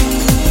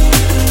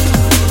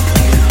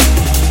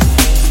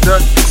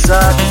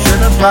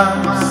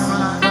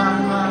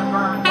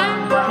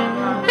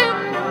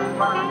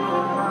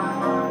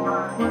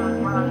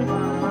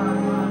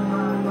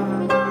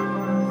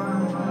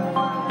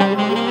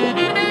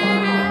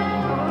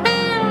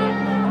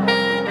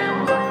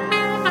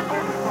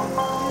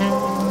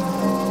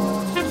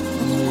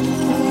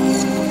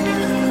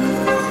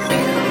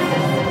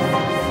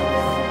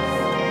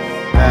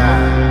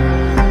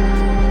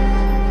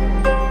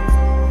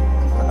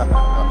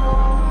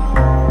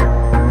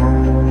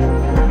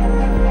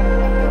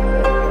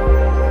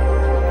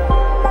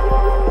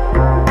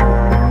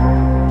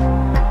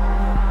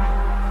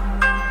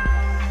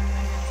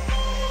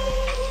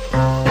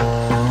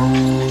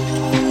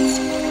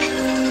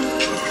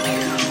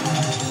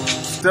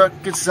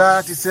 Stuck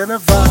inside these inner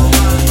vibes.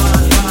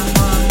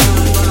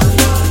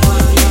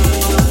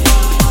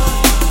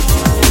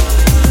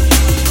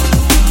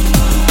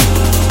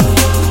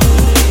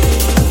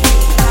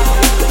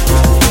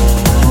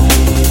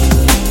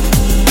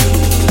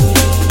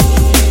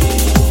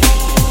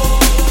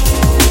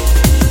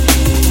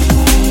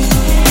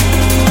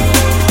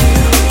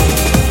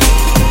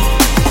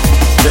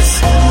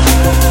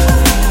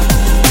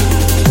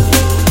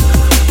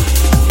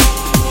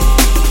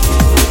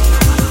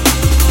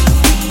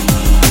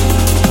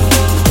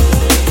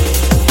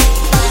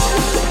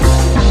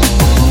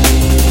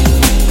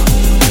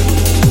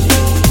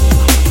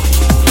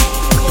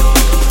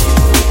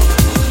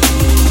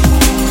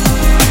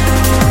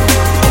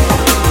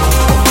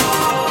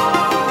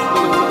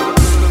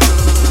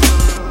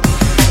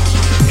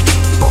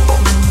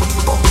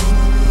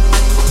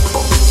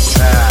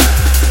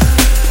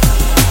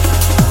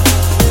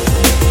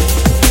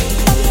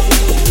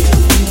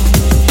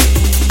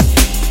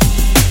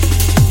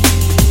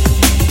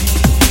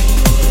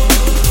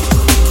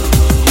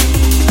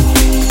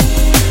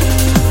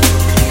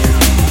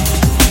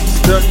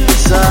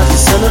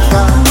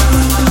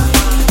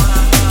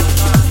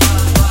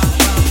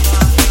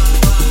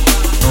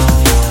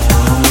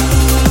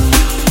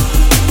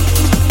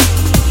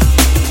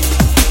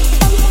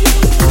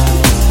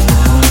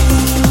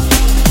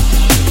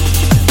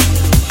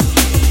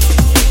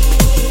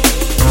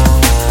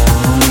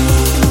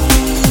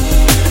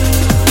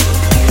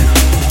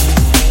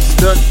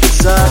 Stuck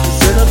inside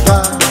these inner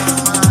vibes.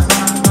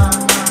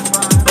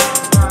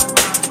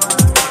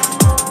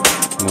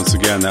 Once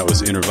again, that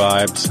was Inner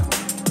Vibes,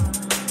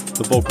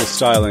 the vocal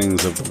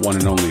stylings of the one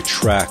and only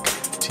Track,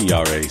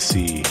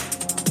 TRAC.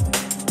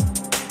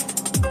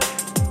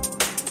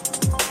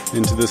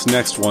 Into this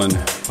next one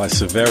by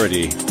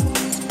Severity,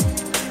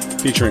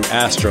 featuring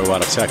Astro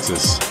out of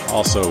Texas,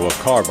 also of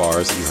Car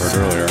Bars that you heard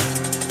earlier.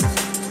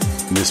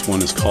 And this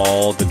one is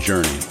called The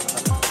Journey.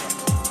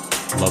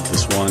 Love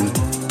this one.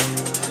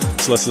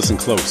 So let's listen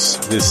close.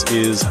 This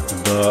is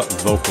The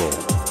Vocal.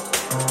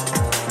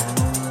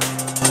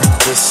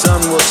 The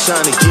sun will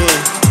shine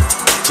again.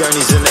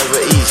 Journeys are never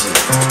easy.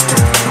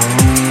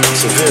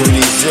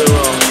 Severity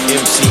Zero,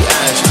 MC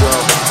Astro.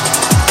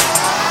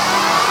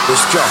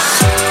 Let's go.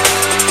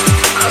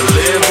 I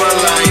live my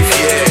life,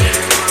 yeah.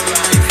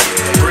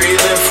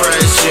 Breathing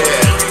fresh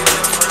air.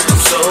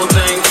 I'm so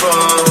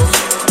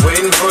thankful.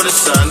 Waiting for the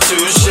sun to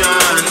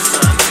shine.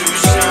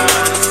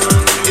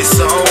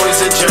 It's always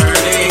a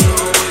journey.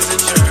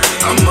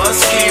 I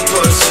must keep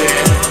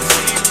pushing.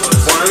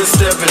 One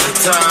step at a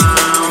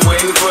time.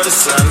 Waiting for the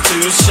sun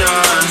to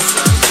shine.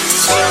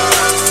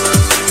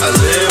 I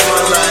live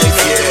my life,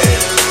 yeah.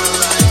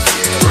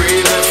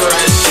 Breathing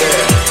fresh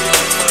air.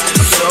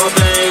 I'm so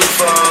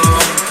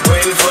thankful.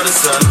 Waiting for the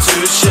sun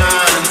to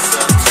shine.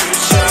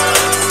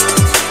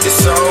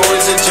 It's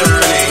always a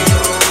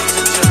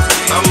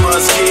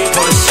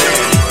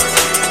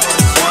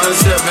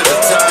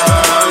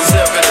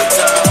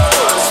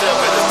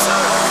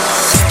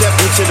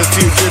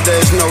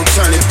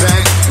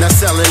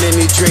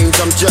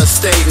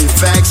stating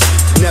facts.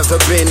 Never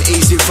been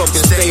easy,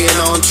 focus staying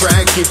on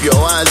track. Keep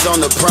your eyes on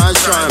the prize,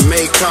 try and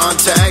make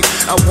contact.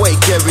 I wake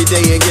every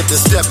day and get to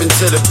step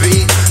into the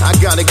beat. I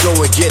gotta go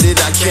and get it,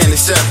 I can't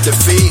accept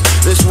defeat.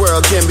 This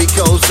world can be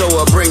cold, so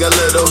I bring a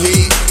little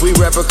heat. We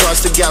rap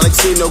across the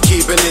galaxy, no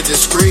keeping it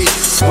discreet.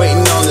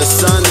 Waiting on the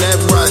sun that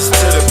rises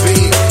to the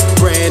beat.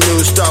 Brand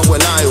new start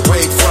when I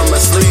awake from my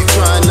sleep.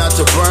 Trying not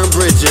to burn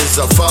bridges,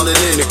 I'm falling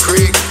in the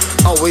creek.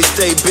 Always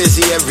stay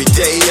busy every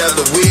day of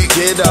the week.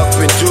 Get up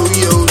and do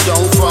you,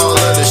 don't follow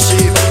the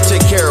sheep.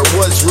 Take care of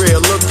what's real,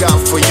 look out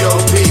for your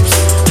peeps.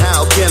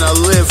 How can I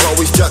live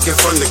always ducking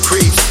from the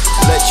creeps?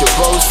 Let your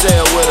boat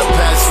sail with a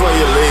pass for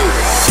your leave.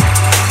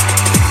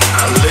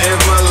 I live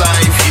my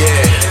life,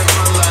 yeah.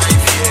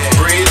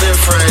 Breathing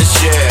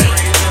fresh, yeah.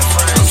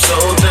 I'm so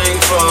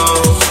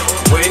thankful.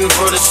 Waiting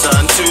for the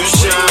sun to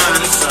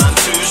shine.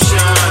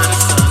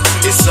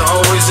 It's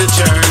always a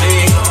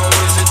journey.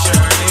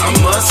 I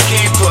must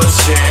keep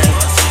pushing,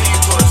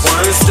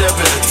 one step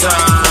at a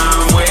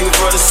time, waiting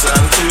for the sun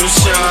to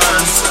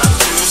shine.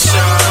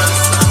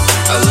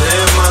 I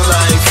live my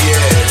life,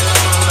 yeah,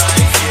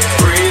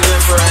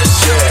 breathing fresh,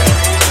 yeah.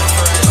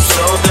 I'm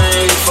so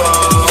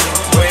thankful,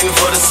 waiting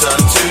for the sun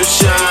to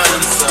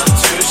shine.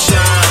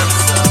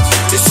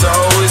 It's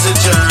always a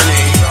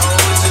journey,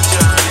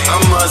 I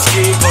must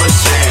keep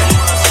pushing,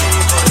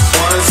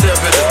 one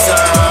step at a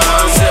time.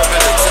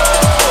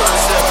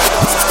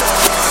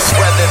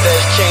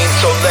 There's change,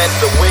 so let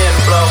the wind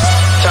blow.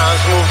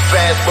 Times move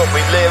fast, but we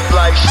live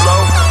life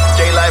slow.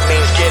 Daylight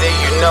means get it,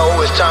 you know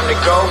it's time to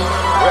go.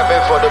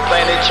 Repping for the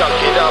planet, chunk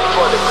it up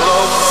for the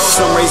globe.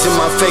 Sun rays in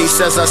my face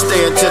as I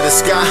stare into the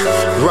sky.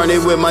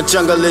 Running with my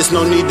junglist,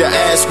 no need to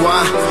ask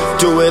why.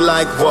 Do it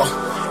like whoa,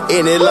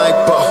 in it like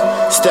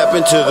bow. Step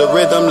into the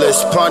rhythm,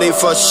 let's party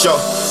for sure.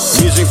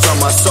 Music from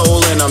my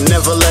soul and I'm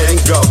never letting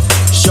go.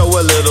 Show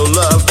a little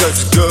love cause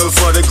it's good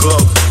for the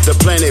globe. The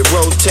planet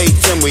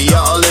rotates and we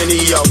all in the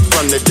yoke.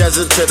 From the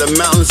desert to the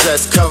mountains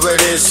that's covered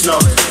in snow.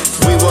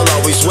 We will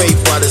always wait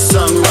while the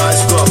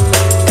sunrise glow.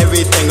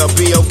 Everything will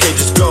be okay,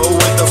 just go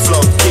with the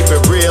flow. Keep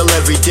it real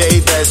every day,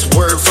 that's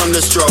word from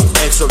the stroke.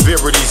 And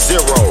severity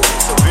zero.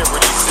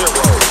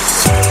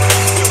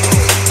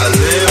 I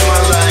live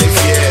my life,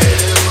 yeah.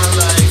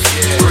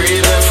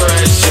 Breathing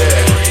fresh,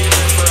 yeah.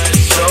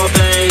 So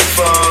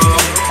thankful.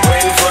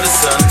 Waiting for the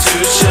sun to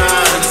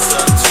shine.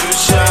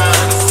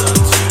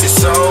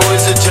 It's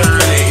always a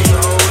journey.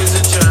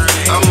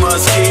 I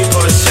must keep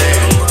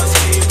pushing,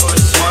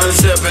 one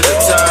step at a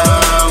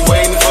time,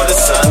 waiting for the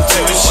sun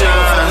to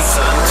shine.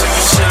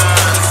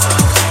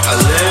 I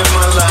live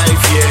my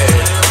life,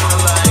 yeah.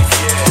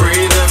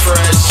 Breathing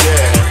fresh,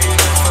 yeah.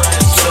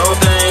 So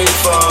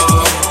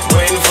thankful,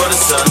 waiting for the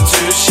sun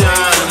to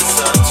shine.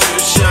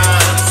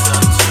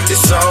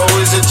 It's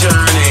always a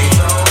journey.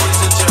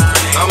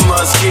 I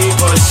must keep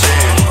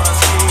pushing,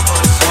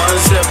 one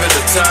step at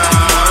a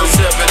time.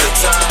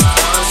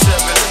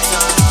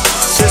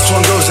 This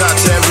one goes out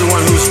to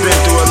everyone who's been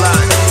through a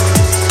lot.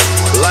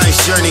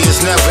 Life's journey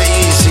is never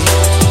easy.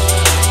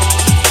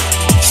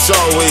 It's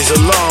always a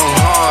long,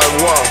 hard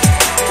walk.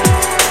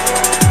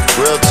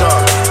 Real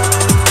talk,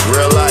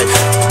 real life.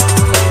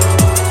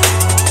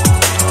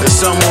 The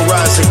sun will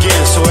rise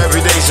again, so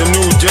every day's a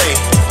new day.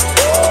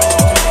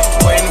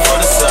 Waiting for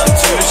the sun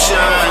to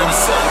shine.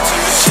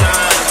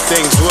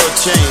 Things will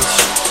change.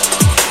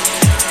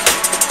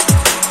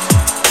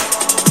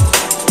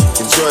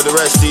 Enjoy the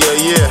rest of your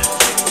year.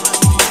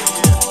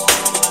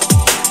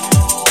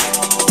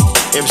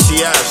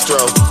 MC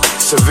Astro,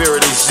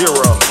 severity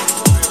zero.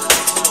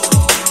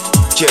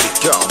 Get it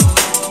go.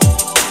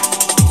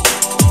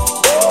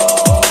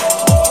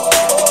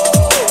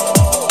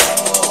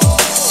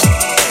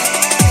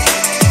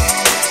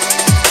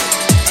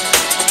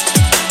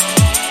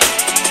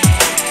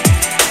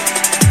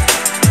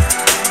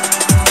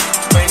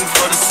 Waiting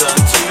for the sun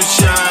to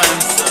shine.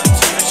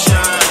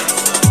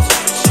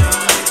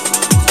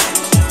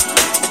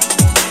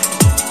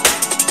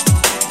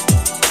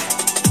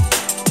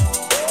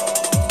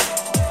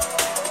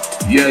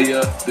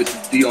 Yeah, this is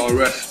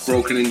DRS,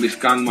 Broken English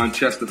Gang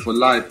Manchester for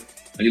life,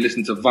 and you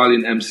listen to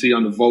Valiant MC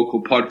on the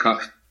Vocal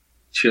Podcast.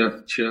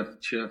 Cheer.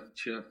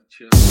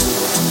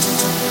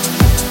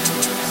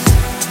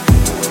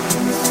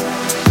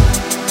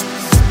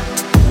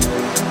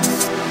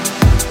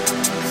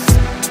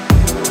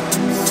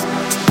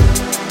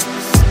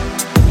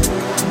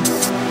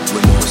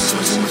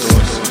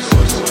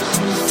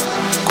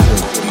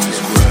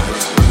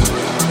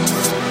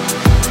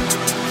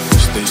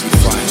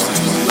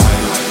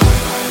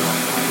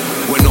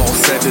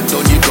 Said and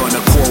done, you're gonna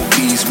quote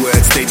these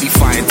words. They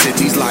define to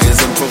these liars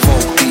and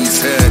provoke these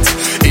herds.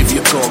 If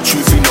you talk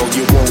truth, you know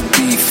you won't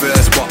be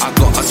first. But I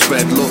gotta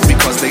spread love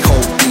because they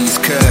hope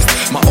these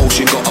cursed. My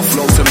ocean got a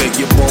flow to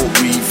make your boat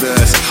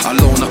reverse.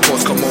 Alone I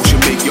cause commotion,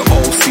 make your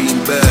whole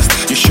scene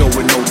burst. You're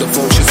showing no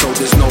devotion, so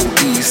there's no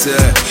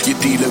desert. You're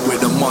dealing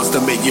with a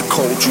monster, make your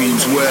cold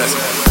dreams worse.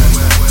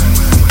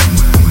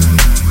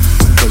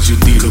 Cause you're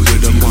dealing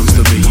with a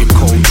monster, make your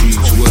cold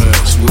dreams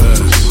worse.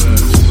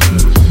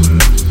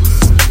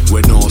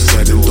 When all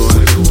said and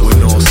done,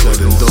 when all said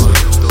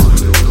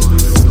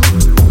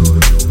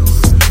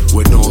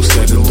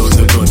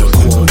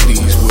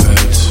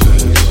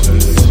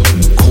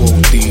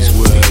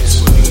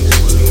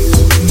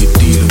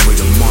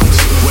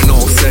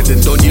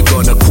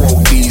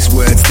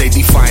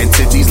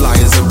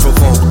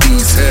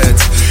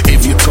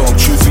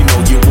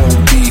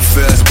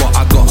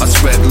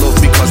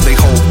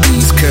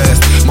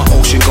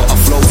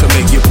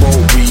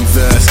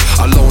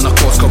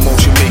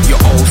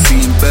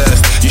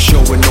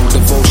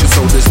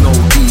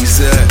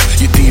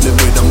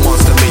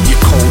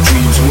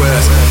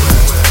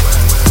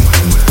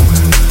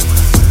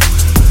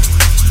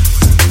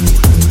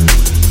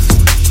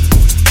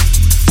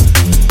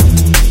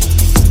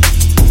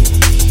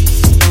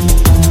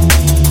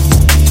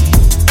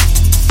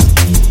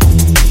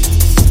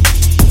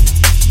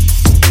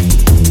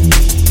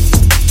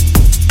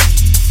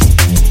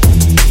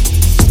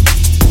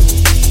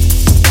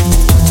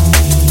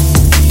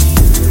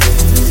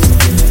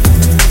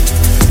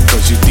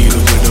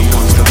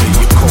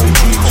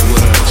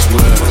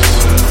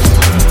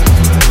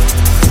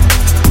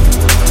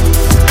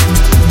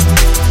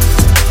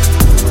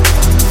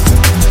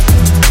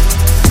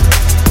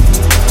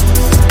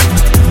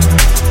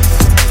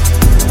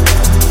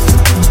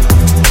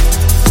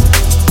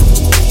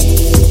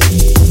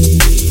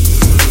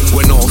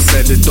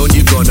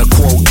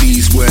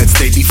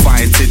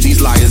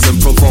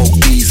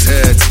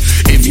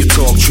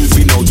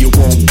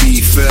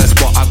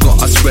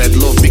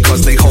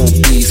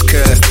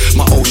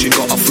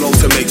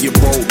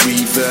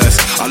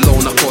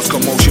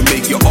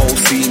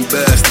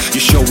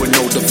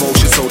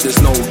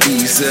there's no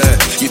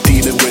dessert. You're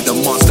dealing with a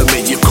monster,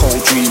 make your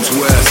cold dreams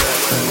worse.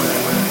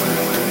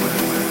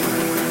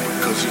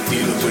 Cause you're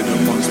dealing with a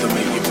monster,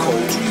 make your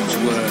cold dreams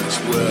worse.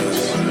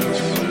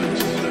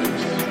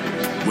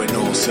 When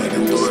all said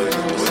and done,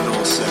 when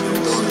all said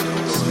and done,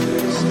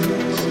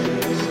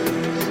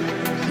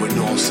 when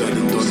all said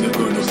and done, they're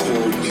gonna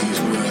quote these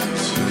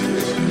words.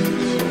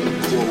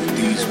 Quote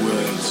these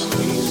words.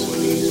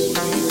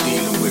 You're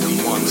dealing with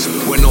a monster.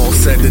 When all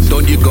said and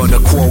done, you're gonna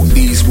quote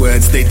these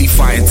words. They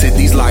defy into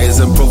these liars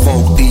and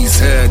provoke these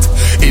herds.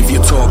 If you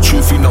talk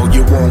truth, you know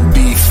you won't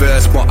be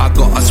first. But I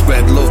gotta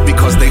spread love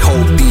because they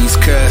hope these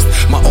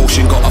cursed. My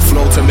ocean got a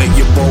flow to make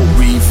your boat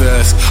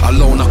reverse.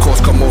 Alone I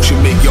cause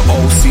commotion, make your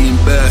whole scene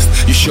burst.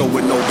 You're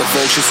showing no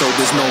devotion, so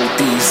there's no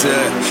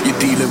desert. You're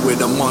dealing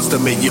with a monster,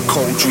 make your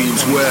cold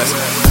dreams worse.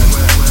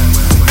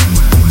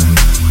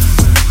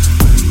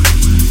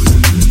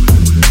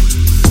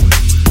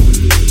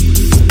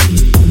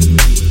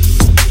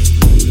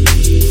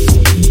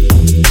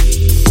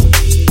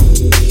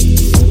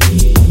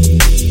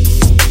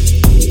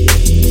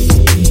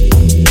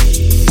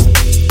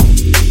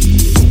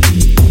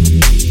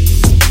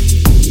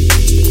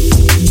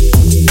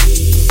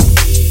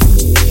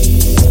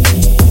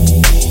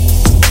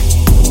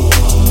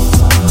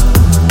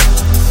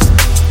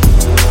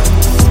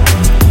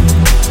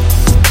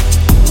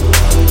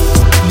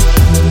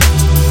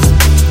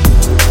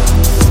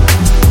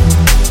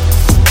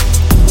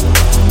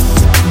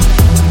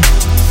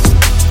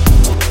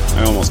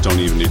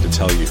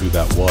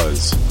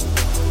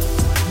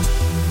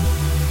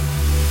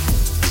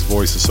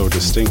 Voice is so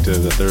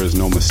distinctive that there is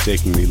no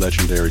mistaking the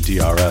legendary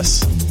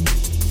DRS.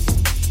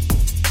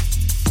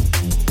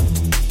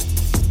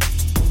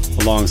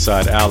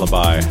 Alongside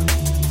Alibi,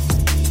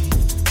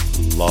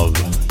 love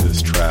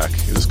this track.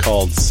 It is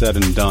called Said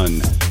and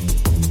Done.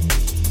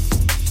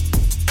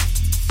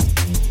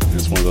 And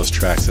it's one of those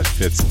tracks that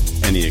fits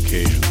any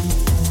occasion.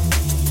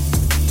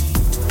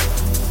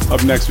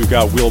 Up next we've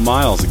got Will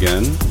Miles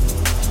again.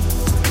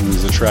 And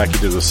there's a track he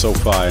did with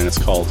SoFi and it's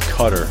called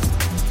Cutter.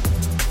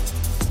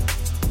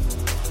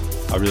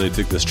 I really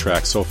dig this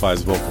track.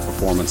 SoFi's vocal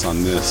performance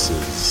on this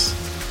is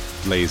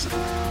blazing.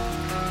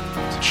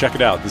 So check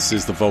it out. This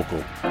is The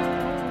Vocal.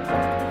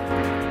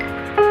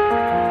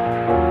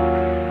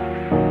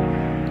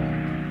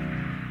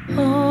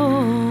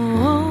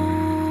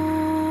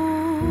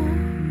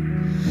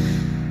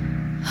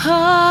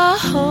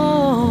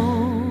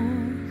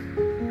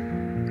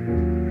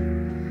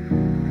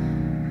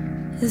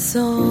 It's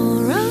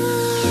alright,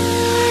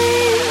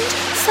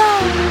 it's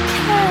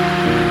okay.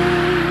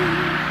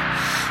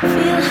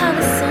 Feel how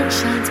the sun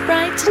shines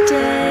bright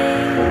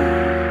today.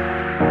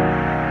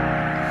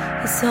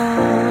 It's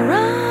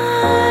alright,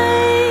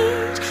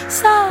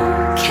 it's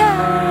okay.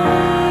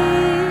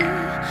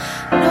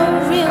 No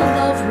real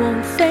love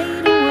won't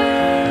fade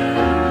away.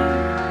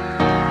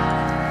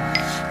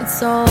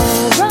 It's alright.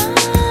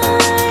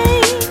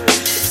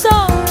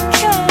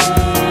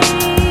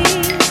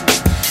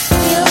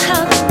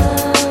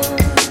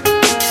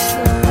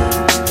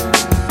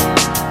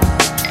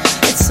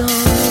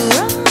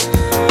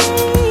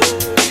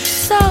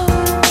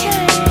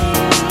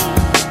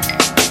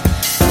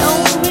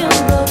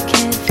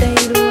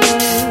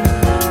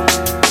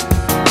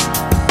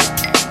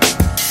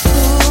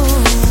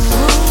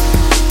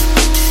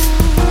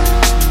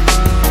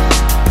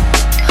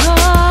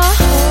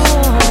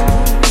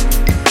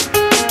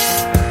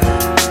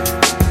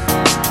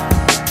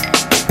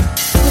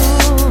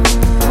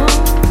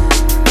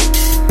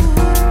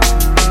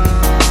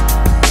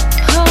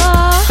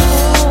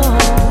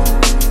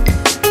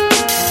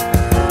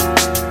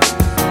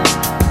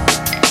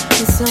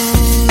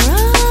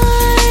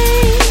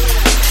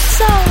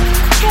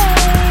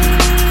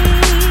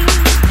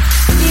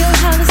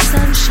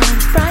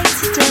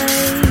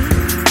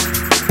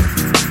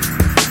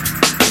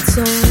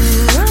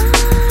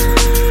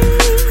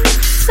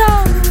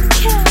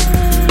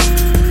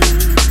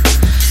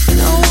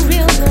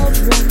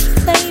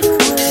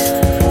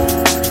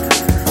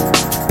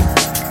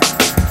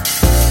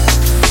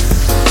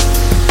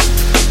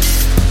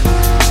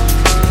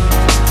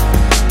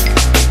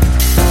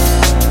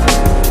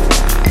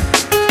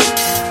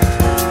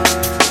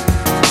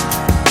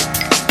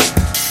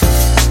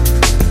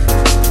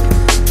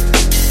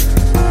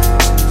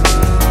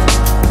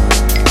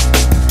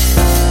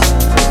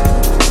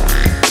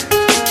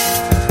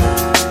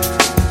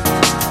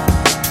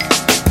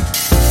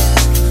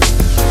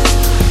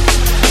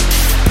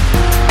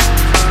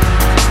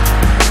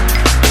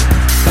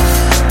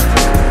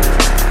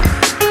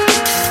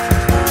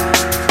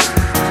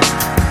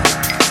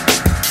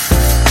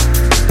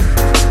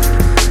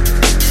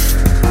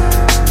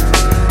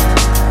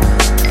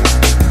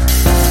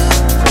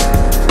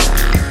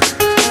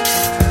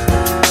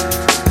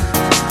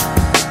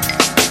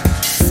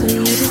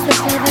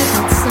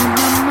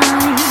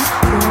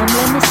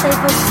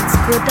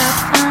 Could I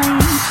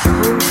find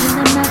hope in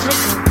the magic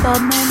of for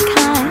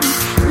mankind.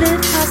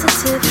 Live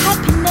positive,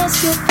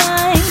 happiness you'll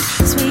find.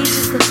 Sweet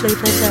is the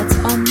flavor that's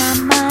on my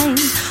mind.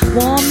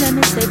 Warm, let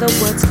me say the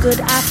words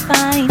good I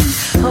find.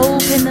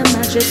 Hope in the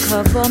magic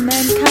of all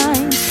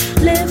mankind.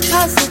 Live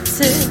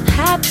positive,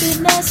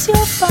 happiness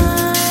you'll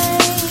find.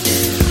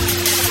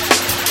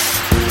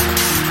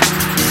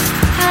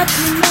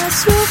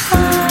 Happiness you'll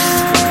find.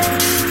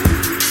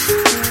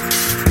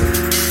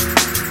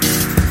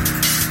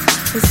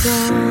 It's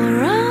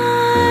alright,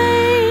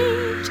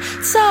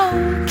 it's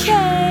okay.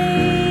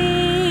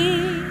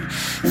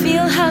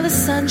 Feel how the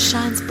sun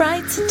shines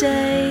bright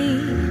today.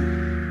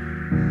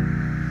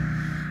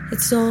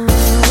 It's alright,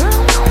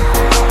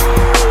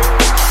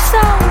 it's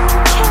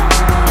okay.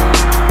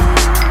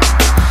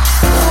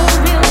 No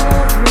real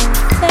love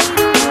won't fade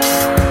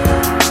away.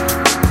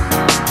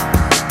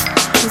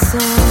 It's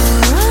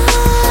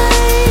alright,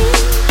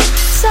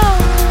 it's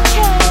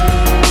okay.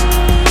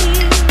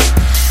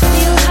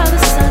 Feel how the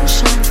sun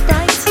shines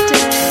bright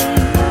today.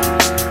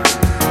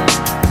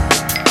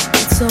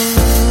 It's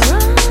alright,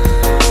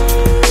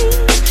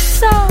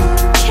 it's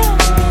okay.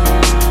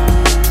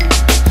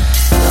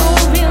 No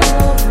real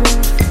love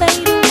won't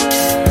fade away.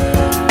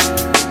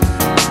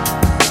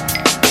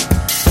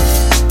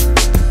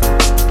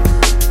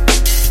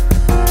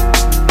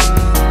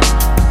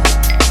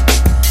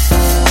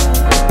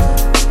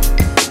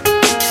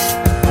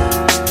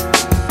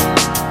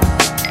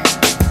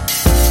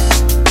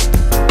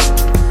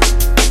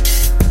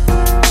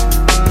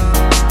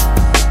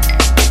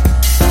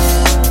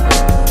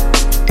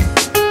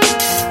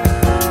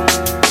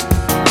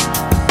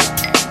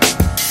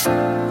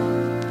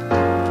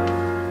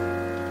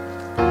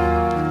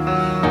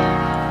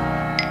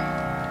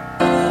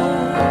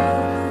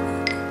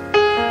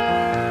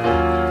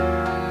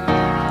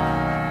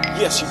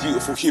 Yes, you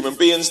beautiful human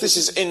beings, this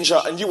is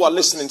Inja and you are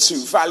listening to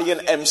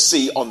Valiant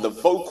MC on the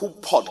Vocal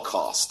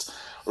Podcast.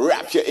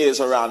 Wrap your ears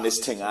around this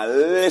thing and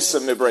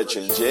listen, my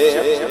brethren,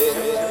 yeah?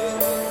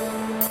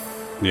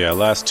 Yeah,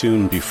 last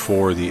tune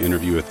before the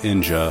interview with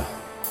Inja.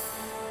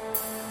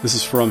 This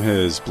is from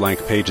his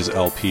Blank Pages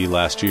LP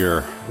last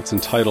year. It's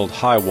entitled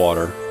High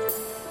Water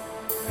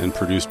and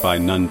produced by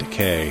None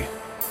Decay.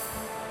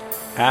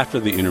 After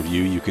the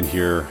interview, you can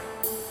hear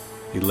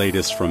the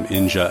latest from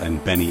Inja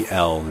and Benny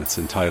L, and it's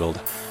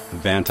entitled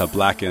Vanta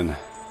Blacken, and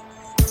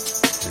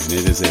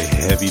it is a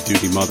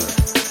heavy-duty mother.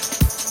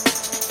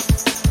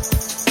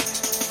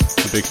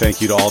 A big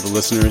thank you to all the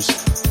listeners.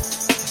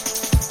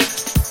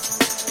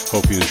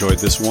 Hope you enjoyed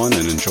this one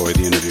and enjoy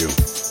the interview.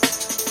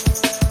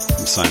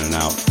 I'm signing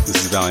out.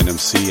 This is Valiant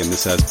MC, and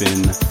this has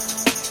been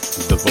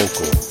The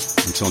Vocal.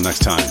 Until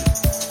next time.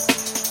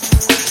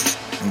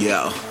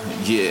 Yeah.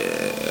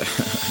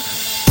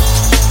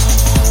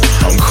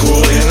 I'm cool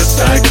in a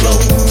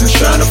cyclone and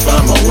trying to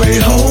find my way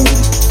home.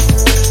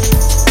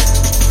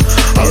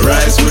 I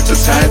rise with the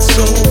tide,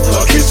 so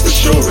I'll kiss the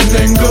shore and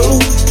then go.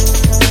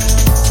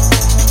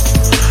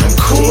 I'm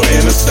cool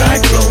in a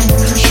cyclone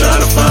and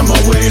trying to find my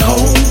way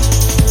home.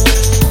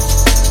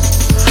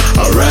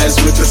 I rise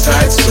with the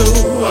tide,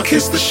 so I'll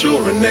kiss the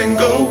shore and then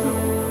go.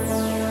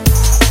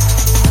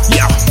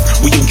 Yeah,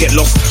 we all get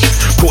lost,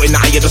 caught in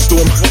the eye of the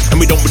storm, and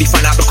we don't really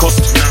find out the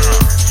cost.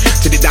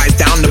 Till it dies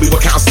down, then we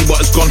work out and see what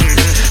has gone.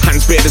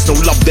 Hands bare, there's no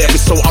love there,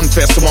 it's so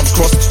unfair, someone's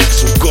crossed,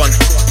 it's all gone.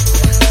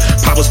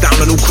 Powers down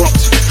and all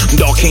cropped,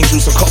 dark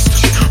angels are cost.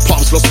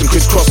 Paths lost and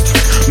crisscrossed,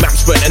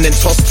 maps burnt and then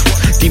tossed.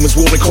 Demons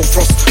warring cold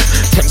frost,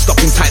 temps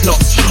stuck in tight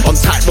knots. On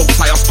tight ropes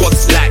I ask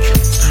God's like,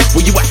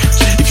 where you at?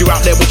 If you're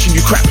out there watching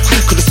you crap,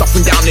 could the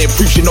suffering down there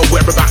proves you know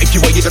whereabout. If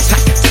you were, you'd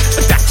attack,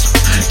 adapt,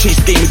 change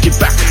the game and give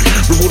back.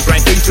 Reward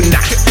blind faith in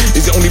that.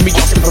 Is it only me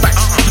asking for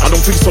facts? I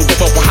don't think so, but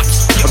well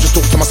perhaps I'll just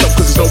talk to myself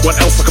cause there's no one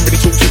else I can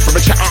really talk to from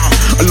a chat.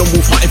 A lone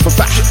wolf hunting for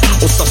fat,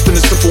 or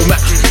sustenance the format.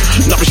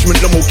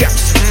 Nourishment, no more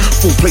gaps,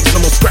 full plates,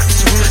 no more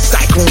scraps.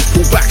 Cyclones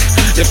pull back,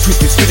 their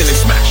tooth is spinning and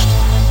smashed.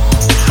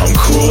 I'm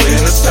cool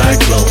in a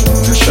cyclone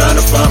and trying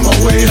to find my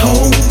way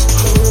home.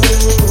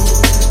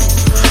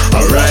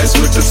 I rise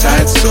with the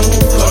tide, so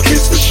I'll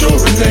kiss the shore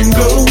and then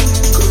go.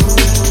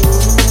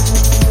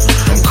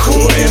 I'm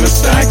cool in a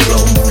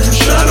cyclone and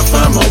trying to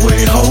find my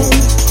way home.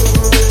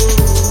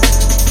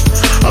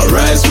 I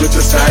rise with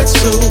the tide,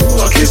 so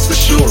I'll kiss the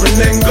shore and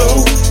then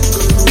go.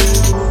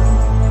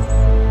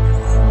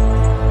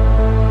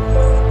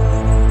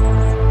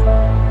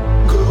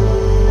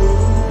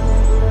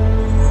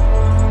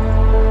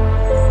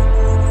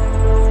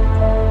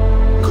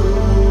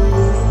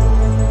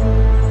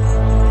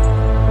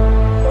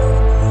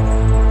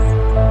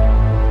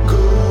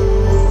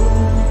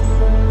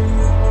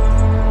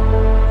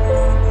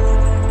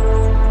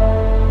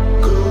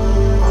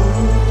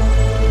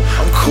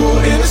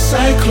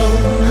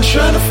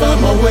 Trying to find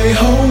my way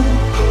home.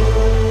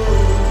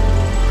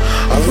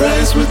 I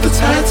rise with the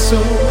tide, so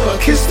I'll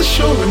kiss the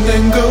shore and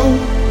then go.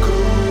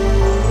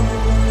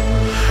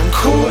 I'm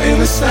caught in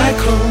a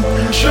cyclone,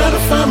 trying to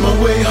find my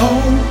way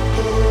home.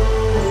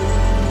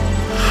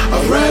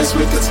 I rise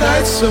with the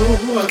tide, so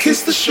I'll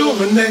kiss the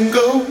shore and then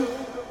go.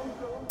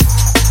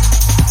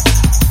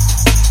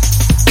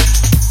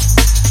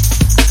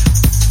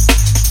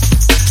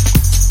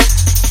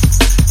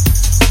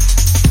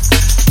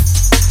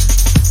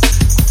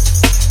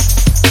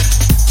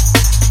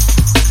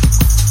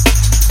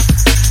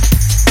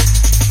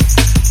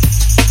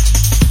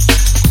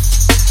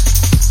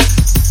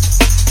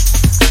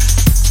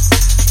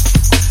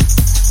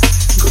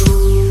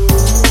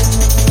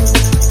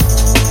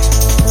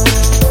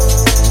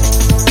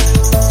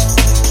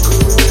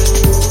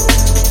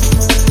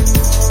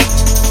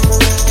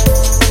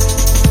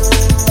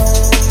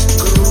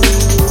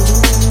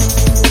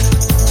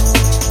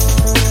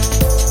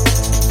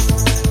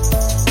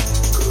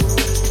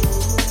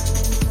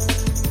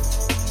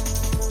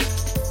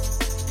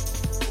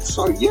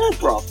 yeah,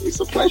 bro, it's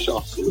a pleasure.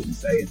 See what you're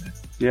saying.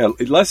 Yeah,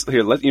 let's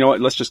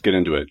just get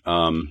into it.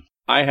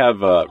 I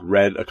have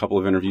read a couple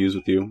of interviews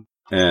with you,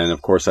 and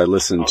of course I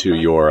listened to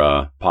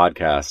your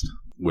podcast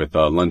with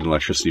London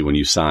Electricity when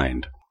you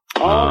signed.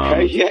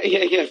 Okay,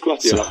 yeah.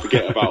 Bloody hell, I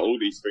forget about all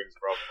these things,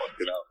 bro.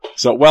 Fucking hell.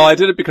 So, well, I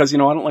did it because, I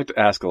don't like to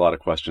ask a lot of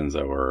questions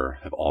that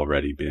have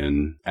already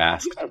been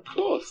asked. Yeah, of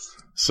course.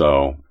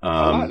 So,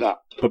 I like that.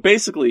 But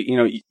basically,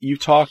 you've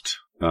talked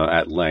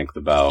at length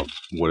about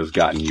what has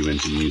gotten you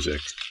into music.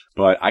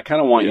 But I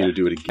kind of want you to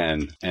do it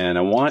again, and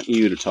I want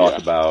you to talk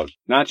about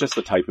not just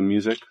the type of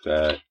music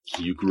that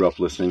you grew up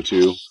listening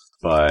to,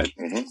 but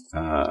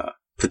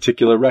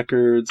particular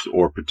records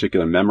or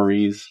particular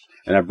memories.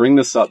 And I bring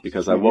this up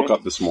because I woke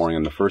up this morning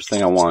and the first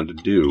thing I wanted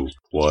to do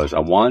was I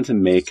wanted to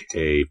make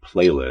a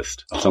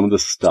playlist of some of the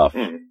stuff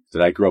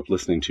that I grew up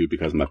listening to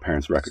because of my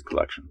parents' record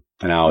collection.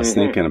 And I was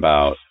thinking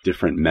about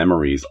different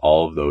memories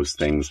all of those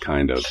things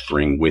kind of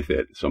bring with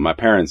it. So my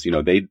parents,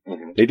 they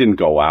didn't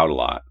go out a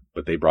lot,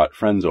 but they brought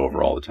friends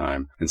over all the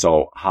time. And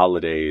so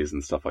holidays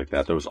and stuff like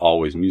that, there was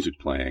always music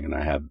playing, and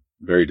I have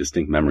very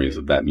distinct memories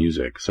of that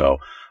music. So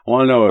I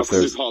want to know if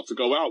there's... It's hard to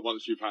go out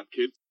once you've had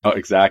kids. Oh,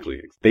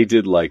 exactly. They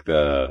did like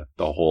the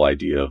whole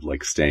idea of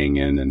like staying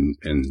in and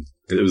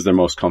it was their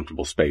most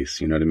comfortable space.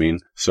 You know what I mean?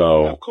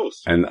 So, of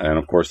course. And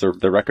of course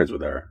their records were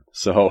there.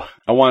 So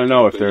I want to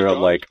know if there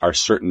are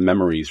certain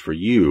memories for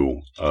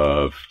you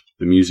of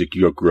the music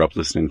you grew up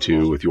listening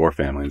to with your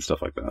family and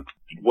stuff like that.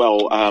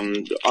 Well,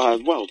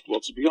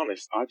 to be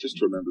honest, I just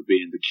remember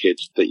being the kid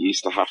that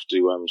used to have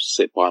to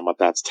sit by my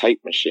dad's tape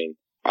machine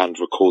and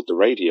record the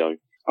radio.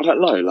 I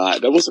don't know,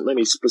 like there wasn't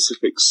many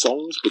specific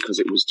songs because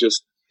it was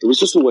just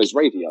always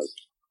radio.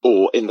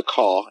 Or in the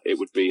car, I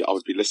would be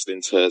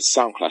listening to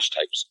Soundclash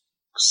tapes.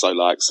 So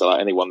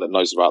anyone that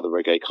knows about the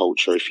reggae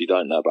culture, if you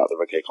don't know about the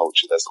reggae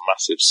culture, there's a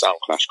massive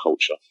Soundclash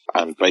culture,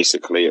 and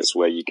basically it's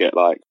where you get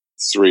like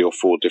 3 or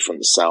 4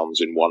 different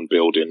sounds in one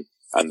building,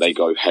 and they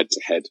go head to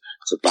head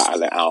to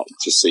battle it out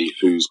to see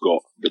who's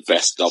got the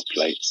best dub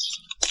plates.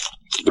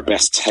 The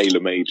best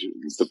tailor-made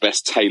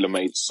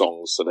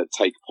songs. So they'd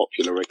take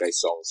popular reggae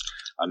songs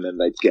and then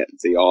they'd get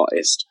the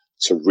artist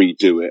to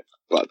redo it,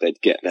 but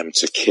they'd get them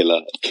to kill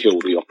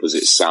the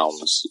opposite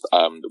sounds,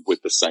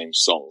 with the same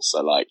song.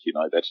 So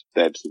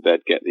they'd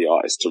get the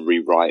artist to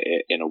rewrite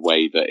it in a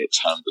way that it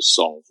turned the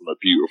song from a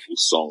beautiful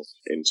song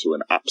into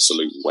an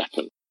absolute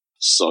weapon.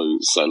 So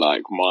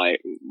like my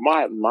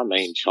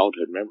main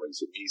childhood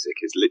memories of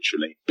music is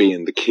literally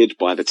being the kid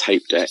by the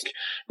tape deck,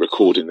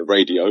 recording the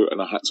radio,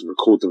 and I had to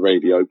record the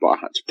radio, but I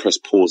had to press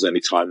pause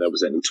anytime there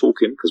was any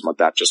talking because my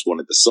dad just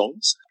wanted the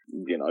songs.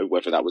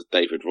 Whether that was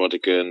David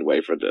Rodigan,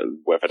 whether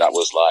that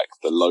was like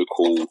the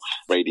local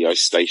radio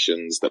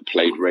stations that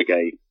played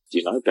reggae.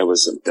 There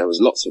was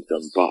lots of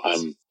them, but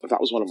that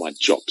was one of my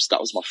jobs. That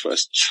was my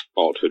first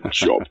childhood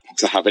job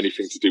to have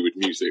anything to do with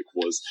music.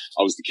 I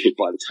was the kid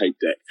by the tape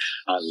deck,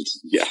 and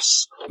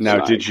yes.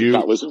 Now, did you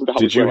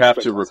have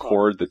to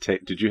record the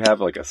tape? Did you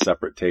have like a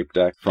separate tape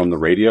deck from the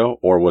radio,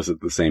 or was it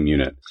the same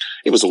unit?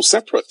 It was all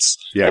separate.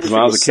 Yeah, because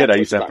when I was a kid, I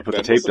used to have to put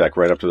the tape deck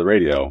right up to the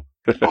radio.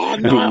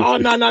 No.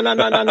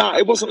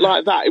 It wasn't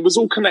like that. It was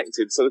all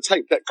connected, so the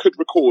tape deck could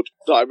record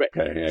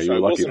directly. Okay, yeah, you were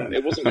lucky then.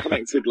 It wasn't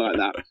connected like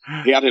that.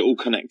 He had it all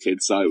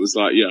connected, so it was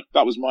like, yeah,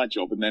 that was my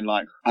job. And then,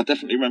 like, I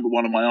definitely remember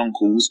one of my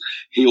uncles,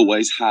 he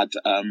always had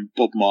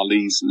Bob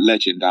Marley's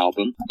Legend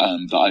album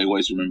that I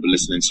always remember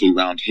listening to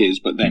around his,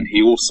 but then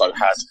he also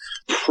had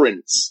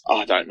Prince.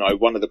 I don't know,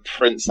 one of the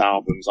Prince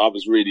albums. I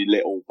was really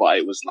little, but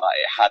it was like,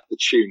 it had the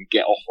tune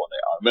Get Off on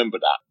it. I remember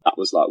that. That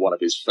was like one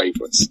of his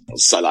favourites.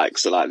 So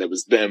there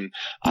was them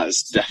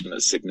as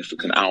definite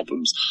significant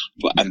albums.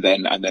 And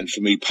then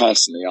for me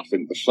personally, I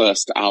think the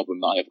first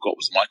album that I ever got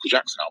was a Michael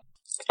Jackson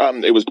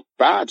album. It was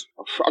bad.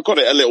 I got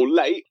it a little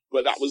late,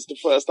 but that was the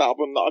first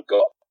album that I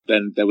got.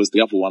 Then there was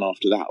the other one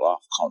after that. Well,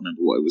 I can't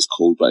remember what it was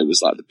called, but it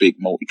was like the big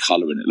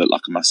multicolour and it looked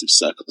like a massive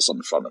circus on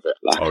the front of it.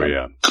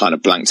 Kind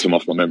of blanked him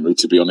off my memory,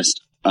 to be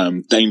honest.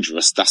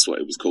 Dangerous, that's what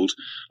it was called.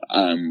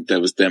 There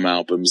was them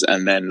albums,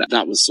 and then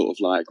that was sort of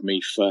like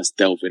me first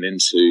delving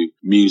into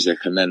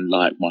music, and then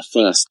like my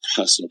first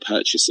personal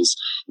purchases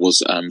was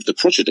The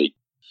Prodigy.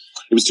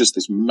 It was just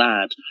this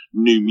mad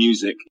new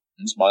music.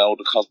 My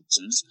older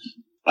cousins,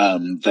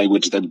 they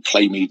would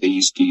play me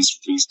these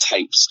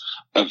tapes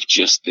of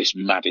just this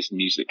maddest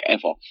music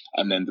ever.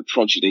 And then The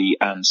Prodigy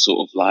and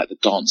sort of like the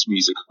dance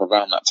music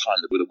around that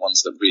time that were the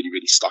ones that really,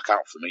 really stuck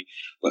out for me.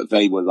 But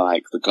they were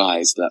like the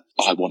guys that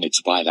I wanted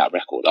to buy that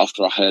record.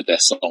 After I heard their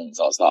songs,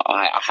 I was like,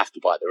 I have to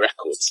buy the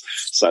records.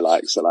 So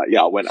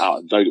yeah, I went out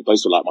and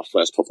those were like my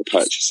first proper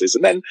purchases.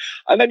 And then,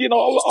 I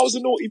was a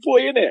naughty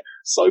boy, innit?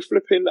 So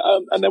flipping,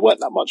 and there weren't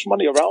that much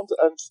money around.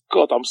 And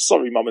God, I'm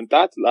sorry, Mum and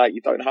Dad, like,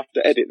 you don't have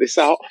to edit this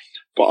out.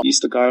 But I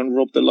used to go and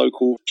rob the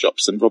local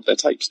shops and rob their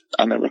tapes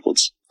and their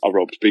records. I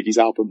robbed Biggie's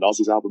album,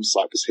 Nas's album,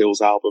 Cypress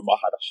Hill's album. I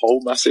had a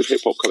whole massive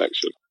hip-hop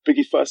collection.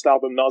 Biggie's first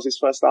album, Nas's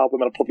first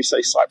album, and I'd probably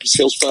say Cypress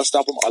Hill's first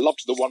album. I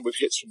loved the one with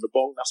Hits from the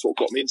Bong. That's what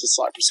got me into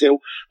Cypress Hill.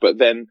 But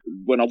then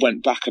when I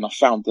went back and I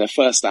found their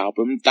first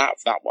album, that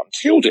one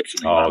killed it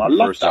for me. Oh, man.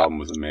 the first album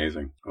was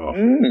amazing. Oh,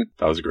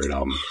 that was a great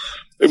album.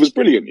 It was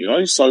brilliant, you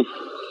know. So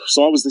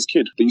I was this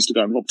kid that used to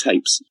go and rob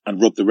tapes and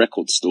rob the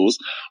record stores.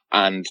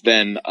 And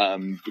then,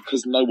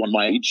 because no one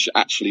my age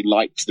actually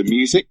liked the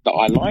music that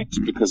I liked,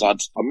 because I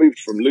moved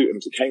from Luton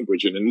to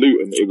Cambridge, and in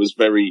Luton it was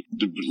very,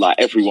 like,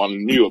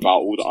 everyone knew about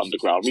all the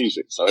underground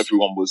music. So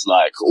everyone was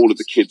like, all of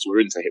the kids were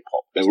into hip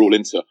hop. They were all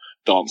into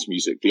dance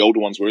music. The older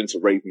ones were into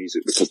rave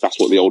music because that's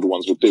what the older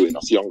ones were doing.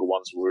 Us younger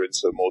ones were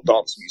into more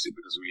dance music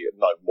because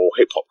more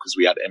hip hop because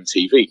we had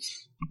MTV.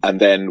 And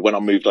then when I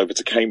moved over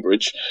to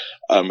Cambridge,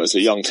 as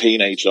a young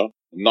teenager,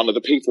 none of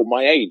the people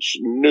my age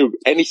knew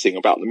anything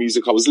about the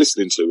music I was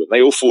listening to, and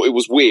they all thought it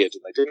was weird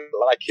and they didn't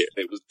like it.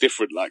 It was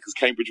different, like, because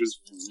Cambridge was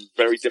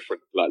very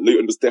different. Like,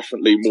 Luton was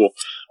definitely more,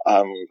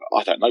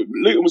 I don't know,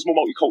 Luton was more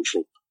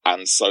multicultural.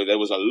 And so there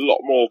was a lot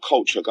more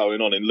culture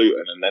going on in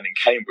Luton. And then in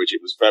Cambridge,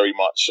 it was very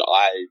much,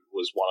 I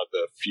was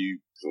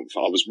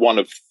one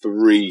of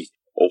 3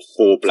 or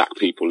 4 black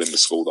people in the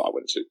school that I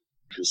went to.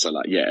 So,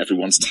 like, yeah,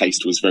 everyone's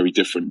taste was very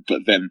different.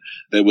 But then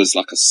there was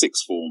like a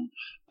sixth form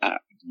at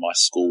my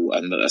school,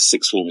 and a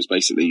sixth form is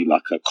basically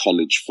like a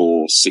college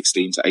for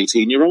 16 to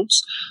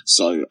 18-year-olds.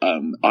 So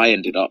I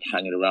ended up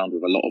hanging around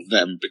with a lot of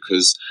them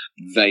because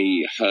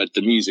they heard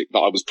the music that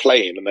I was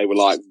playing, and they were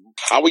like,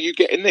 how are you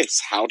getting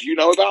this? How do you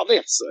know about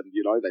this? And,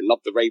 you know, they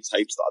loved the rave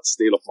tapes that I'd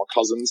steal off my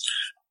cousins.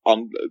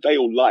 They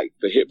all liked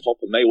the hip hop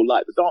and they all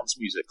liked the dance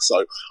music.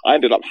 So I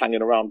ended up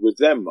hanging around with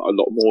them a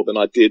lot more than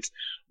I did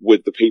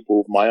with the people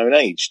of my own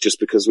age, just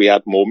because we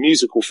had more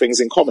musical things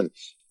in common.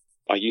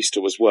 I used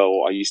to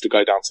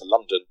go down to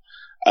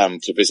London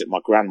to visit my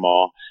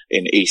grandma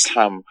in East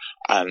Ham,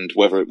 and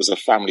whether it was a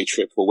family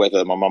trip or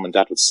whether my mum and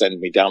dad would send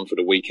me down for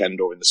the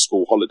weekend or in the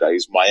school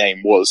holidays, my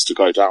aim was to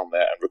go down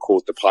there and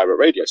record the pirate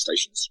radio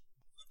stations.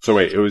 So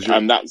wait, you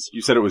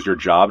said it was your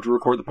job to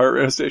record the pirate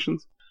radio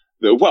stations?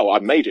 Well, I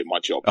made it my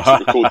job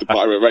to record the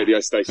pirate radio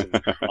station.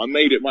 I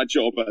made it my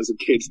job as a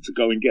kid to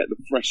go and get the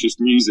freshest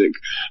music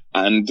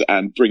and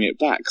bring it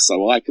back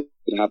so I could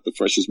have the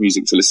freshest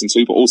music to listen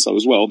to. But also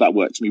as well, that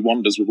worked me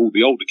wonders with all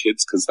the older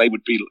kids because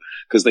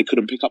they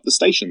couldn't pick up the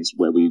stations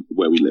where we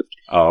lived.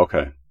 Oh,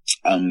 okay.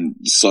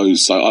 So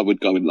I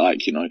would go and,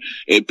 like, you know,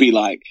 it'd be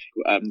like,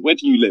 where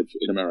do you live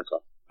in America?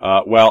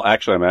 Well,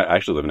 actually, I'm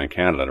actually living in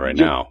Canada right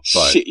now.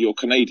 But... Shit, you're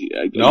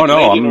Canadian. No,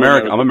 I'm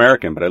American. I'm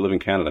American, but I live in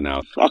Canada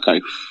now.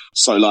 Okay.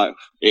 So, like,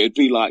 it'd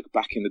be like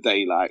back in the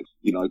day, like,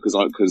 you know,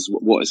 because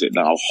what is it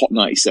now? Hot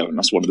 97,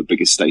 that's one of the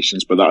biggest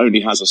stations, but that only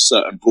has a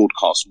certain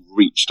broadcast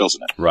reach,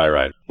 doesn't it?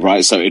 Right.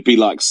 Right. So it'd be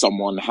like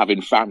someone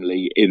having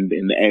family in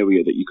the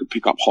area that you could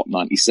pick up Hot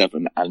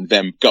 97 and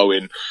then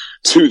going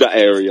to that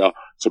area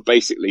to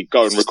basically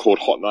go and record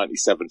Hot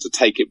 97 to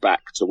take it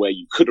back to where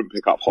you couldn't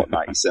pick up Hot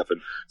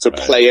 97 to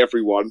play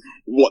everyone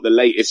what the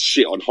latest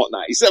shit on Hot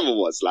 97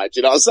 was. Like, do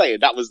you know what I'm saying?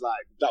 That was like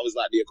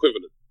the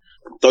equivalent.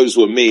 Those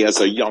were me as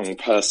a young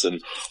person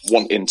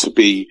wanting to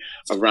be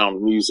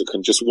around music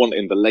and just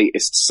wanting the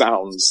latest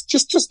sounds.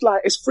 Just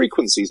like, it's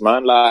frequencies,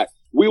 man. Like,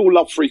 we all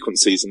love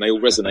frequencies and they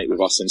all resonate with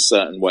us in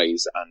certain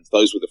ways. And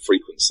those were the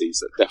frequencies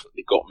that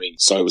definitely got me.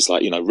 So it was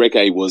like, you know,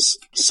 reggae was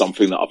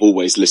something that I've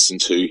always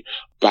listened to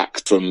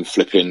back from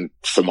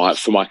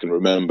I can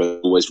remember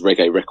always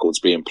reggae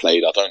records being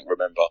played. I don't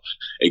remember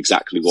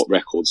exactly what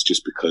records,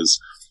 just because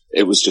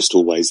it was just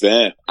always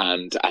there.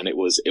 And it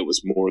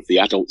was more of the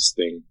adults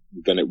thing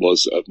than it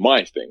was of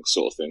my thing,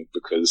 sort of thing,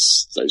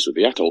 because those were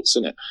the adults,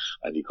 innit?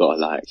 And you gotta,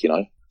 like, you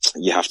know,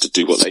 you have to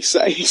do what they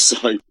say.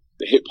 So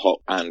the hip hop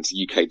and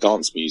UK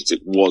dance music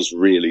was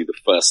really the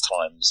first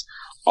times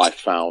I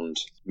found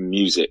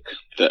music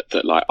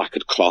that like I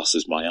could class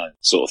as my own,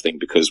 sort of thing,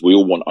 because we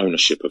all want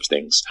ownership of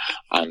things.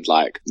 And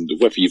like,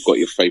 whether you've got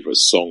your favorite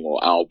song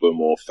or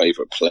album or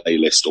favorite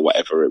playlist or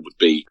whatever it would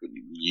be,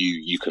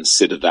 you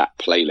consider that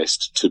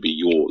playlist to be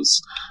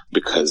yours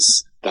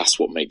because that's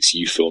what makes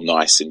you feel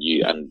nice, and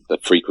the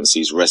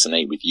frequencies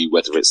resonate with you,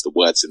 whether it's the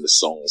words in the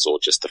songs or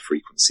just the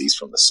frequencies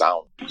from the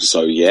sound.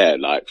 So yeah,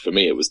 like for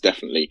me, it was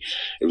definitely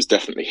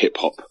hip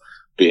hop,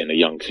 being a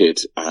young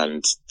kid,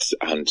 and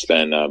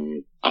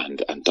then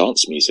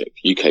dance music,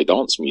 UK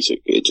dance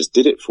music. It just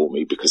did it for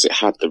me because it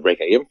had the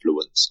reggae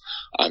influence.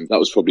 And that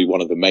was probably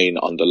one of the main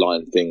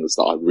underlying things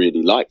that I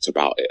really liked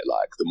about it.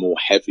 Like, the more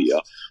heavier,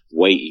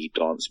 weighty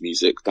dance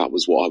music, that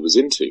was what I was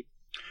into.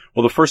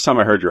 Well, the first time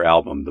I heard your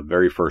album, the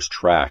very first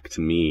track, to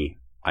me,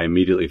 I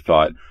immediately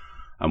thought,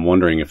 I'm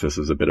wondering if this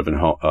is a bit of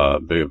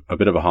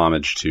a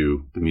homage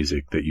to the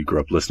music that you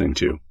grew up listening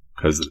to.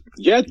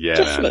 Yeah,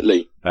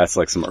 definitely. Man, that's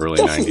like some early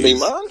Definitely,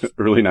 90s, man.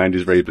 early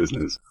 90s rave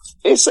business.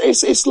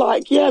 It's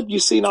like, yeah, you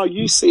see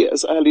it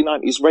as early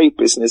 90s rave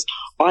business.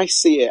 I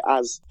see it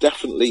as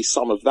definitely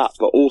some of that,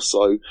 but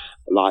also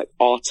like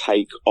our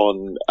take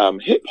on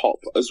hip hop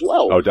as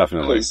well. Oh,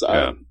 definitely. Because,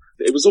 yeah.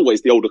 It was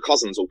always the older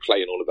cousins all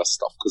playing all of that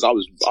stuff because I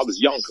was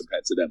young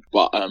compared to them.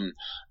 But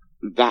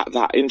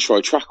that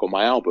intro track on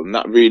my album,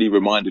 that really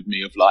reminded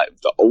me of like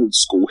the old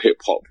school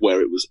hip hop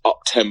where it was up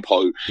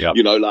tempo,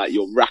 you know, like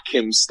your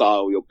Rakim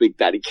style, your Big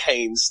Daddy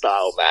Kane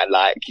style, man.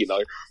 Like, you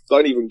know,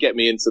 don't even get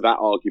me into that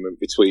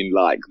argument between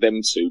like them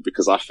two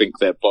because I think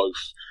they're both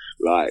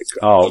like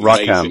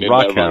Rakim.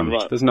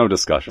 Right. There's no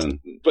discussion.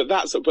 But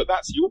that's your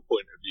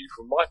point of view.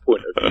 From my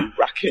point of view,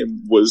 Rakim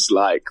was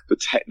like the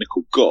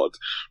technical god,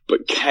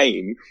 but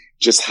Kane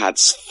just had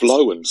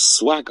flow and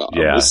swagger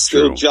and was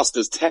still just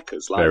as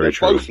techers. Like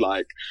they're both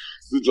like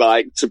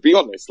to be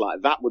honest,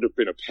 like that would have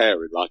been a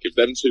pairing. Like if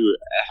them two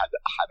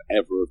had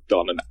ever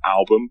done an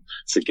album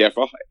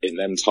together in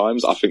them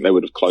times, I think they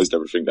would have closed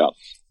everything down.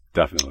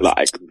 Definitely.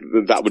 Like,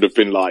 that would have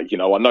been like, you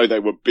know, I know they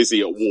were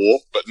busy at war,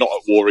 but not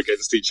at war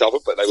against each other,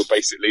 but they were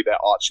basically their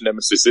arch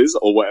nemesises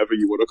or whatever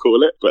you want to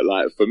call it. But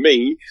like, for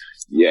me,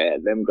 yeah,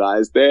 them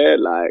guys there,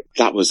 like,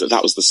 that was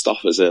the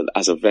stuff as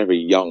a very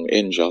young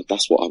Inja.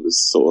 That's what I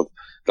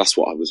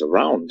was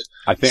around.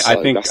 I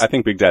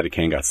think Big Daddy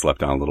Kane got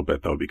slept on a little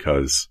bit though,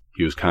 because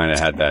he was kind of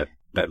had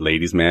that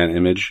ladies man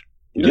image.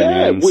 You know what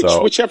I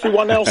mean? Which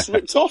everyone else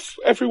ripped off.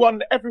 Everyone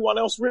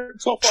else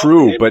ripped off.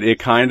 True, but it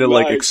kind of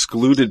like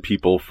excluded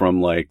people from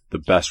like the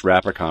best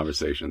rapper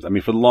conversations. I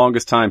mean, for the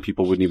longest time,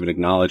 people wouldn't even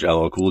acknowledge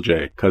LL Cool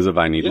J because of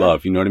I Need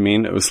Love. You know what I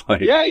mean? It was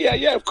like,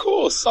 yeah, of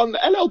course.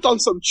 LL done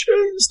some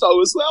tunes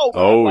though as well.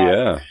 Man. Oh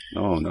yeah,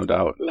 no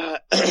doubt.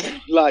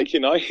 Like,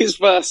 you know, his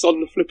verse on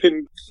the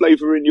flipping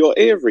Flavor in Your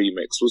Ear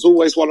remix was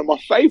always one of my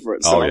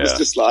favorites. And I was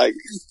just like,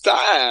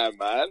 damn,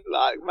 man,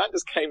 like man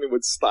just came in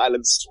with style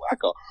and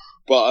swagger.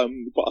 But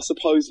I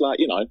suppose, like,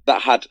 you know,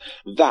 that had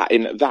that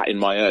in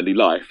my early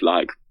life,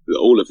 like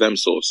all of them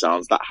sort of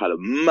sounds, that had a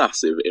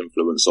massive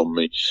influence on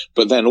me.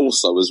 But then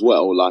also as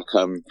well, like,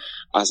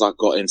 as I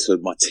got into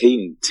my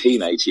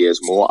teenage years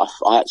more,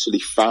 I actually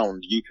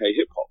found UK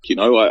hip hop. You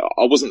know,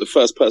 I wasn't the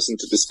first person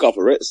to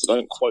discover it, so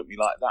don't quote me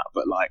like that.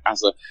 But like,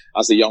 as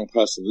a young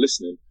person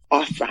listening,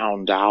 I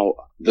found out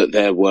that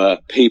there were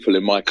people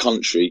in my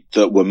country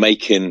that were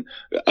making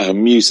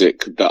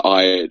music that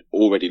I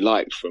already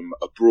liked from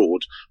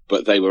abroad,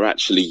 but they were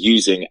actually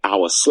using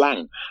our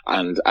slang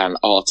and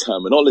our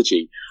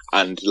terminology.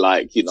 And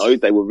like, you know,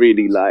 they were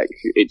really like,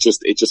 it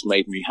just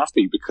made me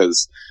happy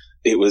because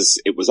it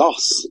was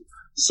us.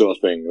 Sort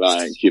of thing,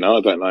 like, you know,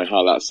 I don't know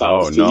how that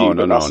sounds to you,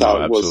 but that's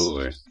how it was.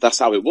 Absolutely. That's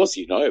how it was,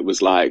 you know. It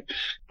was like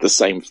the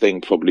same thing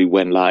probably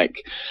when like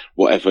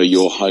whatever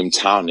your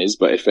hometown is,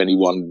 but if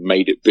anyone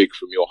made it big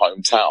from your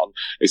hometown,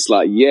 it's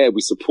like, yeah,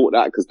 we support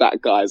that because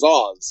that guy's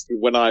ours.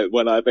 When I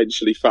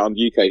eventually found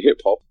UK hip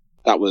hop,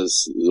 that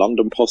was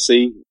London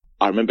Posse.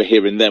 I remember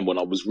hearing them when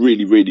I was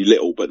really, really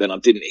little, but then I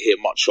didn't hear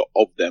much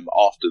of them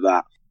after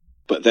that.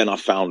 But then I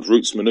found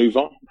Roots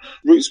Maneuver.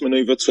 Roots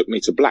Maneuver took me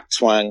to Black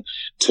Twang,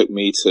 took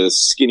me to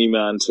Skinny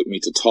Man, took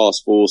me to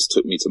Task Force,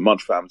 took me to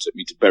Mudfam, took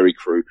me to Berry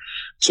Crew,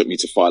 took me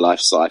to Phi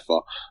Life Cypher.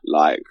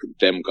 Like,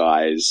 them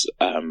guys,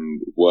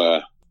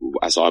 were,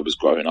 as I was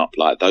growing up,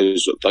 like,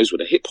 those were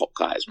the hip hop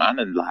guys, man.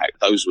 And like,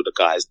 those were the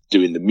guys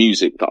doing the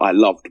music that I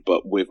loved,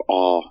 but with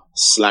our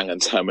slang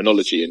and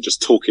terminology and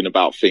just talking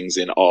about things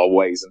in our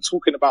ways and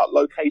talking about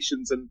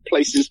locations and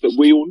places that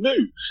we all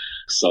knew.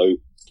 So,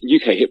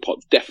 UK hip hop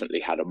definitely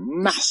had a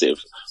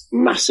massive,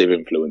 massive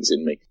influence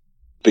in me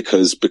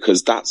because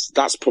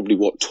that's probably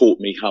what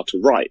taught me how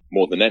to write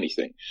more than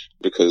anything.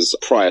 Because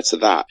prior to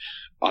that,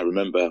 I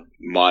remember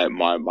my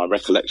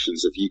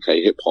recollections of UK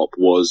hip hop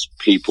was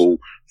people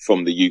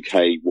from the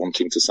UK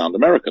wanting to sound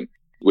American,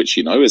 which,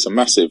 you know, is a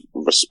massive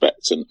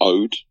respect and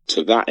ode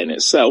to that in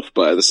itself.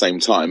 But at the same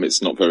time,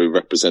 it's not very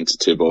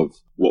representative of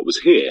what was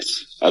here.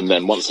 And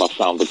then once I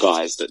found the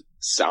guys that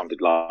sounded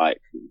like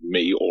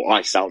me, or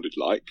I sounded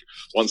like,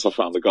 once I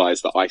found the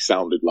guys that I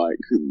sounded like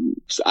who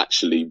was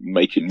actually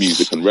making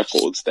music and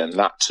records, then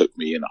that took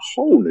me in a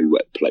whole new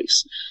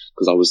place.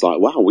 Because I was like,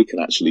 wow, we can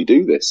actually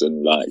do this.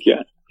 And like,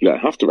 yeah, you don't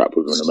have to rap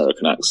with an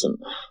American accent.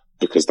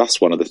 Because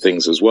that's one of the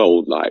things as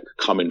well, like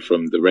coming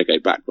from the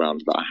reggae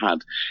background that I had,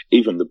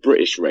 even the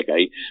British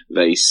reggae,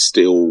 they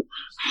still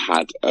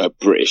had a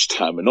British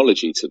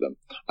terminology to them.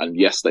 And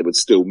yes, they would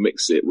still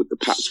mix it with the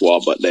patois,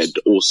 but they'd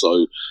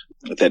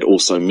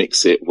also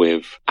mix it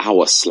with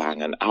our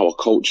slang and our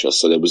culture.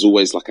 So there was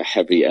always like a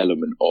heavy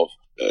element of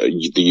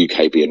the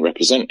UK being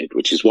represented,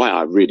 which is why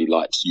I really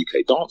liked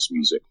UK dance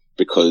music,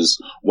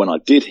 because when I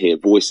did hear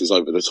voices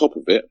over the top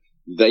of it,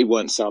 they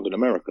weren't sounding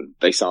American.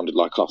 They sounded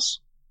like us.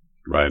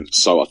 Right.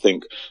 So I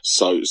think,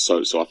 so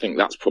I think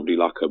that's probably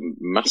like a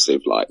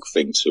massive like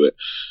thing to it,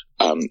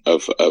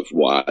 of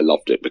why I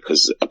loved it,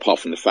 because apart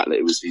from the fact that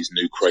it was these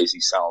new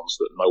crazy sounds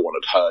that no one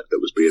had heard that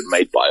was being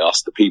made by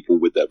us, the people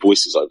with their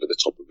voices over the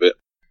top of it,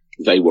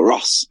 they were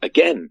us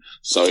again.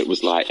 So it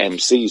was like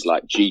MCs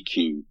like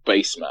GQ,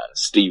 Bassman,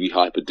 Stevie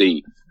Hyper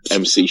D,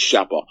 MC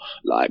Shabba,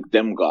 like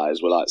them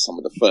guys were like some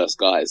of the first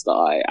guys that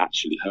I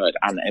actually heard,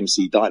 and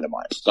MC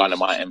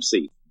Dynamite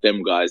MC,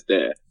 them guys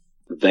there.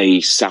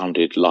 They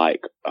sounded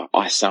like,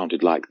 I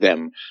sounded like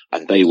them,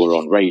 and they were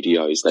on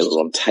radios, they were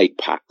on tape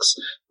packs,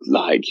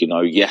 like, you know,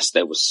 yes,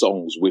 there were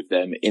songs with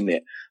them in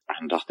it,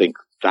 and I think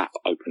that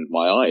opened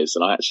my eyes,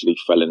 and I actually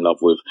fell in love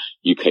with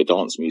UK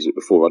dance music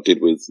before I did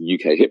with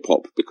UK hip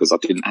hop, because I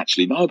didn't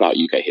actually know about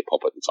UK hip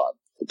hop at the time.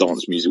 The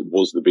dance music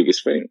was the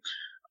biggest thing.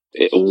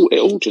 It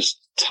all just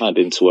turned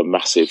into a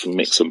massive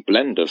mix and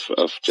blend of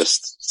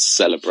just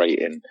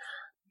celebrating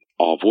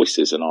our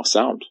voices and our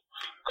sound.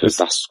 Because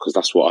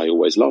that's what I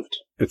always loved.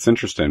 It's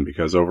interesting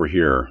because over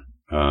here,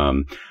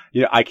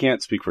 I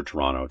can't speak for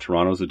Toronto.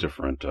 Toronto's a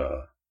different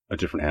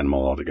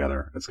animal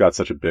altogether. It's got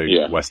such a big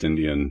West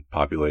Indian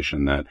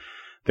population that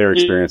their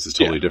experience is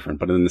totally different.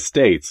 But in the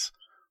States,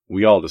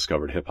 we all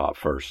discovered hip hop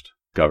first.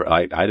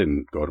 I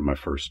didn't go to my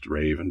first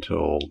rave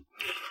until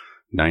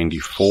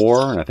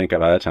 94, and I think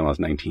by that time I was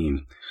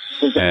 19.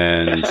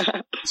 And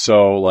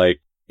so,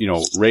 like, you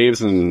know,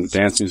 raves and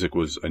dance music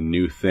was a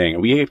new thing.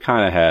 We had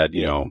kind of had,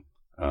 you know,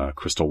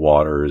 Crystal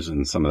Waters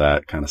and some of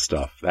that kind of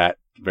stuff, that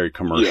very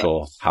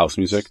commercial house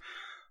music.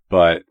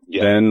 But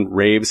then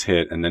raves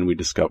hit, and then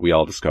we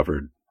all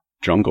discovered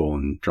jungle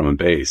and drum and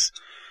bass.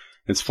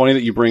 It's funny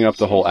that you bring up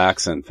the whole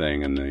accent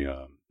thing and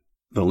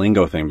the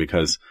lingo thing,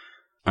 because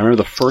I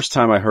remember the first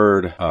time I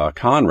heard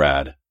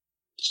Conrad,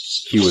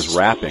 he was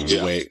rapping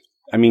the way,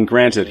 I mean,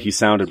 granted, he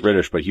sounded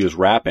British, but he was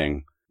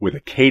rapping with a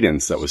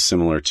cadence that was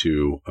similar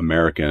to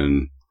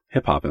American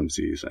hip hop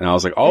MCs. And I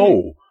was like,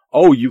 oh,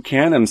 you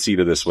can MC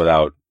to this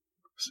without,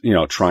 you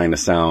know, trying to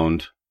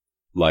sound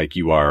like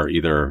you are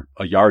either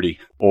a yardie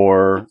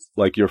or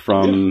like you're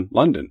from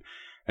London.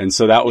 And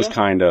so that was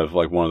kind of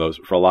like one of those,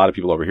 for a lot of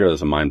people over here,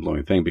 that's a mind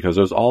blowing thing, because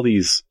there's all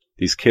these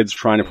kids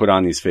trying to put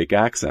on these fake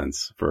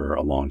accents for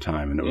a long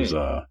time. And it was,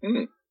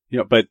 you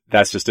know, but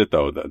that's just it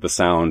though, the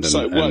sound. And,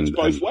 so it worked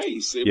both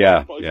ways. It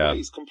worked both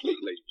ways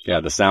completely.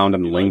 Yeah. The sound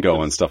and the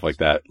lingo and stuff like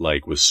that,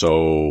 like, was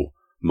so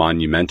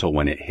monumental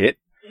when it hit,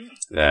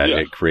 that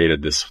it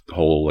created this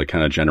whole like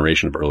kind of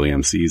generation of early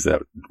MCs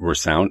that were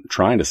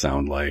trying to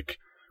sound like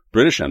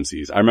British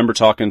MCs. I remember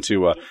talking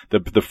to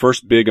the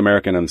first big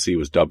American MC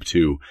was Dub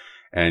 2,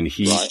 and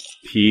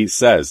he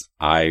says,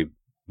 I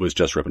was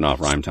just ripping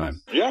off Rhyme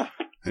Time. Yeah,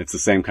 it's the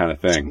same kind of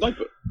thing.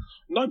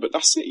 No, but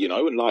that's it, you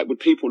know. And like with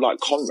people like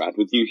Conrad,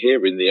 with you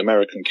hearing the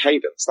American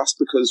cadence, that's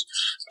because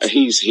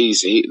he's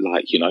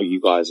like, you know,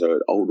 you guys are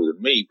older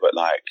than me, but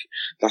like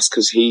that's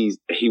because he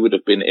would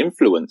have been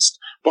influenced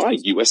by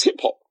US hip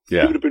hop.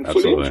 Yeah, he would have been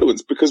fully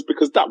influenced because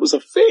that was a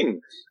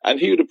thing. And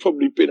he would have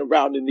probably been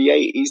around in the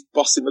 80s,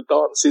 busting the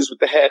dances with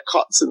the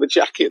haircuts and the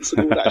jackets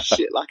and all that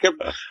shit. Like,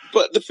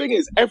 but the thing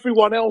is,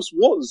 everyone else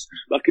was.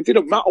 Like, it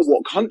didn't matter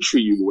what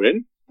country you were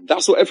in.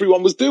 That's what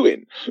everyone was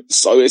doing.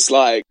 So it's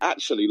like,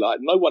 actually, like,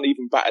 no one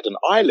even batted an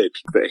eyelid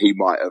that he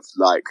might have,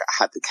 like,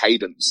 had the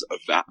cadence of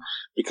that,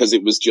 because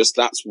it was just,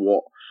 that's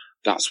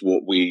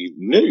what we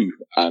knew.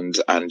 And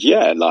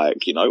yeah,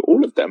 like, you know,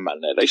 all of them,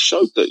 man, they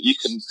showed that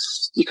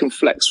you can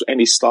flex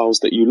any styles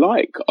that you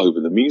like over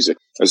the music,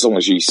 as long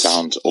as you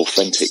sound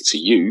authentic to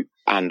you.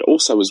 And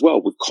also as well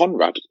with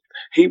Conrad,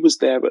 he was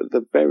there at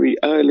the very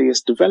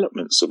earliest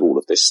developments of all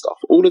of this stuff.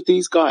 All of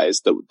these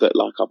guys that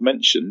like I've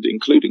mentioned,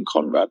 including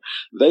Conrad,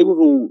 they are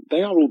all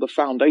the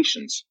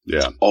foundations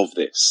of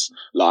this.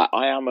 Like,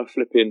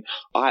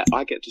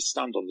 I get to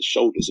stand on the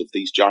shoulders of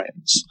these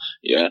giants.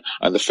 Yeah.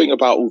 And the thing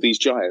about all these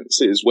giants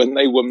is when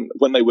they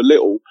were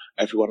little,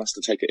 everyone has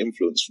to take an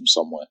influence from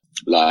somewhere.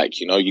 Like,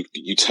 you know,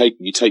 you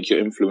take your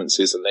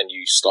influences, and then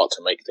you start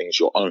to make things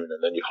your own,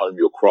 and then you hone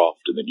your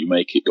craft, and then you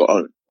make it your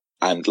own.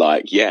 And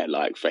like, yeah,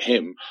 like for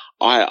him,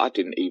 I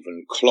didn't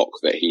even clock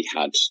that he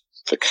had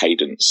the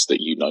cadence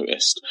that you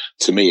noticed.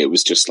 To me, it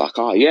was just like,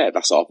 oh yeah,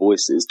 that's our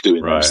voices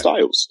doing those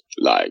styles.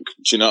 Like,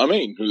 do you know what I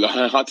mean?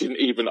 Like, I didn't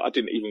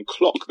even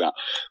clock that.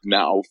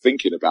 Now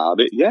thinking about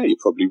it, yeah, you're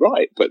probably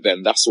right. But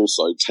then that's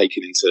also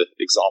taking into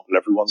example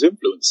everyone's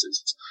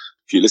influences.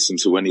 If you listen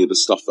to any of the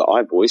stuff that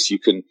I voice, you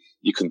can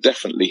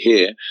definitely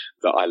hear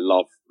that I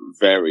love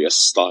various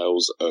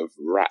styles of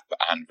rap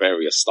and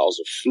various styles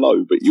of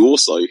flow, but you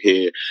also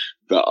hear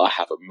that I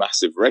have a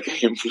massive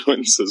reggae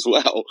influence as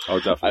well. Oh,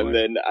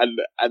 definitely.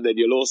 And then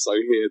you'll also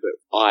hear that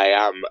I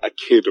am a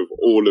kid of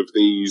all of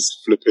these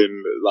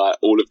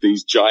all of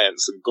these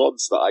giants and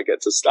gods that I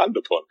get to stand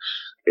upon.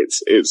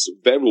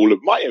 They're all of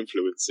my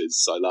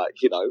influences. So like,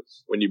 you know,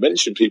 when you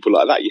mention people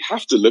like that, you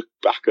have to look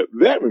back at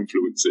their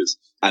influences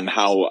and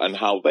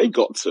how they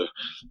got to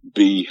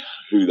be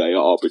who they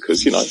are,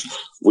 because, you know,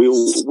 we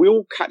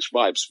all catch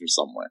vibes from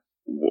somewhere.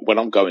 When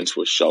I'm going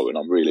to a show and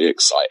I'm really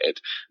excited,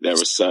 there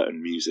are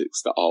certain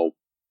musics that I'll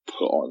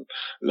put on.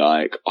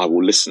 Like, I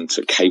will listen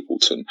to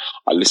Capleton.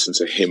 I listen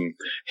to him,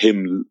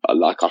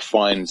 like, I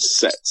find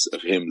sets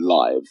of him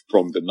live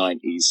from the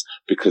 90s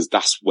because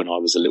that's when I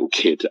was a little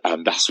kid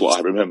and that's what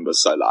I remember.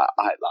 So like,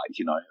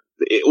 you know,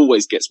 it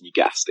always gets me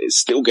gassed. It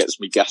still gets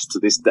me gassed to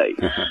this day.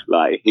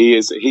 Like, he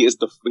is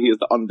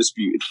the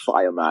undisputed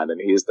fireman, and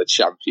he is the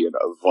champion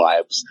of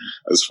vibes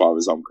as far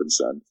as I'm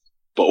concerned.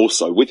 But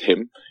also with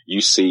him,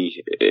 you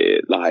see,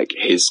 like,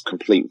 his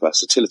complete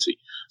versatility.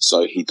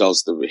 So he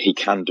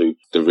can do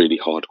the really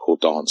hardcore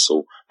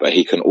dancehall, but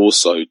he can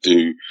also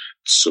do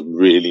some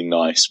really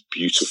nice,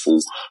 beautiful,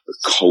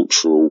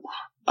 cultural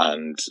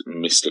and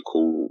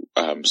mystical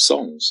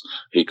songs.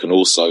 He can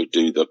also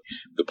do the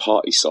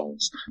party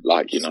songs,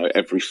 like, you know,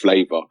 every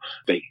flavor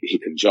he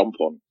can jump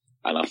on.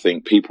 And I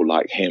think people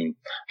like him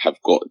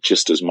have got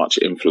just as much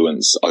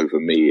influence over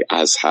me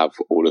as have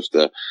all of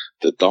the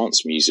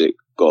dance music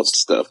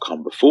gods that have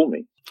come before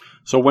me.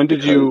 So when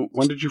did you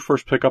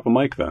first pick up a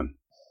mic then?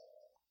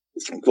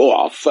 Well,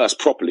 I first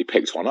properly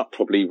picked one up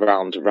probably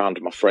round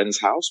my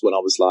friend's house when I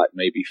was like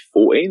maybe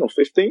 14 or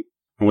 15.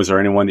 And was there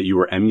anyone that you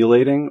were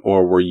emulating,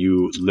 or were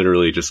you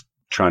literally just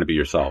trying to be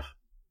yourself?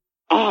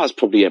 I was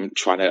probably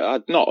trying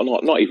to,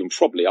 not even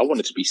probably. I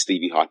wanted to be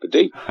Stevie Hyper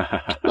D.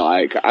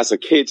 Like, as a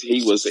kid,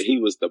 he was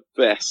the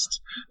best.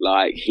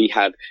 Like, he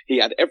had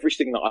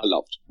everything that I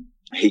loved.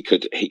 He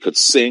could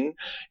sing.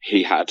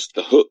 He had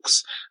the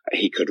hooks.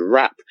 He could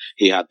rap.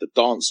 He had the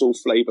dancehall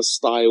flavor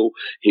style.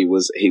 He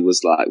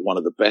was like one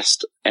of the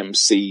best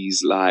MCs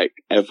like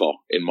ever,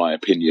 in my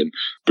opinion,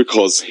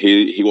 because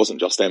he wasn't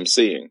just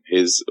MCing.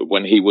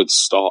 When he would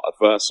start a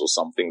verse or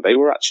something, they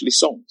were actually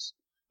songs.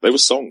 They were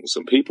songs,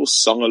 and people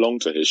sung along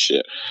to his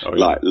shit,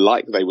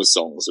 like they were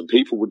songs, and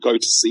people would go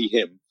to see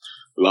him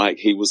like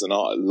he was an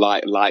art,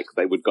 like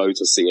they would go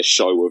to see a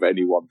show of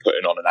anyone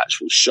putting on an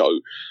actual show.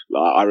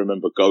 Like, I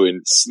remember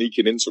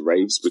sneaking into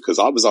raves because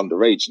I was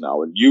underage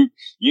now, and you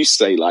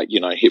say, like, you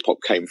know, hip hop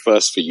came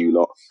first for you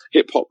lot.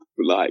 Hip hop,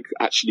 like,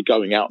 actually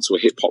going out to a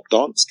hip hop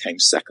dance came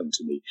second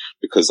to me,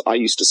 because I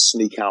used to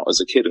sneak out as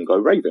a kid and go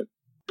raving.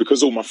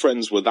 Because all my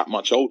friends were that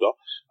much older,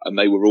 and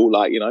they were all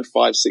like, you know,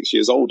 5-6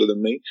 years older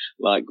than me.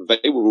 Like,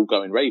 they were all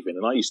going raving,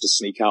 and I used to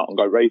sneak out and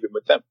go raving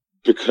with them.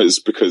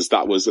 Because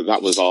that was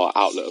our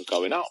outlet of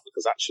going out,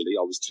 because actually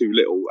I was too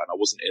little and I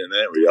wasn't in an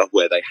area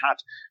where they had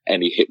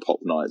any hip hop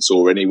nights,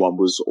 or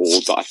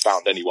that I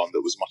found anyone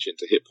that was much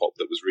into hip hop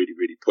that was really,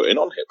 really putting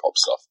on hip hop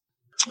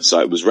stuff. So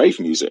it was rave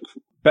music.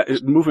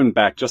 But moving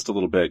back just a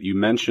little bit, you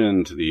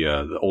mentioned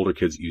the older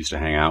kids you used to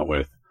hang out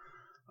with.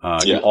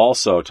 You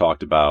also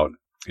talked about,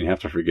 and you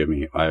have to forgive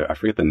me, I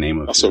forget the name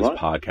of his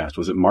podcast.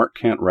 Was it Mark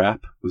Can't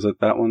Rap? Was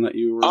it that one that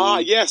you were?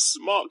 Yes,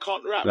 Mark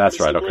Can't Rap. That's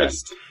right. Okay.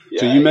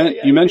 So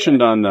you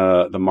mentioned on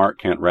the Mark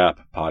Can't Rap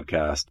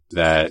podcast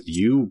that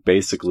you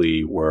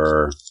basically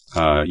were,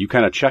 you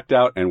kind of checked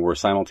out and were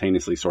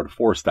simultaneously sort of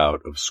forced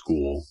out of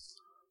school,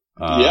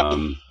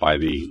 by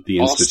the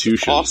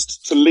institution.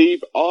 Asked to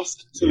leave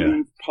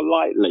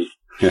politely.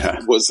 Yeah.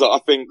 Was, I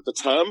think, the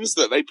terms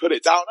that they put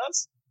it down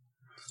as.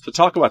 So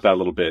talk about that a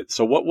little bit.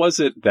 So what was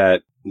it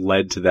that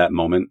led to that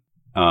moment?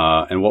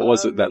 And what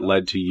was it that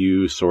led to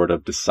you sort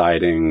of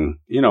deciding,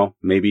 you know,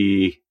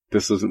 maybe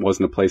this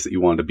wasn't a place that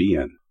you wanted to be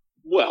in?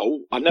 Well,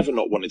 I never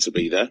not wanted to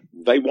be there.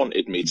 They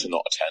wanted me to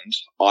not attend.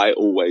 I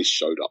always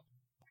showed up.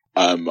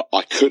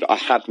 I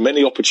had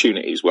many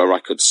opportunities where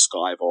I could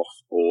skive off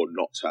or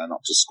not turn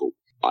up to school.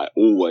 I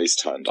always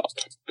turned up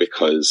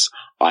because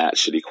I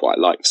actually quite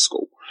liked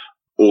school.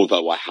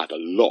 Although I had a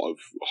lot of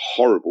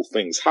horrible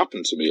things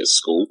happen to me at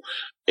school,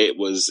 it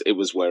was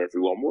where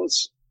everyone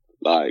was.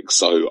 Like,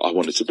 so I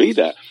wanted to be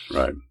there.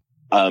 Right.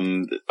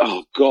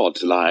 Oh God,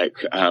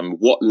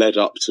 what led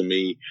up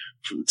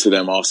to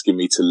them asking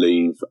me to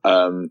leave?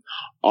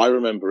 I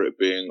remember it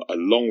being a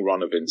long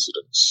run of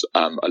incidents,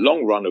 a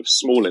long run of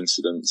small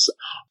incidents.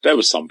 There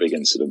were some big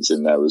incidents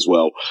in there as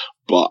well,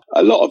 but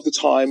a lot of the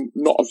time,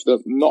 not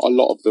a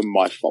lot of them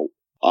my fault.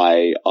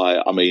 I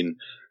mean,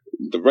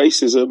 the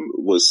racism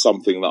was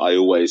something that I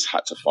always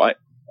had to fight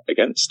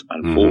against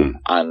and for.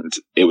 And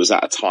it was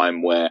at a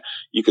time where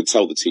you could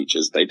tell the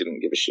teachers they didn't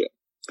give a shit.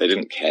 They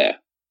didn't care.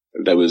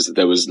 There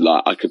was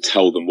like, I could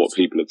tell them what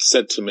people had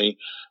said to me.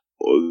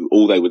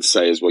 All they would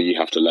say is, well, you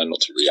have to learn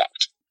not to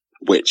react,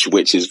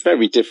 which is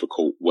very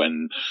difficult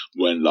when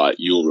like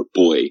you're a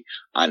boy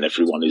and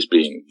everyone is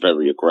being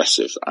very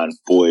aggressive, and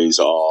boys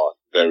are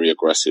very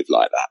aggressive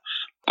like that.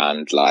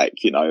 And like,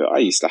 you know, I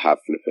used to have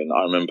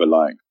I remember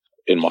like,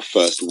 in my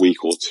first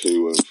week or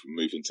two of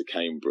moving to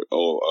Cambridge,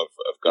 or of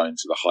going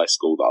to the high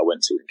school that I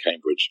went to in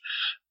Cambridge,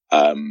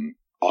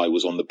 I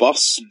was on the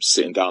bus,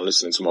 sitting down,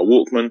 listening to my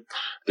Walkman.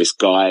 This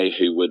guy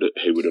who would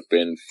have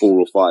been 4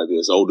 or 5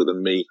 years older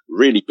than me,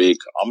 really big.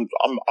 I'm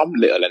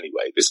little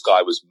anyway. This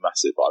guy was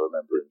massive. I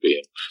remember him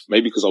being,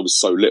 maybe because I was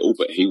so little,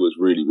 but he was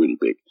really, really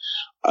big.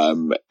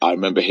 I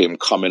remember him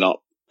coming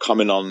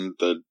on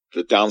the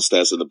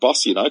downstairs of the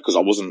bus, you know, because I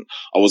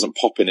wasn't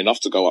popping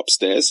enough to go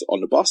upstairs on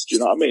the bus. Do you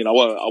know what I mean? I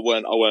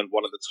weren't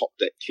one of the top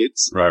deck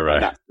kids.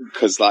 Right.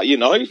 Because like, you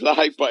know,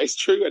 like, but it's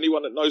true.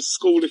 Anyone that knows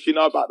school, if you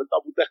know about the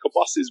double decker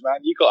buses,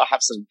 man, you got to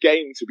have some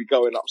game to be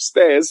going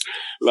upstairs.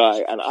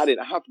 Like, and I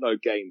didn't have no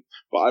game,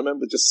 but I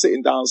remember just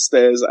sitting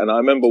downstairs, and I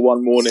remember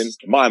one morning,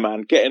 my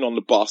man getting on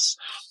the bus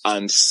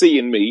and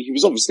seeing me. He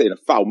was obviously in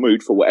a foul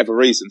mood for whatever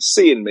reason,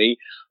 seeing me,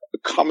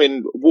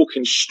 coming,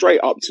 walking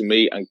straight up to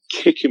me and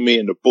kicking me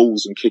in the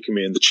balls and kicking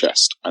me in the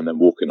chest and then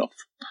walking off.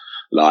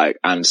 Like,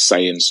 and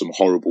saying some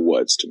horrible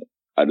words to me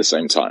at the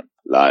same time.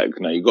 Like,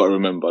 now you got to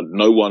remember,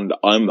 no one,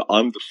 I'm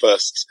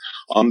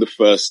the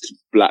first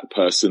black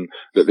person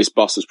that this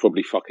bus has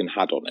probably fucking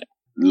had on it.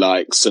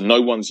 Like, so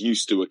no one's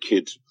used to a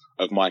kid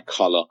of my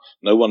color.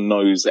 No one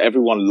knows.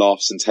 Everyone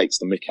laughs and takes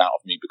the mick out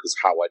of me because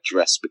of how I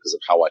dress, because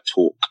of how I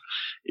talk.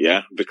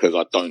 Yeah. Because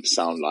I don't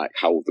sound like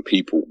how the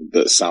people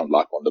that sound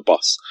like on the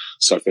bus.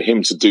 So for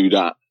him to do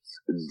that,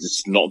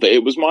 it's not that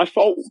it was my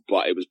fault,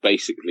 but it was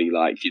basically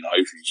like, you know,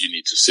 you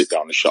need to sit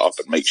down and shut up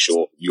and make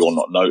sure you're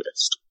not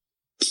noticed.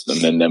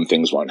 And then them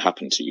things won't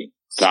happen to you.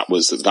 That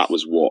was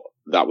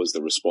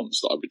the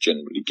response that I would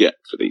generally get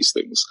for these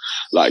things.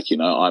 Like, you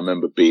know, I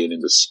remember being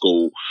in the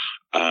school,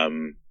 I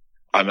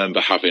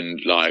remember having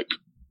like,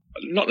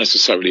 not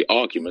necessarily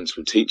arguments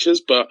with teachers,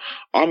 but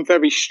I'm a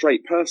very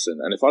straight person.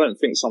 And if I don't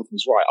think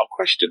something's right, I'll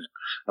question it.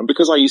 And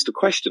because I used to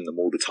question them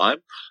all the time,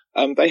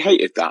 they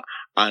hated that.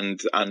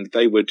 And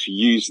they would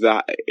use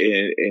that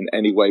in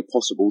any way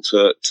possible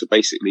to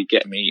basically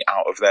get me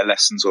out of their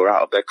lessons or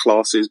out of their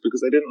classes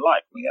because they didn't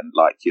like me. And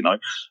like, you know,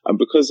 and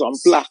because I'm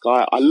black,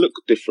 I look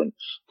different.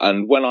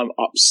 And when I'm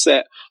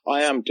upset,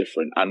 I am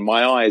different and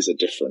my eyes are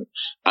different.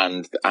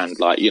 And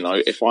like, you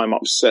know, if I'm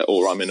upset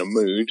or I'm in a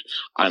mood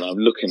and I'm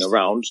looking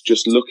around,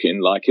 just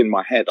looking, like in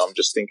my head, I'm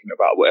just thinking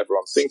about whatever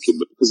I'm thinking.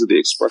 But because of the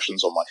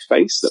expressions on my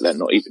face that they're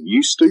not even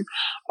used to,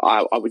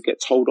 I would get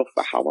told off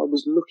for how I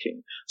was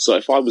looking. So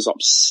if I was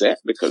upset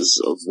because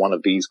of one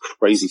of these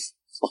crazy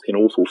fucking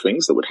awful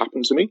things that would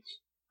happen to me,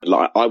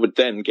 like I would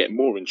then get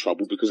more in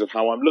trouble because of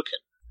how I'm looking.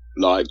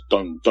 Like,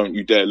 don't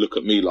you dare look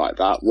at me like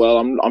that. Well,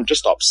 I'm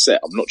just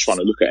upset. I'm not trying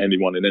to look at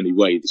anyone in any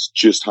way. It's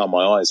just how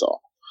my eyes are.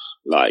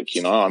 Like,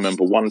 you know, I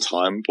remember one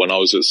time when I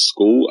was at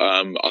school,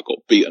 I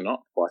got beaten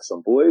up by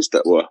some boys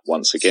that were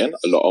once again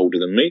a lot older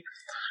than me.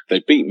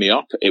 They beat me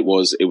up. It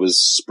was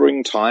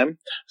springtime,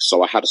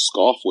 so I had a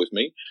scarf with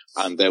me,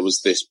 and there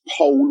was this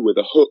pole with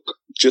a hook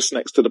just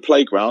next to the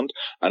playground.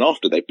 And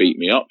after they beat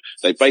me up,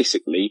 they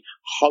basically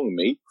hung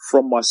me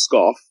from my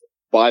scarf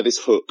by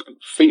this hook,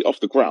 feet off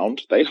the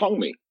ground. They hung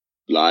me.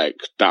 Like,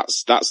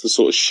 that's the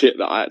sort of shit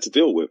that I had to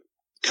deal with.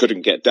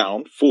 Couldn't get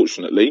down.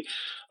 Fortunately,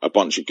 a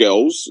bunch of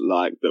girls,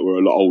 like, that were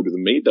a lot older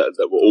than me,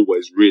 that were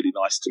always really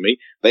nice to me,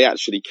 they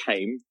actually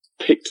came,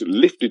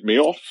 lifted me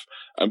off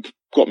and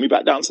got me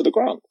back down to the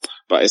ground.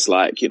 But it's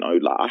like, you know,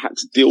 like I had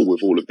to deal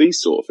with all of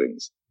these sort of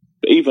things.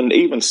 But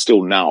even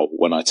still now,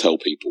 when I tell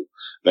people,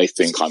 they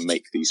think I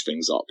make these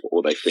things up,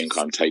 or they think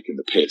I'm taking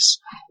the piss,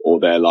 or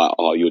they're like,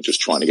 oh, you're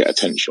just trying to get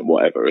attention,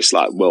 whatever. It's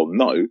like, well,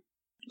 no,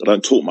 I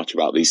don't talk much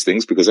about these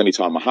things because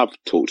anytime I have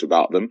talked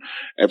about them,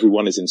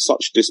 everyone is in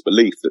such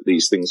disbelief that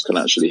these things can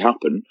actually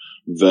happen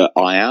that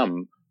I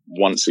am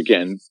once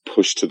again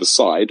pushed to the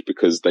side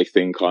because they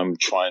think I'm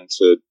trying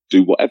to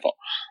do whatever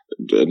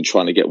and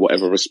trying to get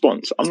whatever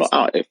response. I'm not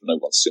out here for no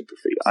one's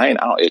sympathy. I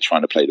ain't out here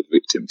trying to play the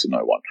victim to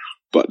no one.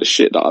 But the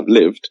shit that I've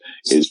lived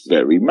is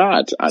very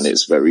mad and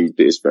it's very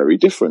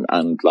different.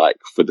 And like,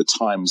 for the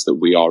times that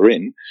we are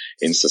in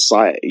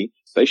society,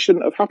 they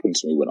shouldn't have happened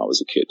to me when I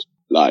was a kid.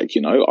 Like,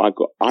 you know,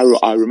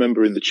 I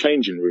remember in the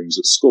changing rooms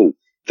at school,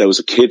 there was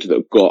a kid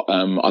that got,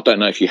 I don't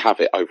know if you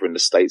have it over in the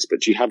States, but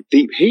do you have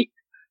deep heat?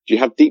 Do you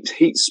have deep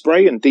heat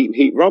spray and deep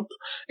heat rub?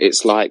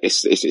 It's like,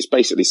 it's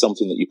basically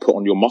something that you put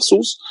on your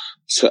muscles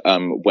to,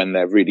 when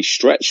they're really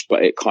stretched,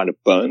 but it kind of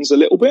burns a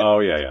little bit. Oh,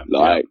 yeah.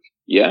 Like,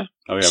 yeah.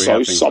 Oh, yeah.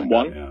 So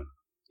someone, like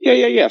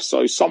that, yeah.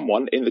 So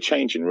someone in the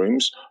changing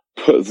rooms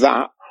put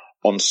that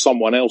on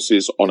someone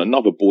else's, on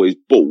another boy's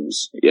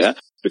balls. Yeah.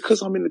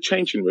 Because I'm in the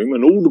changing room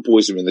and all the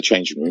boys are in the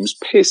changing rooms,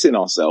 pissing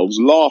ourselves,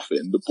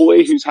 laughing. The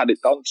boy who's had it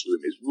done to him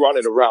is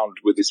running around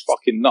with his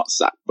fucking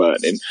nutsack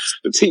burning.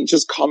 The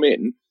teachers come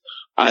in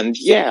and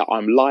yeah,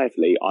 I'm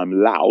lively, I'm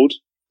loud.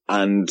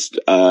 And,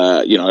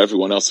 you know,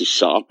 everyone else is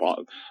sharp,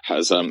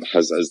 has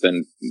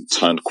then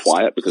turned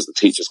quiet because the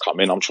teachers come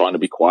in. I'm trying to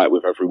be quiet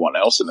with everyone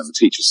else. And then the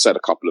teachers said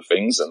a couple of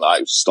things and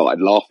I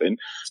started laughing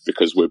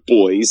because we're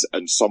boys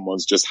and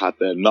someone's just had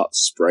their nuts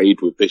sprayed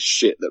with this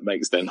shit that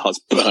makes their nuts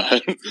burn.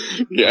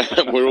 Yeah.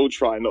 And we're all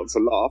trying not to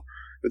laugh.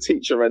 The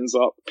teacher ends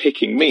up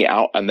picking me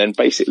out and then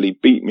basically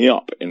beat me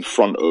up in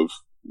front of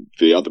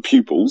the other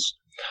pupils.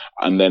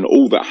 And then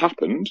all that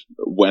happened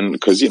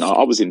because, you know,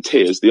 I was in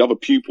tears, the other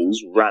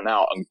pupils ran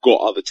out and got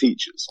other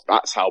teachers.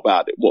 That's how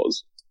bad it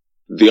was.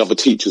 The other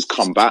teachers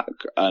come back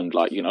and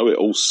like, you know, it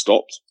all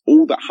stopped.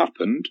 All that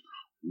happened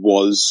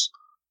was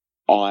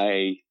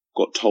I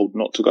got told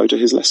not to go to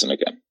his lesson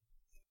again.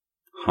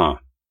 Huh.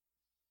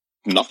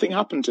 Nothing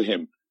happened to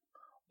him.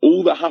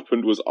 All that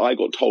happened was I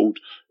got told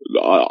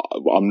I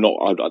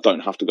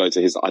don't have to go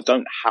to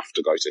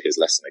his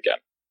lesson again.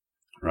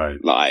 Right.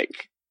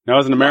 Like, now,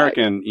 as an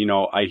American, you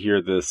know, I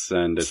hear this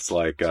and it's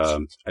like,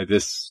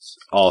 this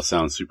all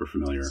sounds super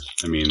familiar.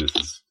 I mean, this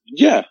is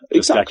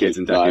exactly. decades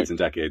and decades and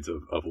decades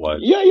of what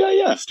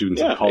students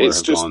of color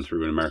have gone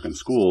through in American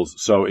schools.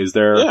 So is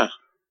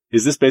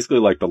this basically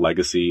like the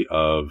legacy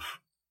of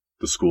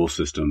the school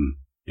system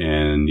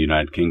in the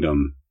United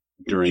Kingdom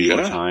during your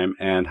time,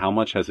 and how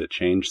much has it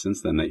changed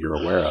since then that you're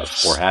aware of,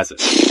 or has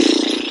it?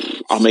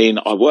 I mean,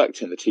 I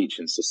worked in the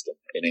teaching system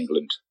in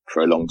England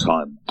for a long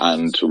time,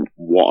 and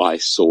what I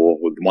saw,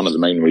 one of the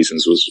main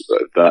reasons was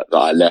that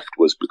I left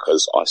was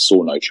because I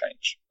saw no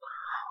change.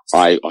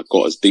 I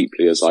got as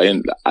deeply as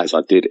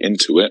I did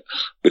into it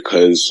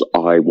because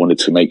I wanted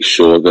to make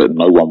sure that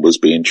no one was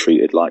being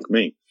treated like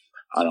me.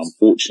 And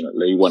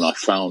unfortunately, when I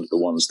found the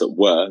ones that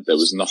were, there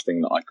was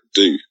nothing that I could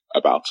do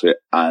about it,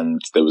 and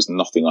there was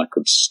nothing I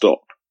could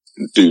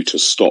do to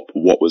stop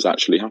what was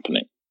actually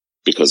happening,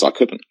 because I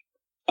couldn't.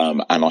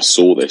 And I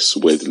saw this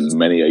with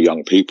many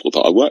young people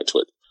that I worked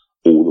with,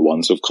 all the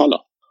ones of colour.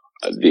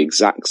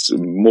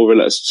 More or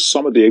less,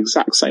 some of the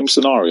exact same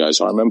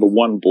scenarios. I remember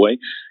one boy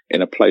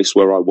in a place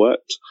where I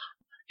worked,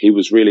 he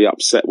was really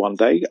upset one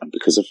day, and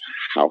because of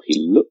how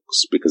he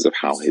looks, because of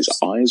how his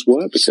eyes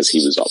were, because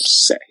he was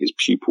upset, his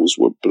pupils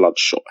were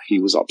bloodshot. He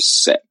was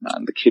upset,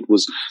 man. The kid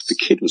was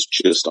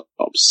just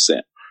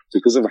upset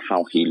because of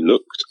how he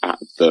looked at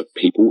the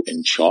people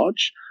in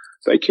charge.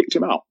 They kicked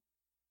him out.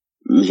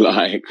 And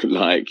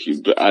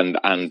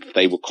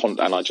they were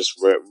and I just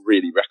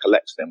really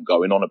recollect them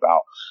going on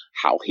about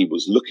how he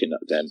was looking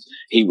at them.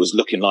 He was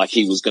looking like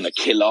he was going to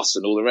kill us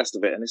and all the rest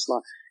of it. And it's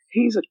like,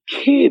 he's a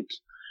kid.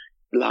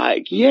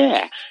 Like,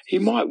 yeah, he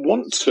might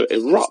want to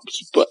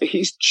erupt, but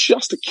he's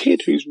just a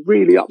kid who's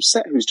really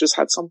upset, who's just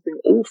had something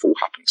awful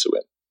happen to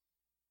him.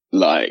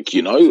 Like,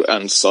 you know,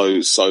 and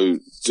so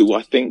do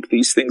I think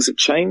these things have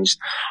changed?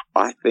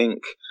 I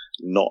think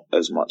not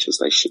as much as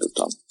they should have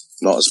done.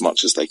 Not as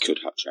much as they could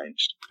have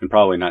changed. And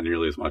probably not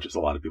nearly as much as a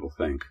lot of people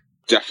think.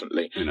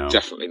 Definitely. You know?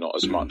 Definitely not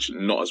as much.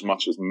 Not as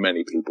much as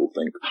many people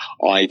think.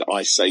 I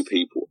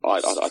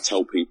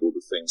tell people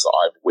the things that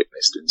I've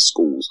witnessed in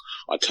schools.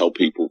 I tell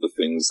people the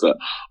things that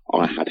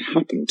I had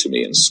happen to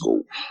me in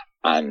school,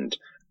 and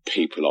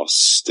people are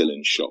still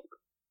in shock.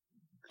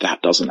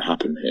 That doesn't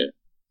happen here.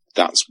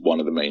 That's one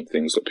of the main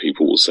things that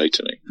people will say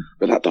to me.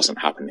 But that doesn't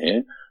happen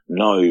here.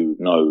 No,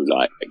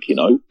 like, you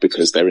know,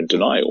 because they're in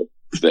denial.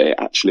 There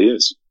actually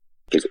is.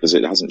 Because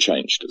it hasn't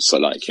changed. So,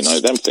 like, you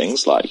know, them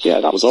things, like, yeah,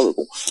 that was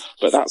horrible.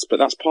 But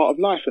that's part of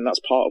life, and that's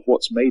part of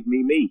what's made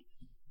me me.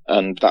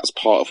 And that's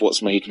part of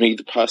what's made me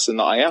the person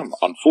that I am.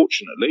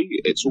 Unfortunately,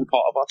 it's all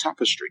part of our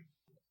tapestry.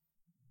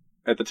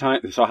 At the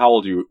time, so how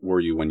old were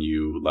you when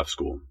you left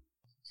school?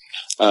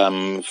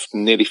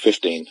 Nearly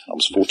 15. I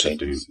was 14.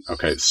 15.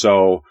 Okay,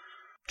 so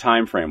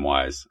time frame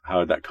wise, how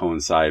did that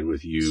coincide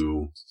with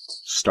you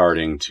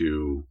starting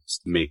to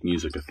make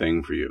music a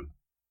thing for you?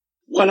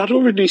 Well, I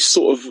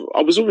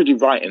was already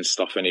writing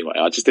stuff anyway.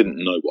 I just didn't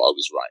know what I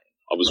was writing.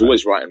 I was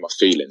always writing my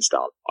feelings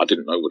down. I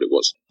didn't know what it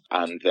was.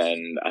 And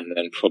then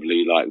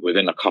probably like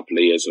within a couple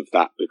of years of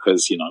that,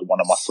 because, you know, one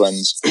of my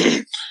friends,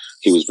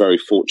 he was very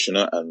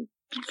fortunate, and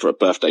for a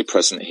birthday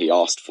present, he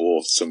asked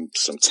for some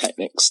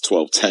Technics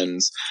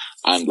 1210s,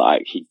 and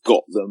like he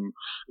got them.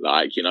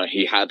 Like, you know,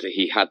 he had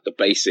the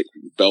basic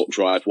belt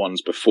drive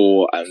ones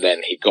before, and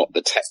then he got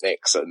the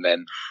Technics, and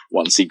then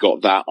once he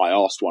got that, I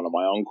asked one of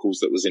my uncles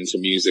that was into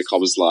music. I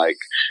was like,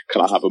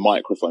 "Can I have a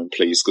microphone,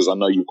 please? Because I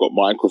know you've got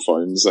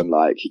microphones." And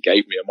like, he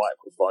gave me a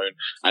microphone,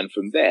 and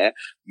from there,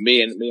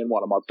 me and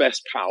one of my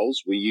best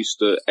pals, we used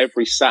to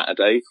every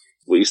Saturday.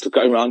 We used to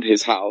go around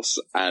his house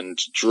and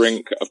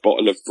drink a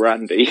bottle of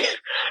brandy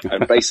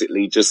and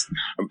basically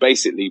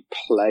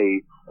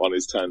play on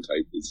his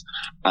turntables.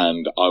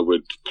 And I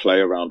would play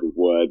around with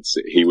words.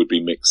 He would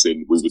be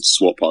mixing. We would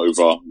swap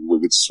over. We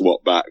would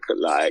swap back.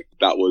 Like,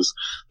 that was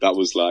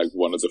like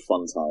one of the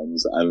fun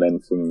times.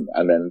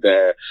 And then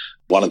there,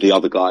 one of the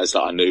other guys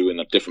that I knew in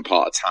a different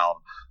part of town,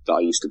 that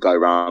I used to go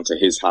around to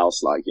his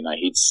house, like, you know,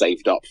 he'd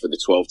saved up for the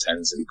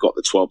 1210s and he got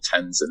the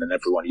 1210s, and then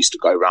everyone used to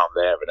go around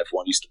there and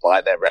everyone used to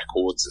buy their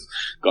records and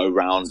go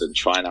around and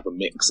try and have a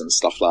mix and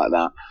stuff like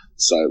that.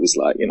 So it was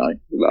like, you know,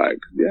 like,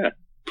 yeah,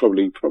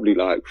 probably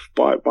like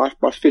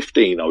by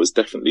 15, I was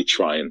definitely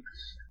trying.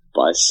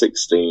 By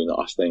 16,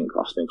 I think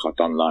I'd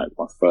done like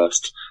my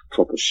first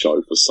proper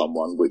show for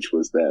someone, which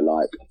was their,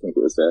 like, I think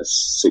it was their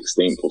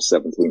 16th or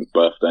 17th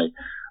birthday.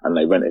 And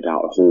they rented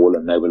out a hall,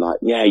 and they were like,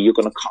 "Yeah, you're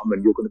going to come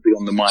and you're going to be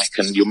on the mic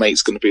and your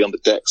mate's going to be on the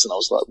decks." And I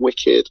was like,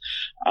 wicked.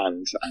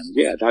 And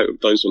yeah,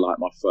 those were like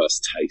my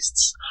first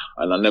tastes.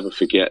 And I'll never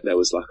forget, there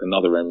was like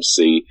another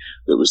MC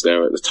that was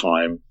there at the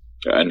time,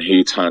 and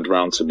he turned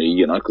around to me,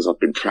 you know, because I've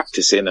been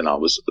practicing and I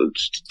was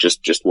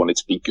just wanted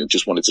to be good,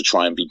 just wanted to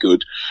try and be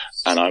good.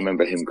 And I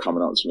remember him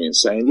coming up to me and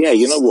saying, "Yeah,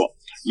 you know what?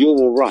 You're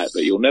all right,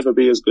 but you'll never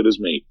be as good as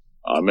me."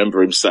 I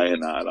remember him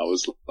saying that, and I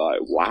was like,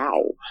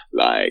 wow,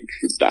 like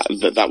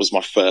that was my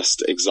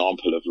first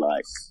example of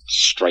like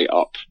straight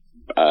up,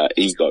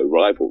 ego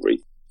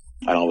rivalry.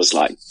 And I was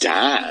like,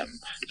 damn,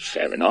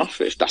 fair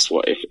enough. If that's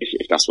what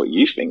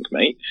you think,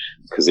 mate.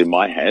 Cause in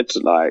my head,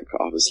 like,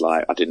 I was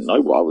like, I didn't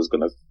know what I was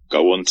going to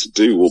go on to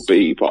do or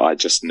be, but I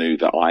just knew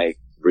that I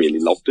really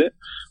loved it.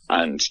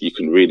 And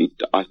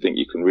I think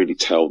you can really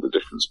tell the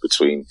difference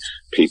between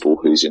people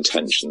whose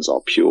intentions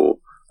are pure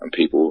and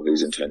people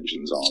whose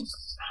intentions aren't.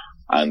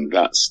 And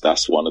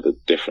that's one of the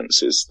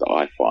differences that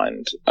I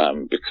find,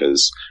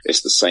 because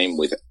it's the same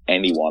with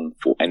anyone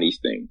for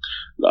anything.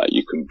 Like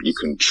you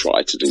can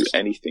try to do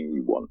anything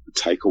you want,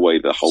 take away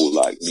the whole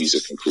like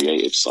music and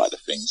creative side of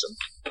things and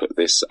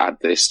add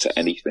this to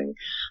anything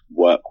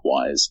work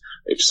wise.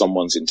 If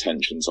someone's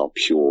intentions are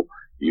pure,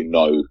 you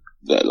know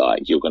that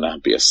like you're going to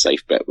be a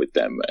safe bet with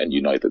them, and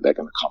you know that they're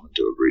going to come and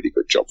do a really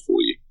good job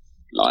for you.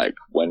 Like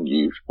when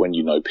you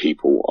know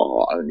people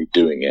are only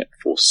doing it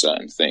for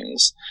certain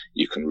things,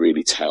 you can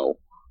really tell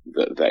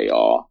that they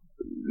are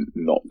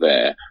not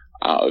there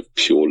out of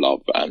pure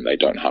love, and they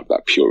don't have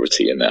that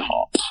purity in their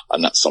heart.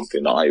 And that's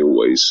something that I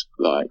always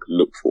like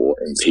look for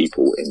in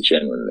people in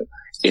general.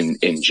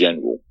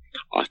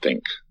 I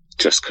think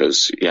just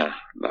because,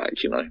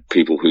 like, you know,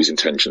 people whose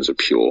intentions are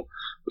pure,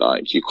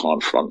 like you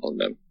can't front on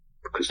them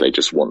because they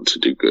just want to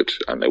do good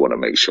and they want to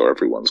make sure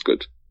everyone's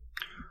good.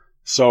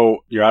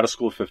 So you're out of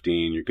school at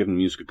 15. You're giving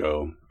music a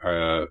go.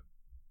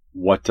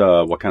 What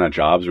kind of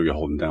jobs were you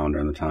holding down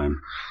during the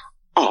time?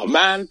 Oh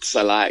man,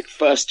 so like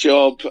first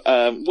job,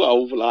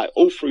 like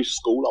all through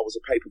school, I was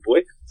a paper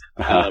boy.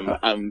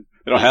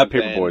 They don't have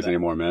paper boys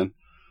anymore, man.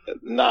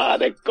 Nah,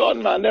 they're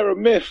gone, man. They're a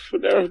myth.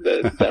 They're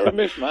a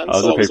myth, man.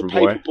 I was a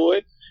paper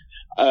boy.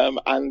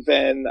 And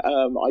then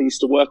I used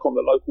to work on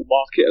the local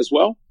market as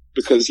well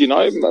because, you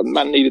know,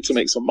 man needed to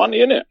make some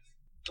money in it.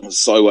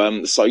 So I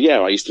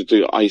used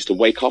to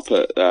wake up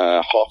at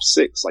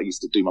 6:30. I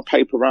used to do my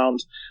paper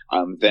round.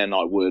 Then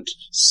I would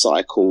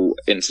cycle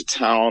into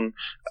town.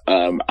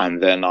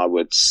 And then I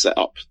would set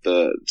up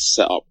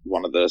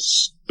one of the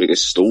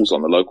biggest stalls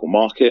on the local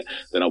market.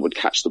 Then I would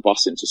catch the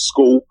bus into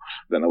school.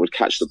 Then I would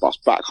catch the bus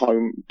back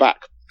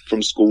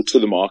from school to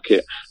the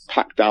market,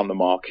 pack down the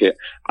market,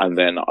 and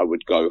then I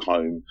would go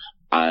home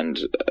and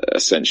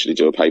essentially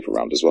do a paper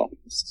round as well.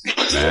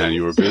 Man,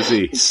 you were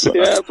busy.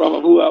 Yeah, bro,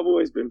 I've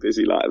always been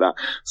busy like that.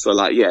 So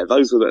like, yeah,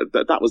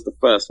 that was the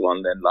first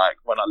one. Then like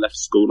when I left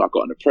school, I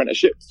got an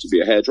apprenticeship to be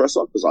a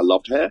hairdresser because I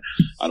loved hair.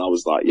 And I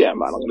was like, yeah,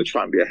 man, I'm going to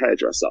try and be a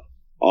hairdresser.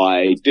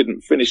 I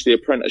didn't finish the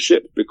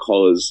apprenticeship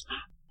because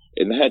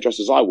in the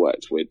hairdressers I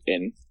worked with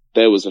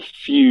there was a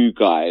few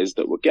guys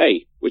that were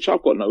gay, which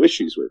I've got no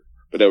issues with.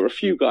 But there were a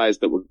few guys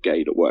that were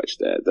gay that worked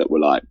there that were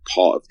like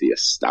part of the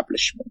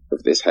establishment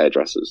of this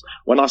hairdressers.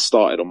 When I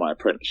started on my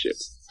apprenticeship,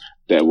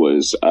 there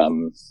was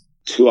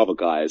 2 other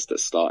guys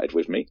that started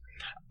with me.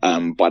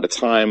 By the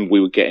time we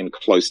were getting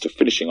close to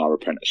finishing our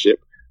apprenticeship,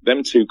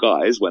 them 2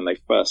 guys, when they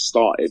first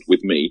started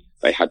with me,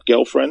 they had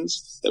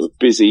girlfriends. They were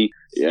busy.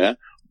 Yeah.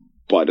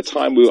 By the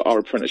time our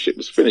apprenticeship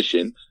was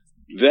finishing,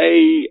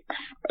 they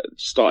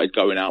started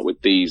going out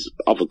with these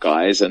other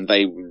guys and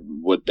they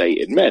were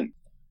dating men.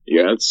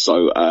 Yeah,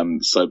 so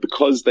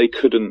because they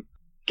couldn't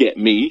get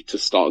me to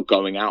start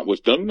going out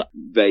with them,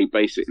 they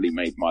basically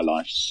made my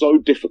life so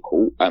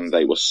difficult and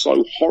they were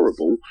so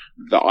horrible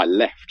that I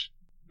left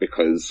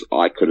because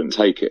I couldn't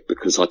take it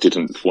because I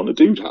didn't want to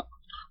do that.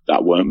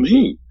 That weren't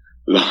me.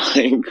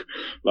 Like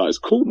it's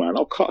cool, man.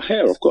 I'll cut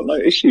hair. I've got no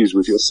issues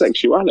with your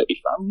sexuality,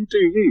 fam. You do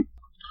you.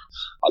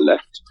 I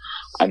left.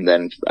 And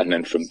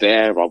then from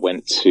there, I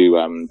went to,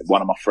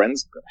 one of my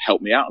friends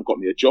helped me out and got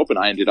me a job, and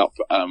I ended up,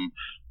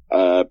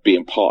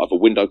 being part of a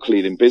window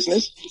cleaning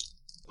business.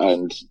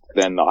 And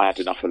then I had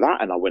enough of that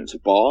and I went to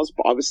bars,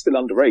 but I was still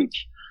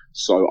underage.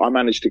 So I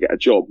managed to get a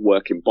job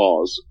working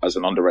bars as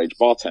an underage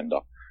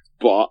bartender.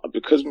 But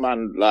because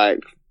man,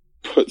 like,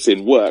 puts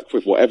in work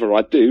with whatever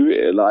I do,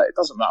 it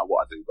doesn't matter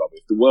what I do, bro.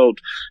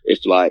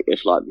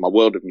 If my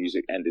world of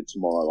music ended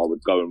tomorrow, I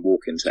would go and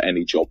walk into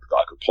any job that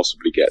I could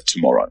possibly get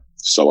tomorrow.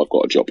 So I've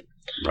got a job.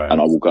 Right. And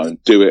I will go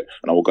and do it,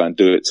 and I will go and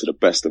do it to the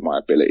best of my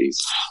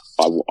abilities.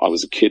 I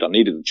was a kid. I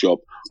needed a job.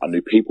 I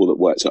knew people that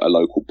worked at a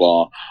local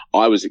bar.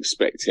 I was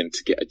expecting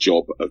to get a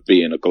job of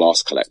being a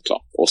glass collector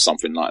or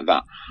something like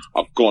that.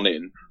 I've gone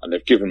in and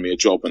they've given me a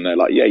job and they're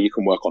like, yeah, you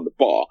can work on the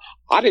bar.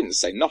 I didn't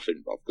say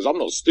nothing, bro, because I'm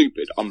not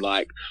stupid. I'm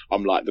like,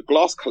 the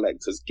glass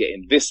collector's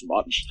getting this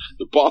much.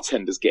 The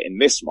bartender's getting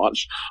this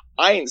much.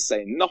 I ain't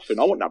saying nothing.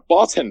 I want that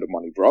bartender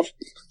money, bro.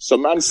 So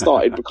man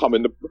started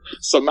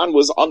man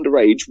was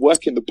underage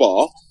working the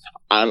bar.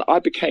 And I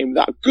became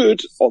that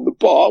good on the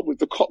bar with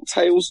the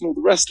cocktails and all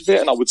the rest of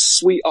it. And I would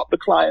sweet up the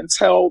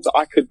clientele that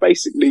I could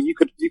basically, you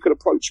could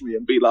approach me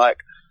and be like,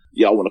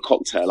 yeah, I want a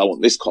cocktail. I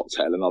want this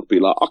cocktail. And I'd be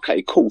like,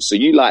 okay, cool. So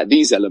you like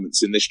these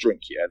elements in this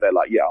drink? Yeah. They're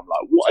like, yeah. I'm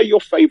like, what are your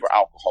favorite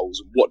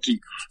alcohols and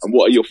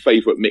what are your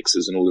favorite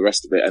mixers and all the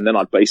rest of it? And then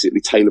I'd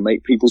basically tailor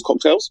make people's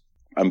cocktails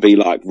and be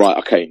like, right,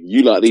 okay,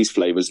 you like these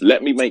flavors.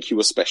 Let me make you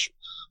a special.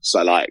 So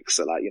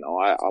you know,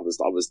 I was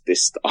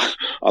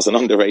an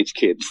underage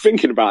kid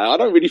thinking about it. I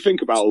don't really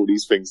think about all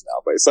these things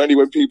now, but it's only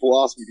when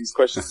people ask me these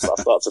questions that I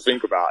start to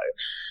think about it.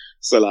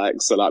 So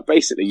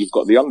basically you've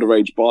got the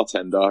underage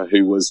bartender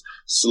who was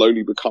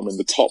slowly becoming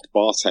the top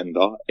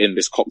bartender in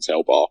this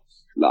cocktail bar.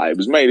 Like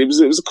it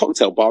was a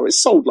cocktail bar. It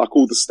sold like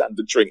all the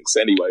standard drinks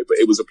anyway, but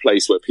it was a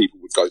place where people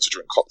would go to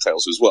drink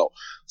cocktails as well.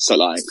 So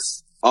like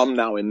I'm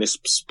now in this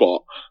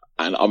spot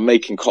and I'm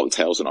making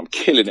cocktails and I'm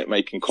killing it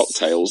making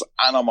cocktails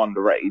and I'm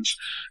underage.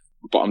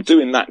 but I'm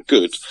doing that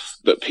good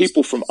that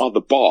people from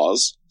other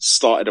bars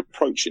started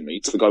approaching me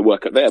to go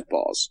work at their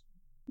bars.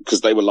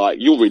 Because they were like,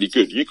 you're really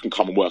good, you can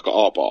come and work at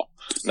our bar.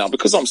 Now,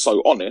 because I'm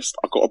so honest,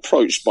 I got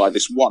approached by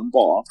this one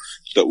bar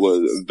that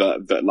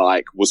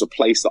was a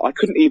place that I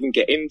couldn't even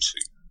get into,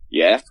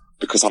 yeah,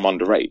 because I'm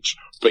underage.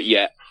 But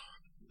yet,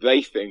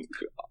 they think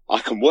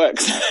I can work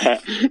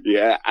there,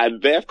 yeah, and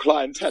their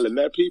clientele and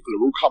their people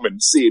are all coming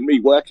and seeing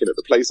me working at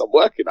the place I'm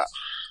working at.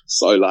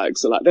 So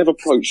they've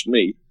approached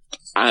me,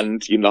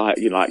 and I'm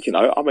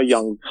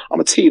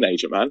a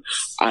teenager, man,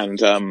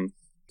 and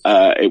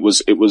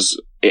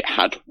it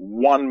had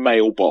one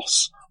male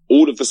boss.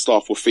 All of the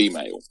staff were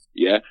female.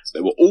 Yeah.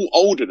 They were all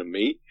older than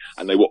me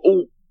and they were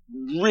all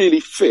really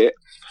fit.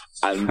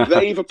 And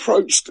they've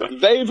approached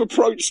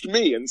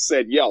me and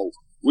said, yo,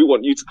 we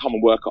want you to come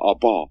and work at our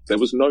bar. There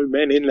was no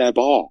men in their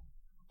bar.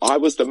 I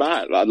was the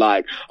man.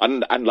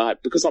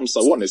 Because I'm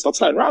so honest, I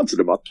turned around to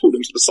them. I pulled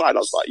them to the side. I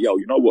was like, yo,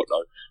 you know what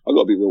though? I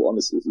gotta be real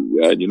honest with you.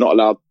 Yeah. And you're not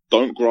allowed,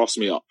 don't grass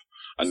me up.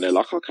 And they're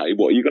like, okay,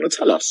 what are you going to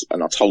tell us?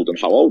 And I told them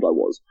how old I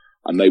was.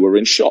 And they were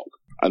in shock.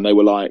 And they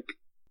were like,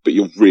 but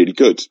you're really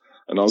good.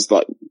 And I was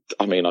like,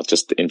 I mean, I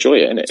just enjoy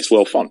it, innit? It's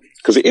well fun.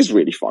 Because it is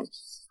really fun.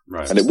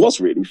 Right. And it was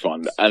really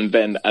fun. And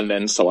then,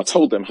 so I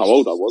told them how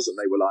old I was, and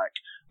they were like,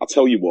 I'll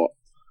tell you what,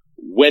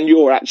 when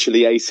you're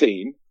actually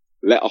 18,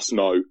 let us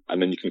know,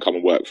 and then you can come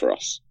and work for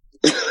us.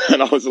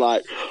 And I was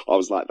like,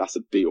 that's a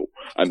deal.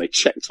 And they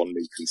checked on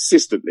me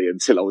consistently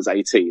until I was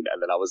 18.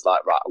 And then I was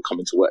like, right, I'm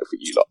coming to work for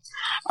you lot.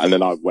 And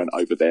then I went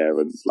over there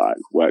and like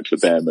worked for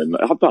them. And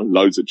I've done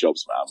loads of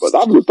jobs, man. But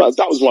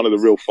that was one of the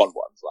real fun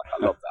ones. Like,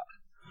 I love that.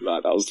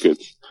 Like, that was good.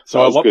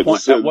 So at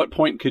what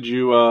point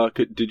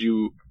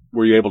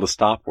were you able to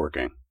stop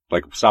working?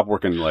 Like, stop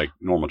working like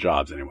normal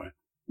jobs anyway?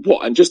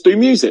 What, and just do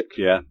music?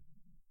 Yeah.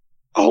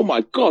 Oh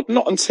my God,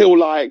 not until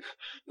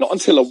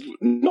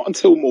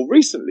more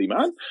recently,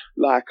 man.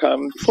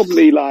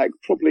 Probably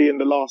in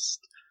the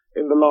last,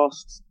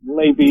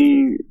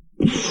 maybe,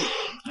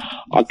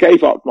 I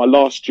gave up my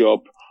last job,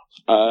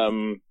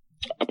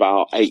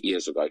 about 8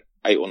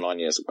 or 9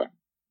 years ago.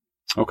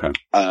 Okay.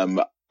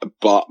 But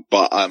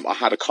I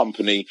had a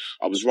company.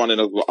 I was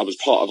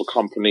part of a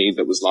company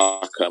that was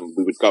like,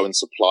 we would go and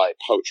supply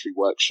poetry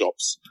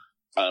workshops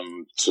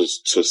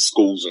to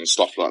schools and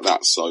stuff like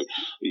that. So,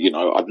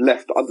 I'd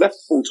left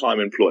full-time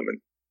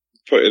employment,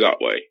 put it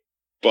that way.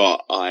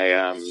 But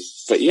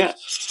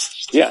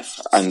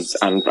and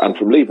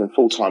from leaving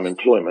full-time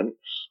employment,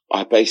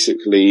 I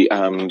basically,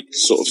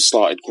 sort of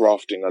started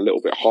grafting a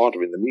little bit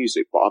harder in the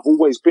music, but I've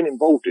always been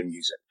involved in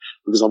music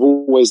because I've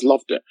always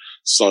loved it.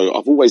 So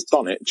I've always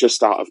done it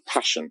just out of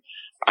passion.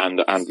 And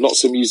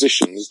lots of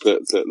musicians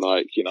that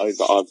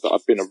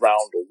I've been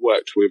around or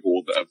worked with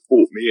or that have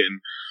brought me in,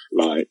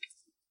 like,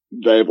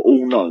 they've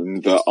all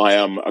known that I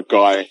am a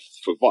guy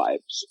for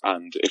vibes,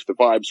 and if the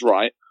vibe's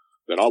right,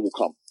 then I will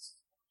come.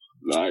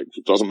 Like,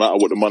 it doesn't matter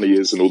what the money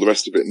is and all the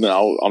rest of it.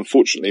 Now,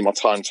 unfortunately, my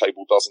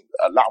timetable doesn't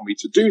allow me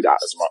to do that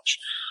as much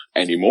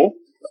anymore.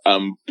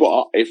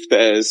 But if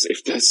there's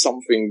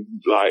something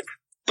like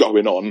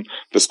going on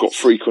that's got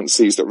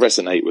frequencies that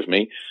resonate with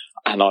me,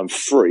 and I'm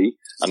free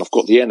and I've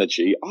got the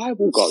energy, I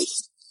will go.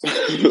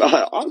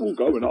 Like, I will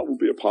go and I will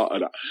be a part of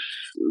that.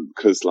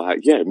 Because,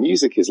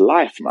 music is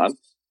life, man.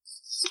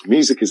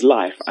 Music is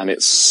life, and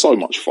it's so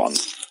much fun.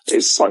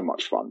 It's so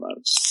much fun,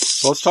 man.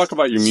 So let's talk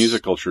about your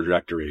musical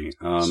trajectory.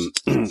 A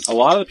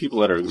lot of the people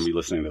that are going to be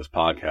listening to this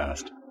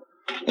podcast,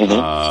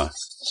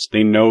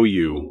 they know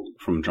you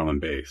from drum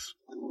and bass.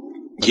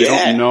 They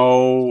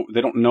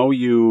don't know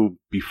you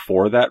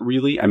before that,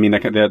 really. I mean,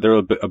 they're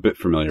a bit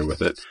familiar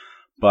with it,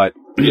 but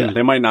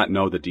they might not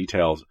know the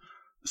details.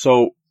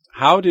 So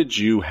how did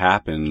you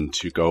happen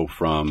to go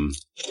from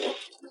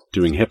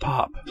doing hip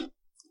hop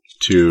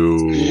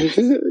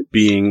to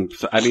being,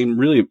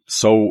 really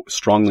so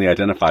strongly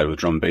identified with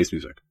drum and bass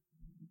music?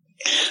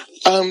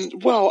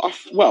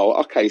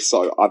 Okay.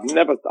 So I've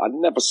never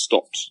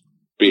stopped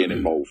being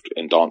involved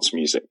in dance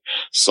music.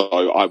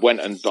 So I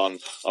went and done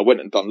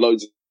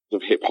loads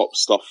of hip hop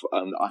stuff.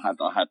 And I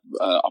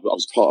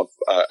was part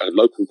of a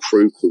local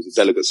crew called the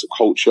Delegates of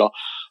Culture,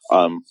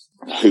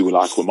 who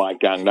were my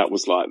gang. That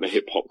was like the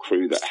hip hop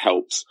crew that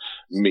helped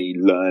me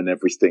learn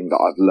everything that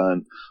I've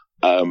learned.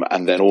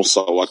 And then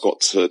also I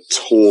got to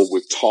tour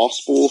with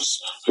Task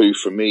Force, who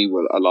for me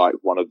are like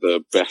one of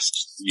the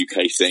best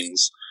UK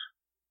things.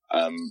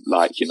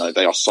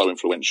 They are so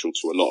influential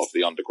to a lot of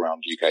the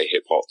underground UK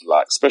hip hop,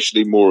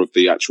 especially more of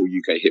the actual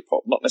UK hip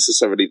hop, not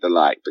necessarily the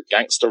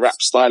gangster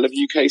rap style of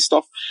UK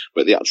stuff,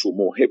 but the actual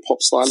more hip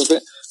hop style of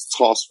it.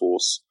 Task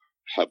Force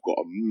have got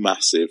a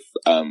massive,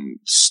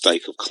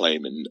 stake of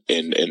claim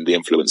in the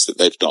influence that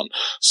they've done.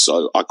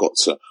 So I got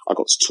to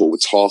tour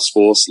with Task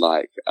Force,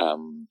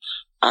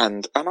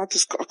 and I got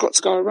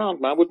to go around,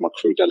 man, with my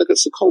crew,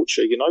 Delegates of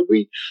Culture.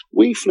 We've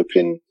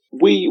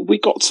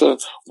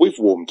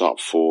warmed up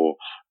for,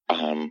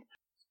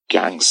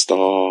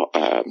 Gangstar,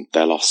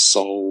 De La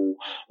Soul,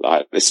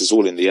 this is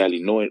all in the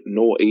early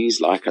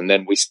noughties, and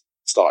then we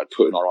started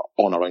putting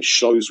on our own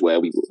shows where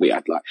we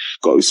had like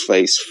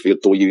Ghostface,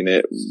 Fiddle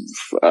Unit,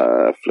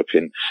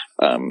 flipping,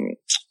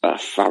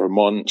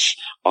 Pharomonch,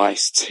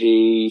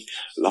 Ice-T,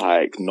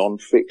 like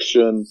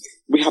Non-Fiction.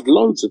 We had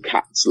loads of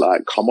cats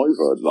like come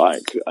over,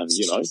 like, and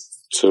you know,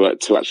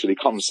 to actually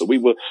come. So we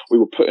were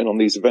putting on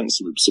these events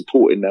and we were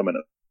supporting them, and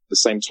at the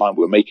same time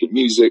we were making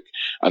music.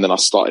 And then I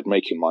started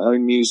making my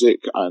own music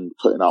and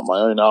putting out my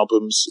own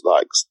albums,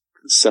 like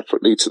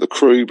separately to the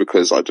crew,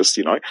 because I just,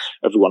 you know,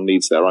 everyone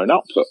needs their own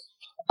output.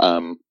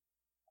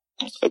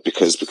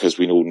 Because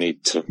we all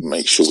need to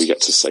make sure we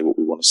get to say what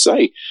we want to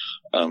say,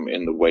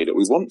 in the way that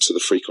we want, to the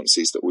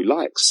frequencies that we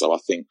like. So I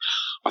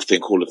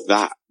think all of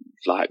that,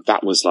 like,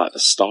 that was like the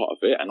start of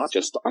it. And I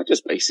just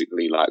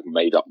basically like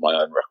made up my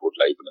own record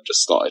label and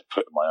just started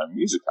putting my own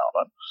music out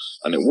on,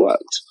 and it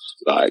worked.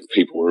 Like,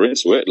 people were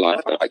into it.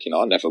 Like, you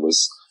know, I never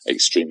was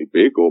extremely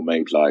big or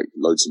made like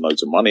loads and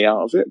loads of money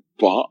out of it,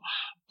 but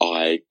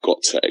I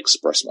got to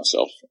express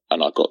myself,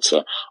 and I got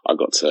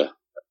to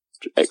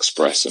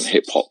express, and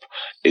hip hop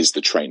is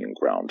the training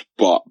ground.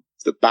 But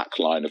the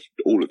backline of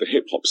all of the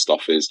hip hop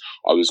stuff is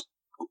I was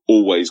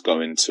always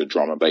going to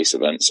drum and bass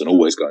events and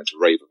always going to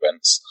rave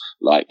events,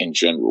 like in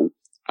general.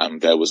 And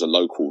there was a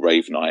local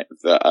rave night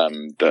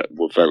that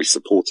were very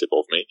supportive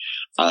of me,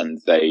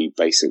 and they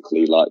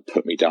basically like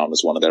put me down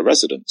as one of their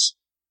residents.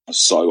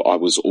 So I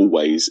was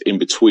always in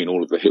between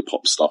all of the hip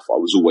hop stuff. I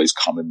was always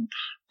coming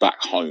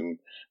back home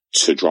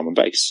to drum and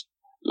bass.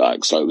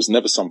 Like, so it was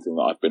never something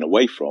that I've been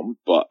away from,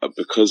 but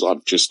because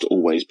I've just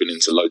always been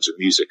into loads of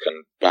music,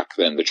 and back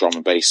then the drum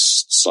and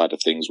bass side of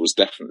things was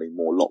definitely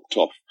more locked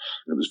off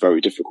and it was very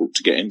difficult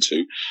to get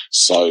into.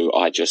 So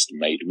I just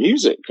made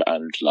music,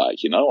 and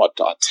like, you know,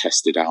 I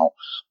tested out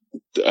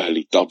the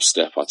early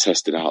dubstep. I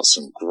tested out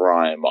some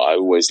grime. I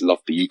always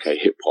loved the UK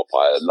hip hop.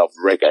 I love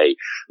reggae,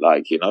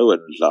 like, you know,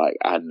 and like,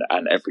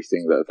 and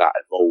everything that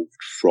evolved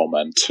from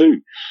and to.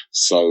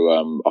 So,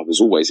 I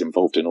was always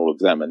involved in all of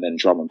them. And then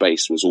drum and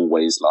bass was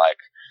always like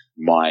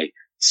my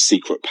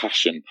secret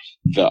passion,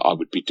 that I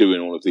would be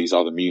doing all of these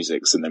other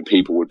musics, and then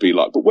people would be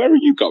like, but where are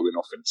you going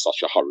off in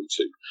such a hurry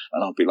to?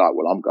 And I'd be like,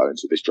 well, I'm going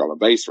to this drum and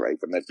bass rave.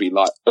 And they'd be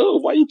like, oh,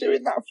 what are you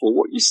doing that for?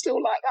 What, you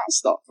still like that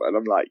stuff? And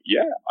I'm like,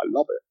 yeah, I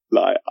love it.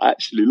 Like, I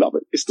actually love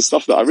it. It's the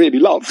stuff that I really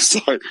love.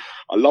 So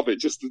I love it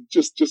just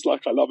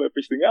like I love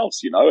everything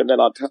else, you know? And then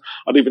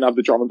I'd even have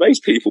the drum and bass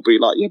people be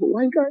like, yeah, but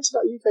why are you going to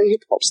that UK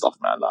hip hop stuff,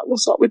 man? Like,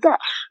 what's up with that?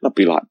 And I'd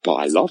be like, but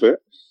I love it.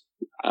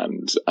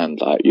 And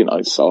like, you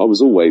know, so I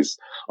was always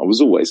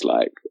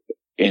like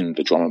in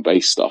the drum and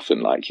bass stuff.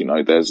 And like, you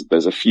know,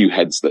 there's a few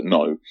heads that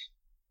know,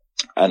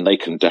 and they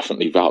can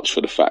definitely vouch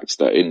for the fact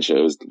that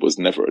Inja was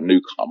never a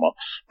newcomer.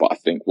 But I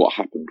think what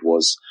happened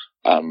was,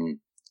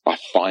 I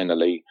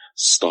finally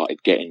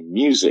started getting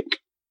music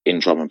in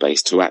drum and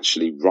bass to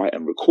actually write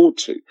and record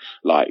to.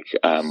 Like,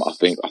 I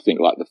think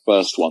like the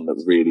first one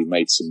that really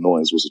made some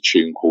noise was a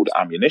tune called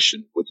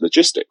Ammunition with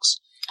Logistics.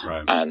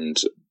 Right.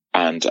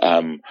 And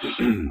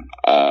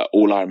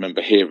all I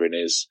remember hearing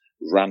is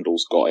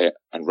Randall's got it,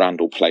 and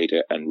Randall played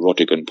it, and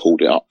Rodigan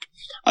pulled it up.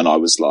 And I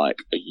was like,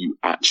 are you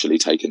actually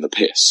taking the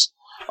piss?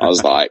 I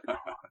was like,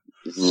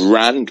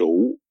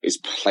 Randall is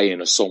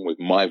playing a song with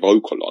my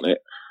vocal on it.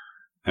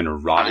 And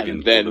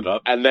Rodigan pulled it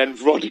up. And then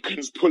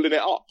Rodigan's pulling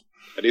it up.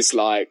 And it's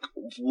like,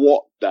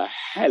 what the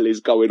hell is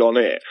going on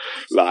here?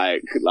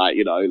 Like,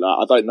 you know, like,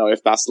 I don't know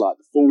if that's like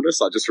the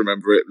fullness. I just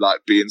remember it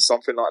like being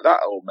something like that,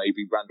 or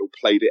maybe Randall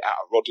played it at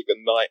a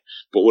Rodigan night.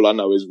 But all I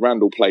know is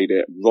Randall played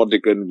it,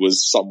 Rodigan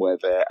was somewhere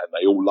there, and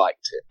they all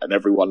liked it, and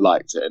everyone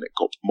liked it, and it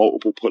got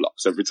multiple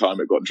pull-ups every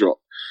time it got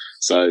dropped.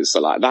 So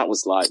like, that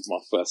was like my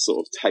first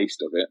sort of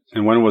taste of it.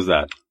 And when was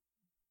that?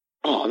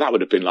 Oh, that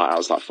would have been like, I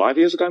was like 5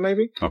 years ago,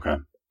 maybe. Okay.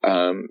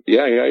 4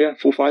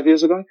 or 5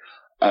 years ago.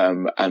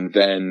 And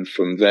then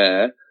from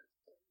there,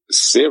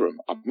 Serum.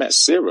 I met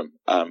Serum,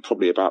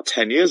 probably about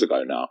 10 years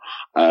ago now,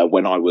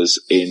 when I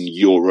was in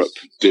Europe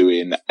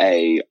doing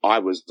I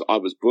was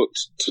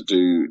booked to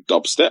do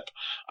dubstep,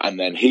 and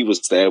then he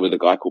was there with a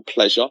guy called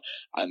Pleasure,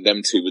 and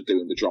them two were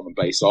doing the drum and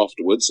bass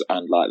afterwards,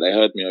 and like, they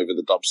heard me over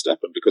the dubstep,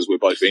 and because we're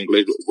both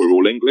English, we're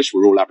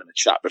all having a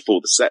chat before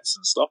the sets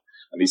and stuff,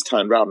 and he's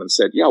turned around and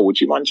said, yeah,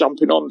 would you mind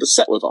jumping on the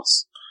set with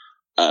us?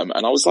 And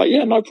I was like,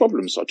 yeah, no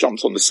problem. So I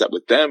jumped on the set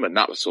with them, and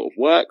that was sort of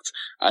worked.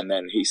 And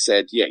then he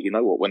said, yeah, you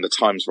know what, when the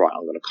time's right,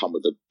 I'm going to come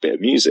with a bit of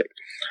music.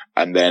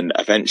 And then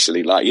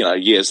eventually, like, you know,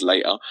 years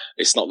later,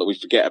 it's not that we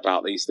forget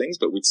about these things,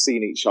 but we'd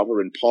seen each other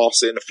in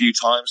passing a few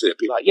times. It'd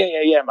be like,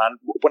 yeah, man,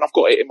 when I've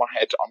got it in my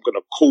head, I'm going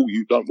to call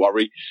you. Don't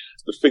worry.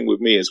 The thing with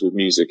me is with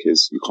music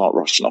is you can't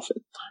rush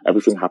nothing.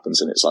 Everything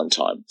happens in its own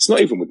time. It's not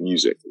even with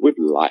music, with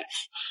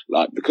life.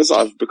 Like, because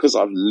I've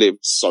lived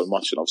so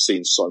much and I've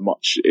seen so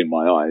much in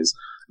my eyes,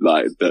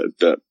 like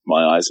that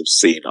my eyes have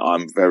seen,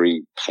 I'm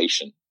very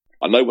patient.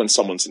 I know when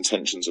someone's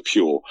intentions are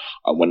pure,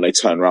 and when they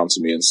turn around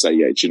to me and say,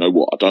 yeah, do you know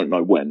what? I don't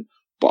know when,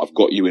 but I've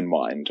got you in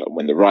mind. And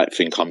when the right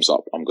thing comes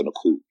up, I'm going to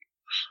call.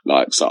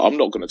 Like, so I'm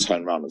not going to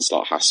turn around and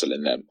start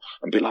hassling them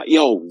and be like,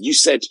 yo, you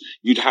said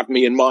you'd have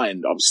me in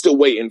mind. I'm still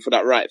waiting for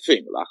that right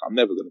thing. Like, I'm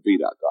never going to be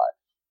that guy.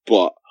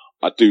 But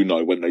I do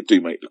know when they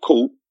do make the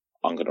call,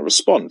 I'm going to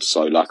respond.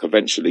 So like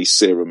eventually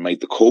Serum made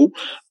the call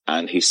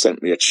and he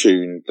sent me a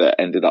tune that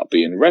ended up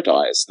being Red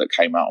Eyes that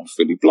came out on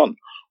Philly Blunt,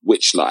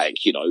 which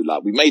like, you know,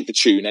 like we made the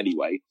tune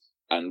anyway.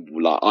 And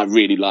like, I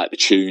really liked the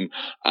tune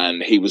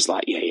and he was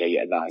like,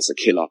 yeah, nah, it's a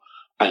killer.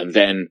 And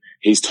then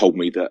he's told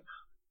me that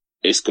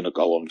it's going to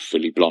go on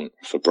Philly Blunt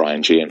for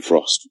Brian G and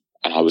Frost.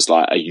 And I was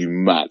like, are you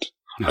mad?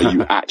 Are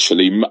you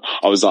actually,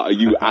 I was like, are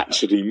you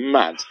actually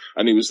mad?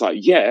 And he was like,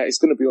 yeah, it's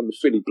going to be on the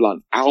Philly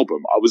Blunt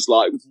album. I was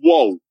like,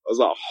 whoa. I was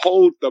like,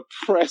 hold the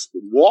press.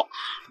 What?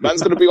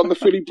 Man's going to be on the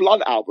Philly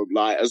Blunt album.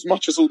 Like, as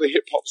much as all the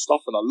hip hop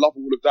stuff, and I love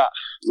all of that.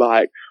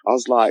 Like, I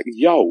was like,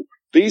 yo,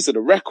 these are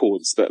the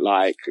records that,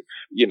 like,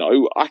 you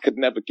know, I could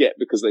never get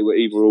because they were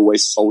either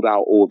always sold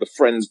out or the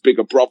friends'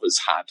 bigger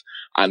brothers had.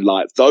 And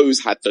like,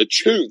 those had the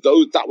tune.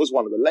 That was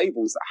one of the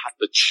labels that had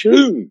the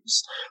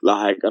tunes.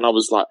 Like, and I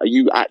was like, are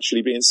you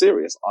actually being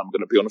serious? I'm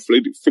going to be on a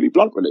Philly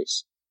Blunt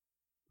release.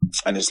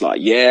 And it's like,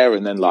 yeah.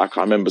 And then like,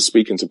 I remember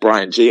speaking to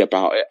Brian G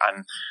about it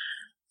and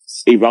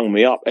he rung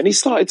me up and he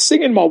started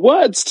singing my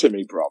words to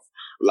me, bruv.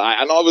 Like,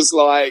 and I was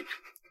like,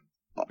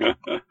 like,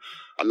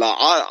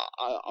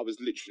 I was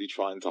literally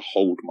trying to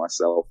hold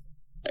myself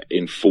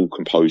in full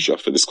composure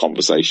for this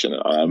conversation.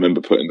 And I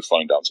remember putting the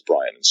phone down to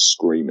Brian and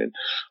screaming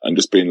and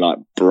just being like,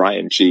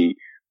 Brian G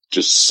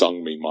just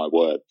sung me my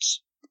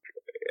words.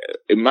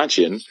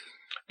 Imagine,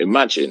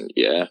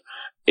 yeah,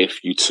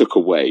 if you took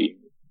away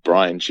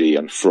Brian G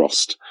and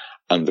Frost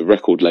and the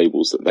record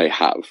labels that they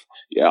have.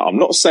 Yeah, I'm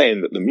not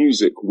saying that the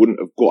music wouldn't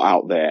have got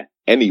out there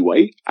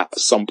anyway at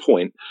some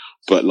point,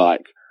 but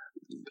like,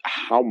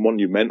 how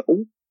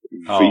monumental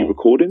V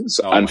Recordings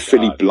and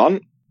Philly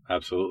Blunt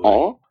absolutely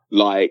are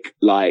like,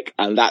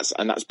 and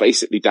that's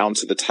basically down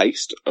to the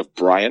taste of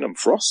Brian and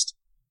Frost.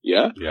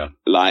 Yeah.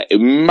 Like,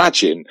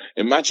 imagine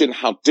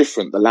how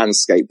different the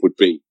landscape would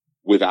be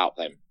without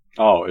them.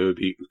 Oh, it would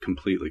be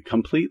completely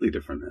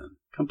different, man.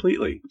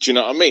 Completely. Do you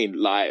know what I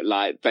mean?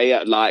 Like they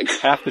are like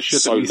half the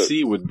shit that we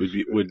see wouldn't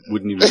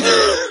even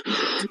know.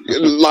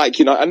 Like,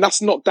 you know, and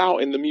that's not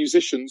doubting the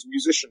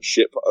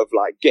musicianship of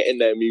like getting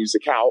their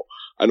music out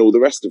and all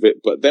the rest of it,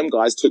 but them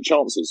guys took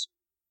chances.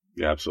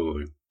 Yeah,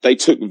 absolutely. They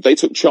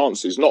took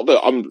chances. Not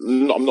that I'm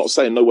not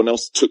saying no one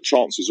else took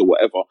chances or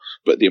whatever,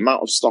 but the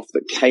amount of stuff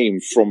that came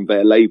from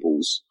their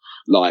labels,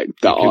 like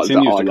that are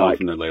like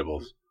from their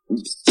labels.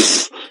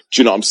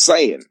 Do you know what I'm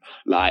saying?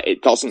 Like,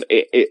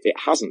 it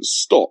hasn't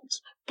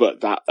stopped,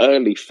 but that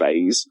early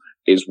phase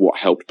is what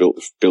helped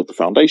build the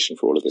foundation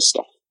for all of this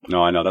stuff.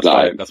 No, I know.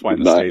 That's why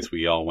in the States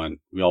we all went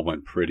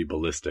pretty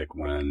ballistic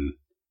when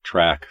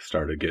Track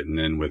started getting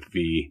in with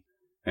V,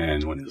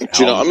 and when his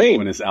you know what I mean?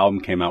 When his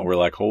album came out, we're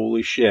like,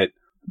 holy shit,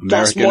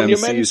 American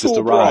MCs just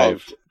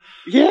arrived.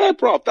 Bruv. Yeah,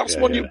 bro, that's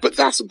but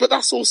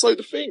that's also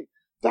the thing.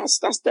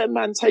 That's their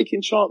man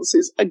taking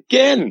chances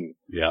again.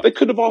 Yeah. They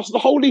could have asked the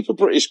whole heap of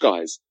British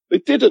guys. They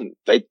didn't.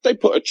 They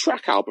put a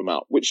Track album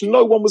out, which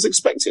no one was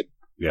expecting.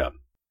 Yeah.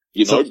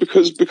 You know,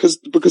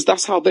 because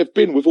that's how they've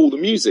been with all the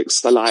music.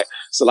 So like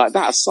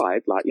that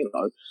aside, like, you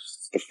know,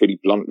 the Philly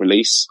Blunt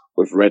release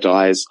with Red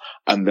Eyes.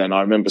 And then I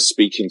remember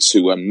speaking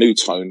to, New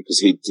Tone because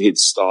he'd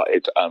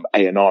started,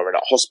 A&R in a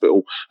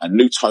hospital, and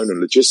New Tone and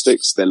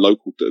Logistics, they're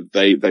local,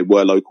 they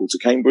were local to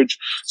Cambridge.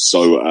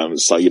 So,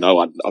 you know,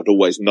 I'd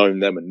always known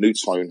them, and New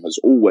Tone has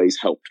always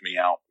helped me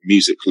out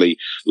musically.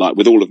 Like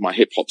with all of my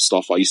hip hop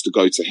stuff, I used to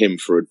go to him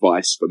for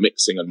advice for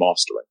mixing and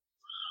mastering.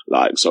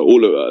 Like, so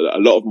a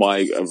lot of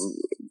my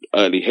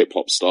early hip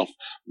hop stuff,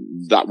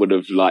 that would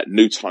have, like,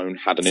 New Tone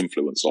had an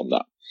influence on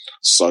that.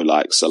 So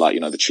like, you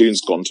know, the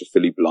tune's gone to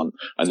Philly Blunt,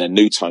 and then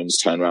New Tone's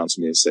turned around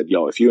to me and said,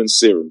 yo, if you and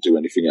Serum do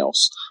anything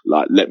else,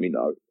 like, let me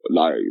know.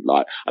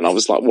 Like, and I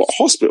was like, what,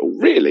 hospital?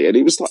 Really? And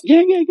he was like,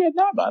 yeah,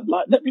 no, man,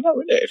 like, let me know,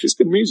 innit? If it's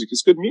good music,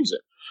 it's good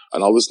music.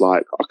 And I was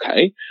like,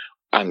 okay.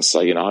 And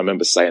so, you know, I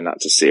remember saying that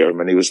to Serum,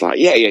 and he was like,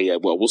 yeah,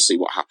 well, we'll see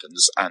what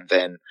happens. And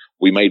then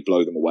we made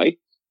Blow Them Away.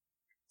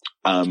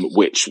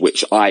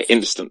 Which I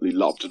instantly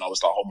loved, and I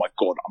was like, oh my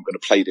god, I'm going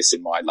to play this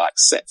in my like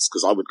sets,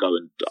 because I would go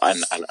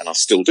and I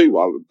still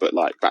do, but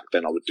like back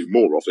then I would do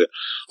more of it.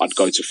 I'd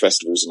go to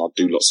festivals and I'd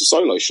do lots of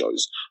solo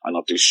shows, and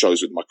I'd do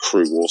shows with my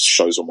crew or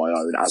shows on my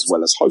own, as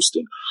well as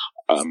hosting,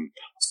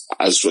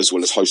 as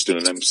well as hosting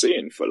and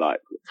MCing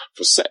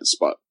for sets.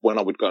 But when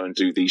I would go and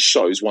do these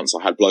shows, once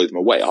I had Blow Them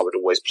Away, I would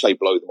always play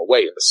Blow Them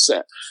Away in the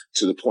set,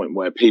 to the point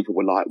where people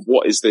were like,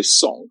 what is this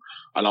song?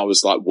 And I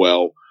was like,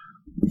 well,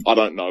 I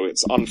don't know,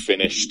 it's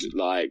unfinished.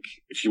 Like,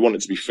 if you want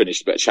it to be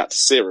finished, better chat to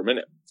Serum,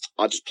 innit?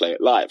 I just play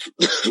it live.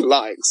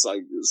 Like, so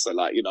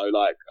like, you know,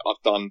 like,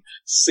 I've done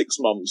 6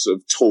 months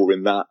of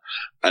touring that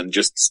and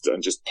just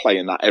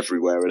playing that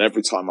everywhere. And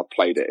every time I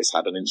played it, it's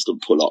had an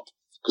instant pull up,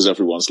 because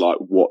everyone's like,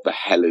 what the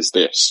hell is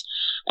this?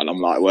 And I'm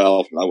like,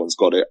 well, no one's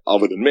got it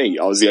other than me.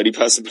 I was the only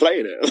person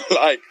playing it.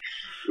 Like,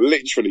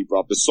 literally,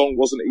 bruv, the song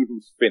wasn't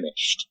even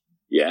finished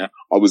Yeah,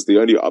 I was the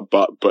only,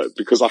 but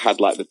because I had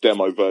like the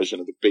demo version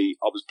of the beat,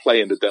 I was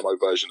playing the demo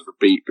version of the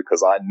beat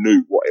because I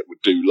knew what it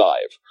would do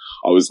live.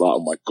 I was like,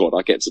 oh my God,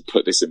 I get to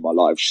put this in my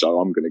live show.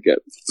 I'm going to get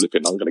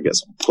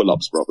some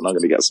pull-ups, bro, and I'm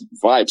going to get some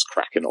vibes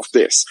cracking off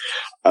this.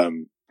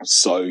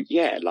 So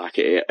yeah, like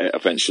it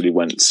eventually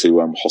went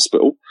to,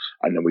 hospital,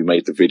 and then we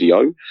made the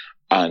video,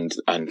 and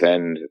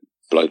then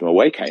Blow Them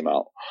Away came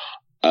out.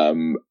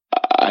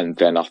 And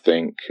then I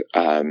think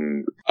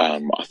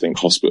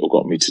Hospital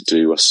got me to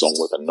do a song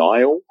with a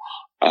Nile,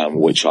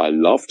 which I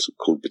loved,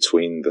 called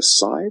Between the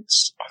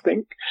Sides, I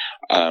think.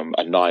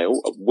 A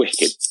Nile, a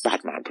wicked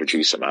bad man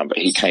producer, man, but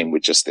he came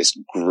with just this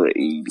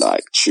gritty,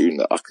 like, tune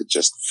that I could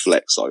just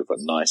flex over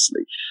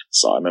nicely.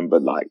 So I remember,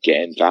 like,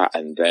 getting that,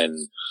 and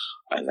then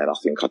I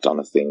think I'd done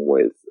a thing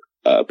with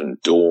Urban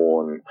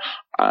Dawn,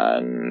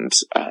 and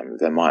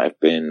there might have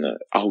been,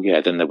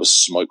 then there was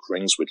Smoke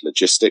Rings with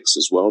Logistics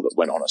as well that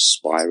went on a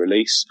Spy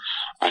release,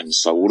 and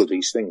so all of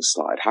these things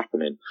started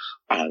happening,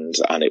 and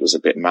it was a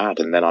bit mad.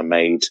 And then I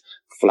made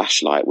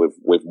Flashlight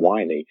with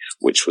Whiny,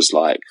 which was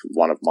like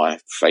one of my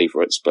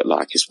favorites, but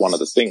like it's one of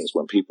the things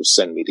when people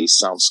send me these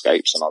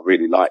soundscapes and I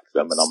really like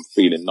them and I'm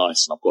feeling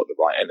nice and I've got the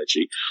right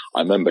energy.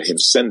 I remember him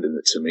sending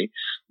it to me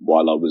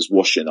while I was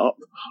washing up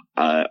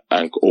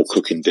or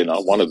cooking dinner,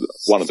 one of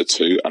the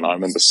two, and I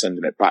remember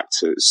sending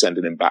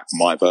him back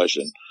my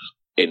version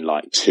in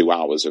like 2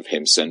 hours of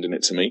him sending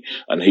it to me,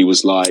 and he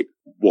was like,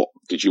 what,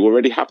 did you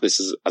already have this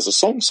as a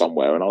song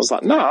somewhere? And I was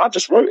like, no, I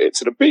just wrote it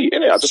to the beat,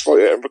 innit? I just wrote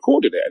it and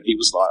recorded it. And he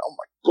was like, oh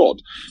my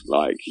God,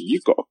 like,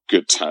 you've got a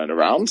good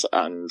turnaround.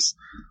 And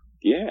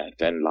yeah,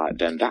 then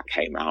that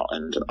came out,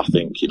 and I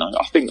think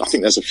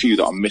there's a few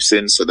that I'm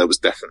missing. So there was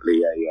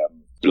definitely a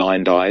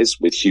Blind Eyes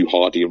with Hugh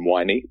Hardy and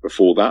Whiny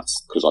before that,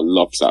 because I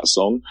loved that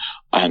song.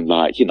 And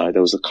like,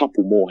 there was a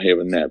couple more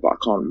here and there, but I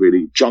can't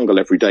really. Jungle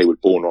Every Day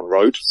with Born on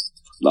Road.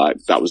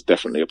 Like, that was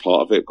definitely a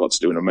part of it. Got to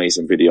do an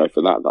amazing video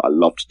for that I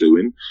loved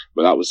doing.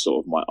 But that was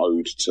sort of my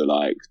ode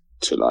to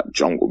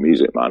jungle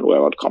music, man,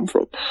 where I'd come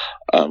from.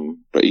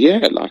 But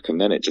yeah, like,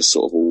 and then it just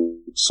sort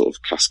of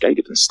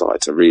cascaded and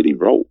started to really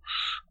roll.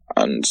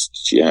 And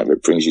yeah,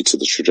 it brings you to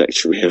the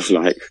trajectory of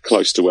like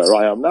close to where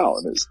I am now.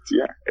 And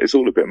it's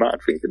all a bit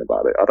mad thinking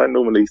about it. I don't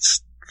normally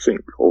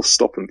think or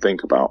stop and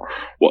think about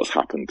what's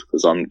happened,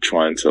 because I'm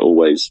trying to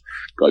always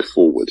go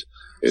forward.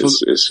 So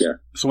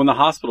when the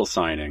hospital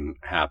signing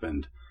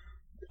happened,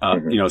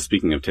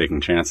 speaking of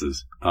taking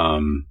chances,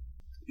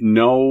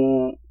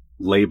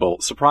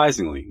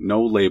 surprisingly,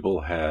 no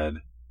label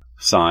had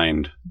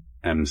signed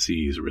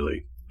MCs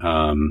really.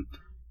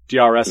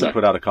 DRS had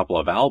put out a couple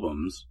of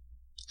albums.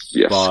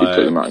 Yes, he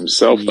put them out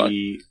himself, though.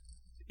 He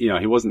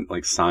wasn't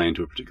like signed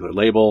to a particular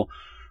label.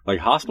 Like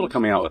Hospital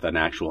coming out with an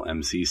actual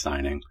MC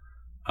signing,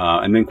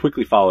 and then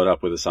quickly followed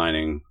up with a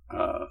signing,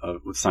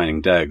 with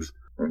signing Degs.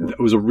 It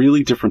was a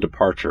really different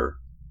departure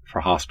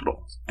for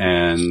Hospital,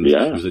 and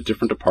it was a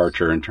different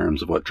departure in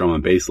terms of what drum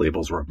and bass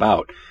labels were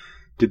about.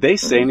 Did they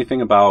say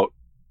anything about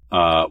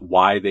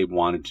why they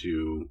wanted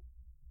to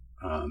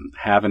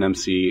have an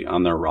MC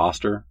on their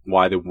roster,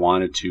 why they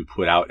wanted to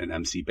put out an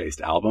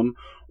MC-based album,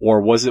 or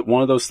was it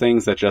one of those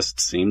things that just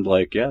seemed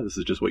like, yeah, this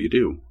is just what you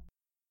do?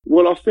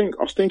 Well, I think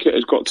it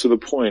had got to the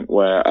point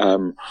where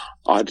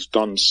I'd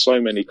done so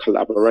many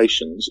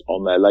collaborations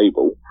on their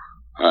label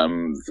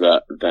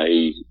that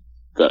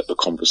the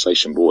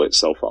conversation brought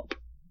itself up.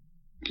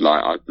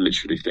 Like, I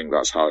literally think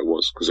that's how it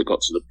was, because it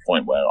got to the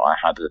point where I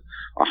had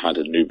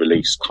a new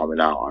release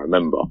coming out. I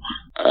remember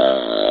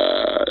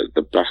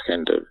the back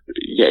end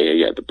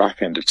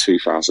of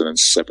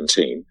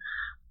 2017.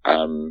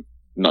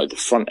 No, the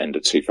front end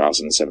of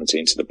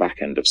 2017 to the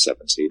back end of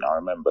 17. I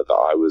remember that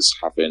I was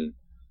having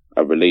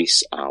a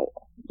release out,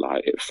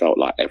 like, it felt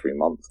like every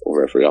month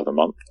or every other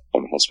month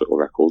on Hospital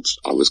Records.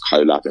 I was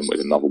collabing with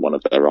another one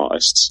of their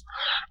artists,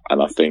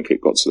 and I think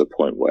it got to the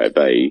point where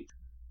they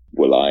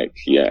were like,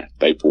 yeah,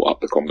 they brought up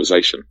the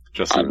conversation.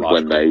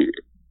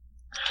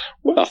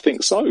 I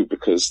think so,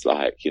 because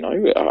like,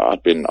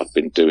 I'd been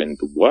doing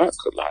the work,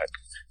 like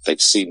they'd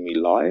seen me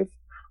live,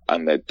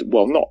 and they'd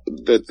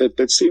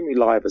seen me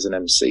live as an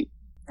MC,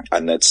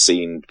 and they'd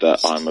seen that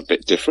I'm a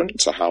bit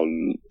different to how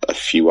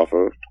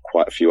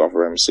quite a few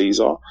other MCs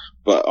are,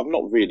 but I'm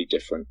not really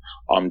different.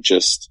 I am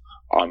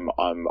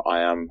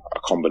a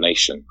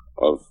combination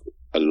of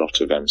a lot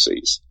of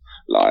MCs.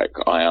 Like,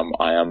 I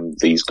am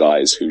these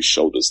guys whose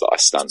shoulders that I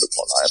stand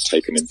upon. I have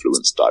taken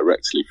influence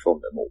directly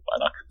from them all,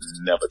 and I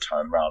could never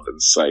turn around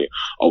and say,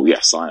 oh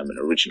yes, I am an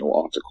original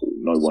article.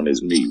 No one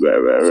is me,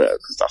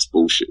 because that's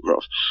bullshit, bro.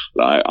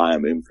 Like, I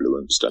am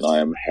influenced, and I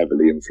am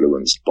heavily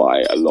influenced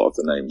by a lot of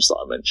the names that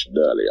I mentioned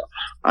earlier,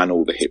 and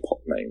all the hip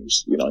hop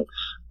names,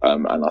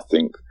 and I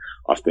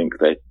think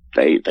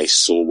they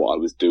saw what I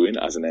was doing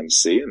as an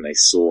MC, and they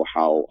saw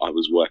how I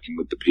was working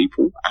with the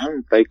people,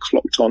 and they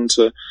clocked on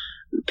to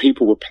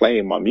people were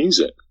playing my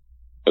music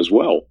as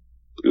well.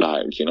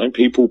 Like,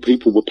 people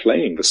were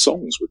playing the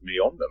songs with me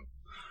on them,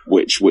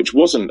 which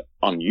wasn't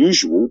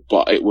unusual,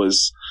 but it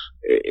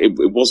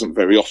wasn't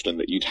very often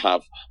that you'd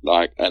have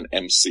like an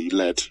MC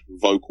led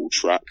vocal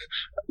track,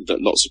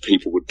 that lots of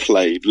people would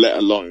play, let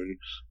alone,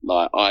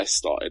 like, I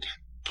started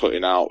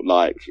putting out,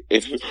 like,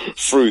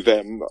 through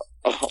them,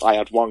 I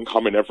had one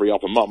coming every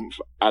other month,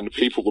 and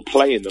people were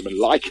playing them and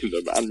liking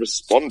them and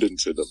responding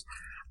to them.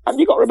 And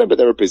you got to remember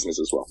they're a business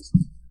as well.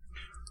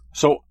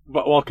 So,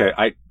 but okay,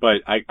 I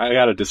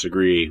gotta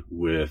disagree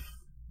with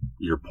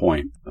your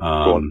point.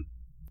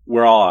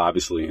 We're all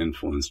obviously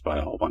influenced by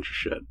a whole bunch of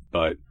shit,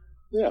 but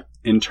yeah,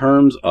 in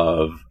terms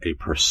of a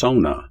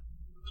persona,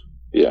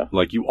 yeah,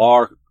 like, you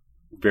are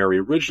very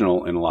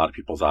original in a lot of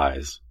people's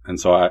eyes, and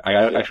so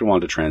I actually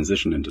wanted to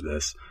transition into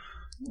this.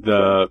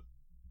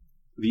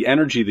 The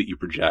energy that you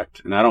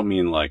project, and I don't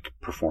mean like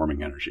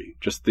performing energy,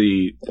 just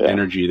the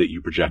energy that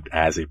you project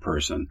as a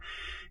person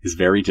is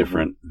very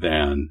different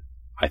than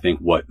I think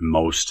what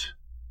most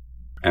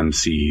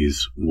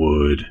MCs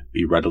would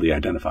be readily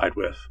identified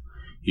with.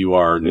 You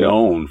are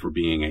known for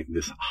being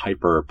this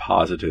hyper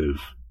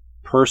positive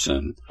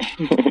person.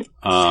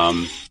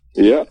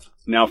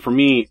 Now for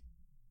me,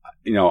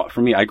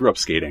 I grew up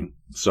skating,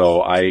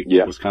 so I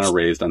was kind of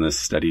raised on this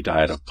steady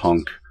diet of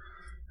punk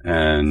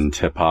and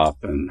hip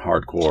hop and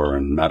hardcore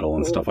and metal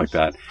and stuff like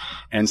that.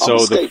 And so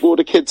I'm a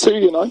skateboarder kid too,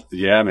 you know?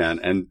 Yeah, man.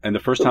 And the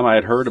first time I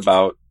had heard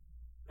about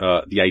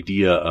the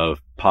idea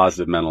of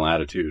positive mental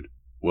attitude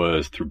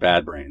was through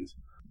Bad Brains.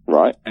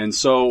 Right. And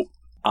so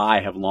I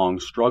have long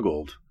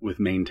struggled with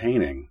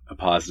maintaining a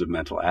positive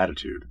mental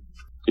attitude.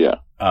 Yeah.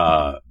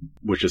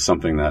 Which is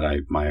something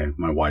that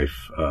my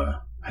wife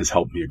has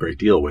helped me a great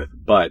deal with.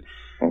 But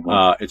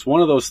it's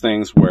one of those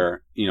things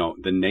where,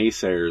 the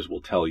naysayers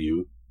will tell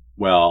you,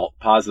 well,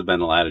 positive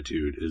mental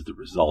attitude is the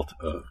result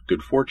of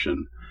good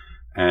fortune.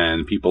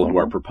 And people who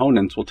are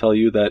proponents will tell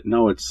you that,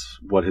 no, it's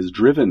what has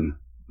driven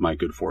my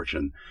good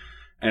fortune.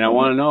 And I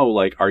want to know,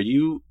 like, are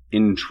you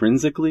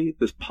intrinsically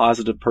this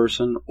positive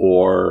person,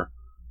 or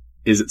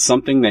is it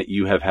something that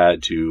you have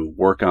had to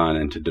work on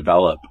and to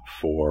develop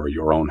for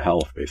your own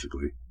health,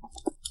 basically?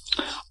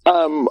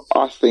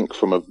 I think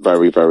from a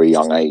very, very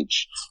young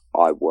age,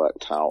 I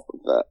worked out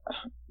that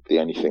the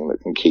only thing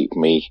that can keep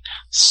me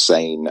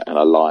sane and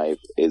alive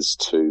is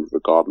to,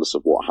 regardless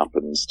of what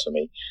happens to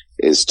me,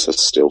 is to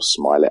still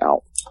smile it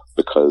out.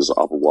 Because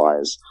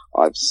otherwise,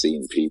 I've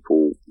seen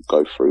people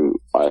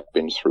I've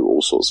been through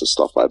all sorts of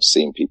stuff. I've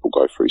seen people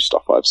go through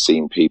stuff. I've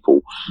seen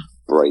people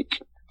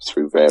break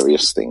through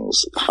various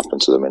things that happen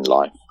to them in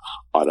life.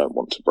 I don't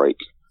want to break,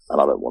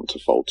 and I don't want to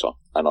falter.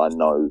 And I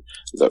know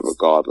that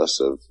regardless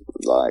of,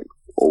 like,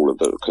 all of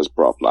the, because,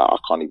 bruv, like, I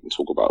can't even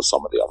talk about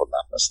some of the other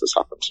madness that's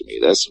happened to me.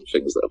 There's some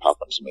things that have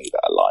happened to me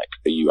that are like,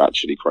 are you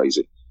actually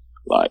crazy?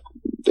 Like,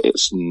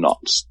 it's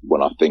nuts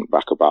when I think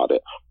back about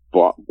it.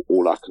 But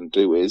all I can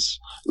do is,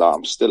 like,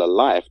 I'm still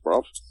alive,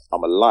 bruv.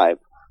 I'm alive.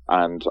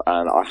 And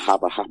I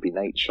have a happy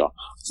nature.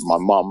 My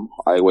mum,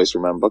 I always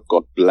remember,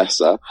 God bless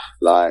her,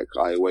 like,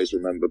 I always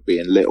remember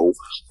being little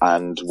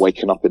and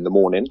waking up in the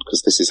morning,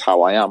 because this is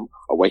how I am.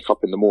 I wake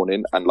up in the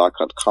morning and, like,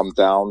 I'd come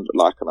down,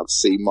 like, and I'd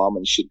see mum,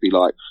 and she'd be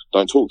like,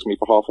 don't talk to me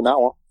for half an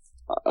hour,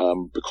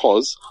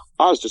 because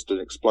I was just an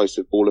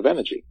explosive ball of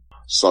energy.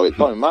 So it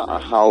don't matter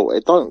how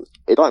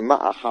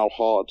matter how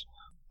hard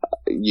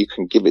you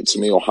can give it to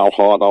me or how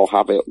hard I'll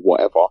have it,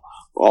 whatever.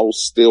 I'll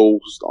still,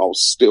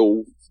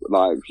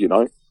 like,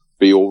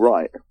 be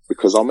alright,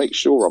 because I'll make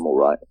sure I'm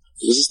alright.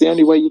 This is the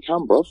only way you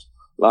can, bruv.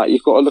 Like,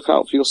 you've got to look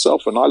out for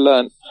yourself. And I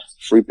learned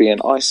through being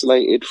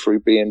isolated, through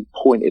being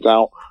pointed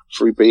out,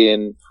 through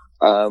being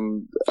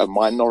a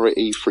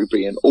minority, through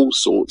being all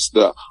sorts,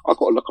 that I've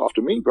got to look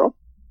after me, bruv.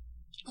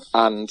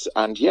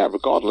 And yeah,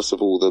 regardless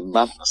of all the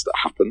madness that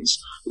happens,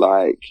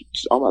 like,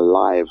 I'm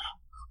alive,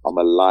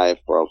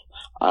 bruv.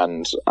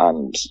 And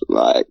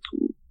like,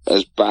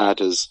 as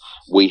bad as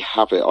we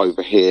have it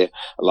over here,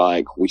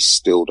 like, we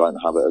still don't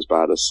have it as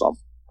bad as some.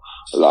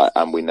 Like,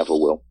 and we never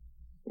will.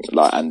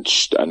 Like, and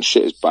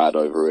shit is bad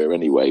over here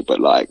anyway, but,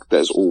 like,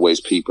 there's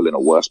always people in a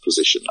worse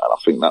position, and I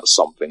think that's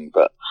something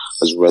that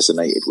has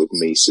resonated with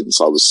me since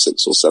I was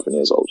 6 or 7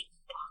 years old.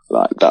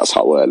 Like, that's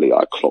how early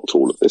I clocked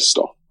all of this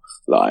stuff.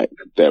 Like,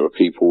 there are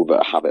people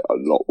that have it a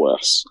lot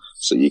worse,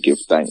 so you give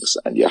thanks,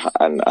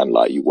 and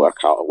like, you work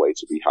out a way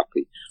to be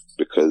happy,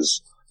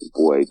 because,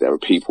 boy, there are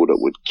people that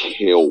would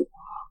kill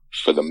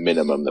for the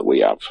minimum that we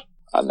have,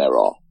 and there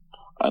are.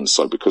 And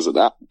so because of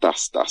that,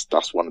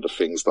 that's one of the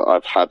things that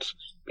I've had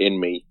in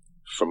me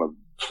from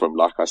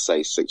like I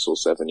say, 6 or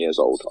 7 years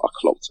old. I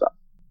clocked that.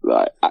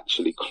 Like,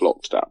 actually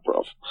clocked that,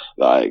 bruv.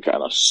 Like,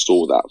 and I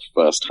saw that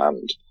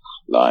firsthand.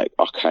 Like,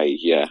 okay,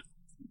 yeah,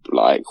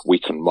 like, we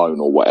can moan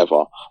or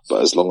whatever,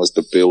 but as long as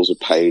the bills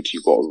are paid,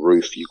 you've got a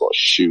roof, you've got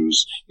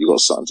shoes, you've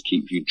got something to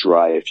keep you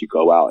dry if you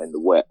go out in the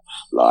wet,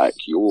 like,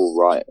 you're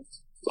alright.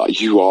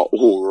 Like, you are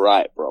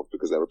alright, bro,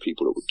 because there are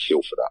people that would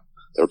kill for that.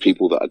 There are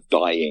people that are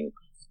dying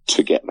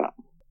to get that.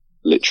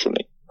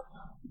 Literally.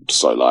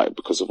 So, like,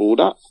 because of all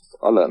that,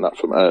 I learned that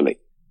from early.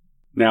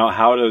 Now,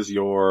 how does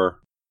your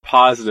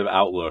positive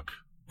outlook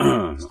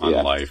on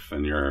life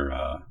and your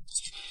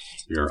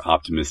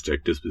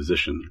optimistic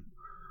disposition,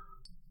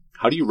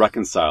 how do you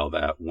reconcile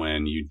that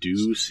when you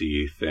do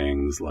see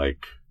things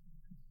like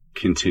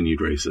continued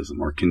racism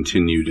or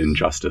continued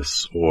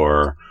injustice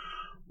or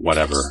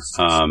whatever.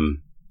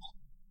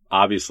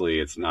 Obviously,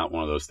 it's not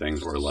one of those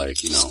things where,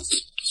 like, you know,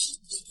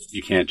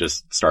 you can't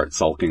just start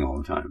sulking all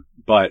the time.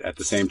 But at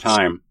the same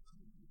time,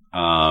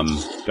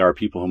 there are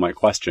people who might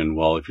question,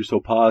 well, if you're so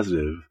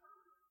positive,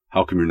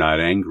 how come you're not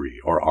angry?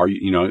 Or are you,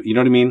 you know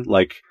what I mean?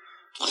 Like,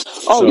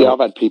 yeah, I've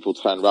had people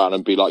turn around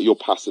and be like, you're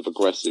passive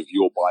aggressive,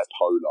 you're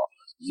bipolar,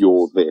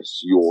 you're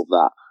this, you're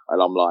that.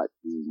 And I'm like,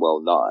 well,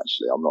 no,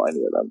 actually, I'm not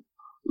any of them.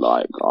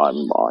 Like, I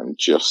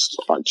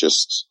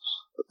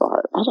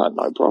don't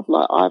know, bro.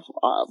 Like,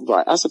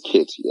 right, as a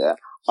kid, yeah,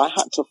 I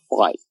had to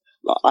fight.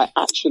 Like, I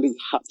actually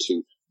had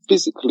to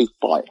physically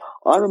fight.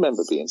 I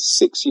remember being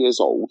 6 years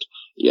old,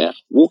 yeah,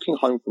 walking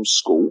home from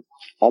school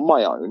on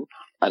my own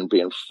and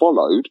being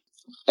followed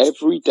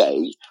every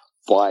day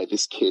by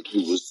this kid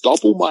who was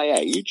double my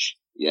age,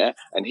 yeah,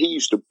 and he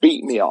used to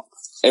beat me up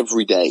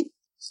every day,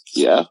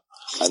 yeah,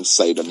 and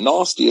say the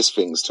nastiest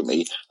things to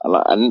me,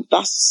 and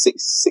that's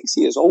six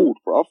years old,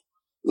 bruv.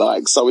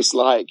 Like, so it's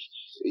like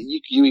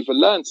you either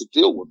learn to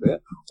deal with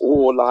it,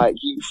 or like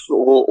you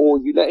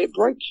let it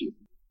break you.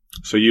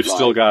 So you've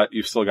still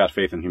got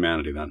faith in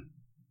humanity, then?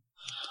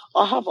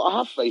 I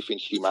have faith in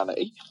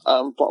humanity,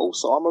 but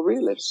also I'm a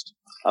realist.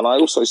 And I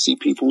also see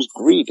people's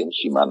greed in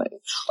humanity.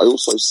 I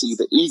also see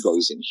the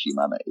egos in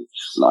humanity.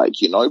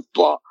 Like, you know,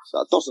 but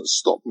that doesn't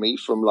stop me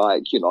from,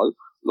 like, you know,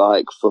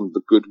 like, from the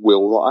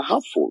goodwill that I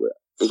have for it.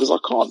 Because I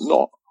can't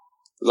not.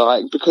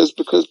 Like, because,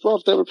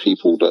 bruv, there are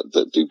people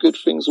that do good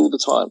things all the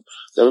time.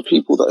 There are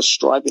people that are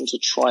striving to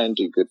try and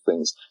do good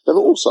things. There are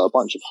also a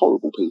bunch of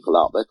horrible people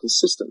out there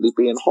consistently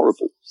being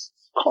horrible.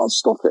 Can't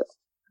stop it.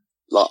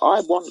 Like,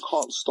 I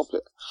can't stop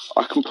it.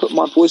 I can put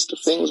my voice to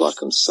things, I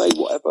can say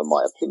whatever,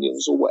 my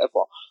opinions or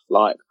whatever.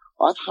 Like,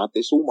 I've had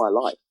this all my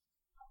life.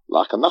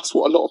 Like, and that's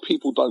what a lot of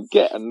people don't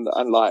get. And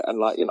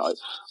you know,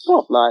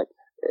 well, like,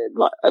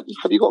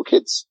 have you got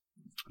kids?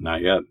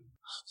 Not yet.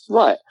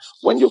 Right.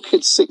 When your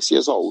kid's 6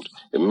 years old,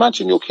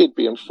 imagine your kid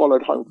being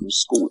followed home from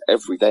school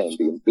every day and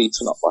being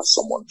beaten up by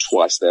someone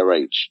twice their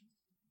age.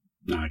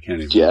 No, I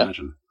can't even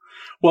imagine.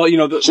 Well, you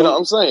know, do you know what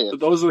I'm saying?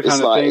 Those are the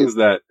kind of things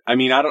that, I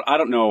mean, I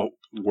don't know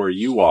where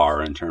you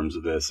are in terms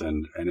of this,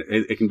 and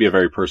it can be a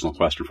very personal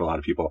question for a lot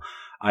of people.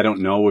 I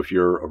don't know if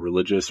you're a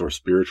religious or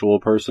spiritual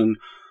person,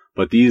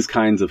 but these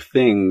kinds of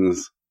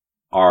things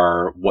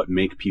are what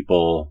make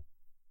people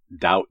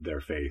doubt their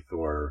faith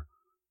or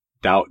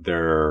doubt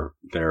their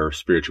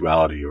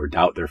spirituality or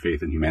doubt their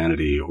faith in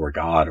humanity or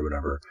God or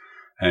whatever.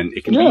 And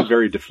it can be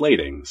very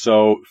deflating.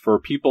 So for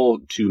people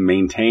to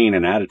maintain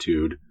an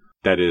attitude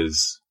that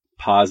is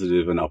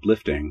positive and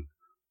uplifting,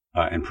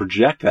 and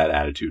project that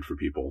attitude for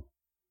people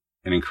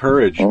and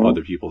encourage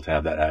other people to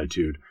have that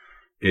attitude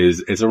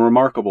is a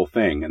remarkable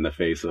thing in the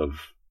face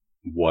of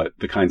what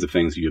the kinds of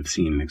things you have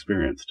seen and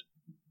experienced.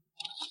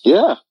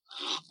 Yeah.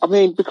 I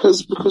mean,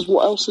 because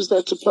what else is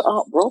there to put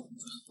out, bro?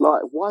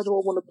 Like, why do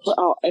I want to put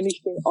out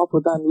anything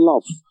other than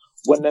love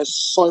when there's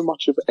so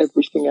much of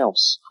everything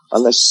else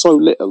and there's so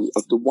little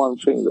of the one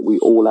thing that we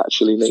all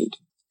actually need?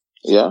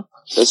 Yeah?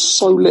 There's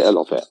so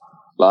little of it.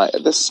 Like,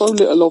 there's so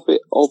little of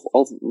it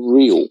of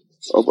real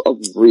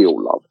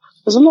love.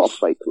 There's a lot of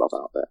fake love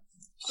out there.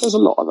 There's a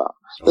lot of that.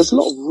 There's a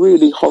lot of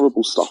really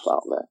horrible stuff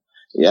out there.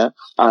 Yeah?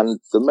 And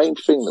the main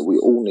thing that we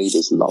all need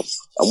is love.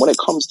 And when it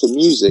comes to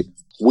music,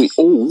 we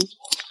all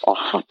are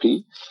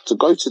happy to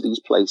go to these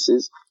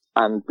places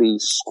and be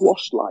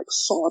squashed like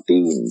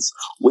sardines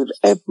with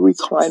every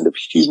kind of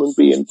human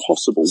being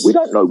possible. We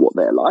don't know what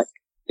they're like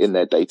in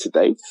their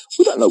day-to-day.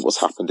 We don't know what's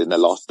happened in their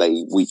last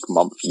day, week,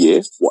 month,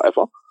 year,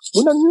 whatever.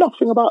 We know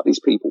nothing about these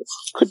people.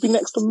 Could be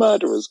next to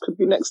murderers, could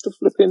be next to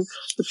flipping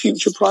the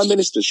future prime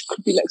ministers,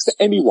 could be next to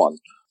anyone.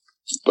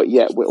 But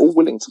yet we're all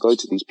willing to go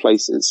to these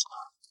places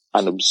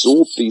and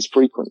absorb these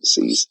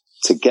frequencies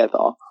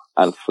together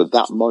and for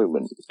that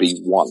moment be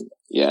one.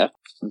 Yeah.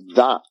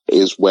 That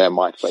is where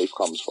my faith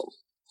comes from.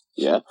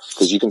 Yeah.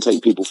 Because you can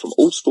take people from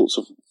all sorts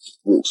of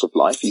walks of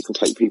life. You can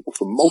take people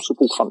from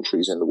multiple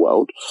countries in the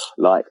world,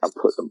 like, and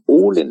put them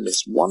all in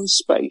this one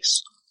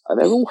space and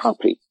they're all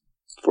happy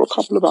for a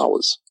couple of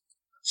hours.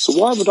 So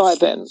why would I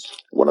then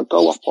want to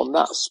go up on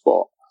that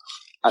spot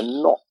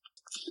and not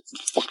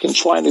fucking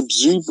try and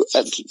exuberate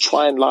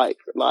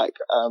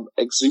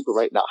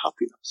that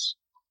happiness?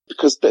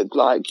 Because they're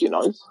like, you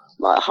know,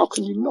 like, how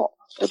can you not?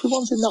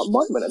 Everyone's in that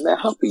moment and they're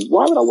happy.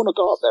 Why would I want to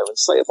go up there and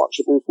say a bunch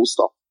of awful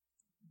stuff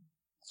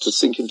to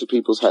sink into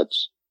people's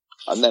heads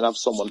and then have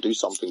someone do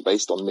something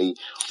based on me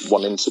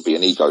wanting to be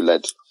an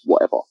ego-led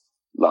whatever?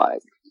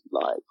 Like,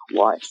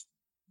 why?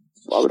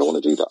 Why would I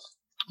want to do that?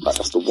 Like,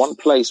 that's the one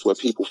place where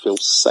people feel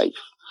safe.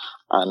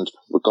 And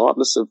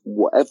regardless of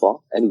whatever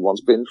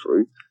anyone's been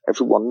through,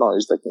 everyone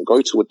knows they can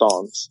go to a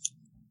dance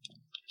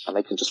and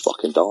they can just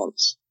fucking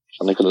dance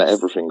and they can let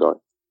everything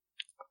go.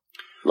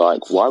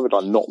 Like, why would I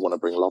not want to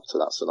bring love to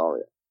that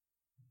scenario?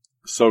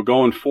 So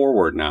going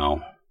forward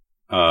now,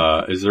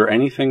 is there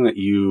anything that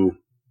you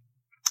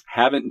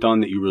haven't done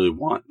that you really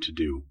want to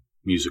do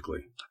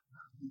musically?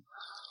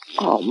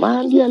 Oh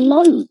man, yeah,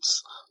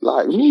 loads.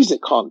 Like, music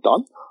can't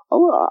done.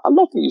 I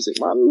love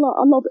music, man.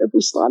 I love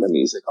every style of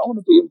music. I want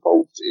to be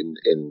involved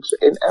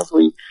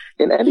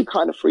in any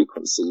kind of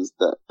frequencies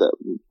that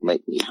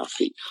make me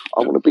happy.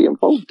 I want to be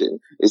involved in.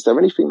 Is there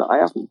anything that I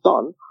haven't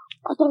done?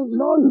 I don't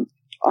know.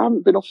 I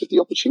haven't been offered the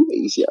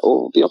opportunities yet,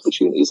 or the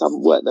opportunities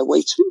haven't worked their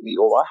way to me,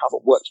 or I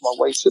haven't worked my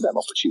way to them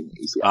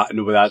opportunities yet.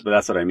 No, but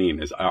that's what I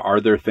mean. Is are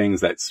there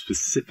things that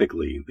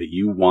specifically that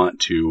you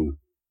want to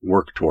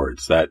work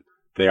towards, that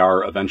they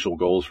are eventual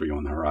goals for you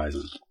on the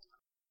horizon?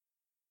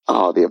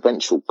 The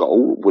eventual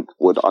goal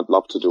would I'd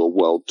love to do a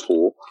world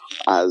tour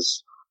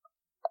as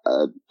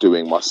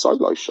doing my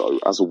solo show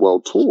as a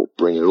world tour,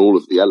 bringing all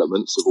of the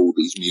elements of all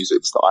these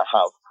musics that I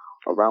have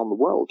around the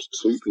world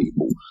to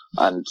people,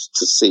 and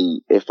to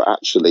see if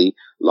actually,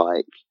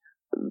 like,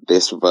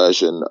 this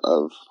version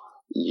of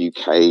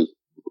UK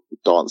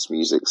dance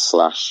music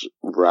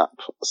 / rap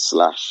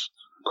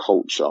 /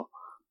 culture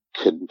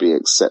could be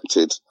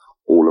accepted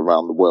all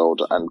around the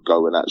world, and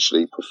go and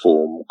actually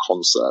perform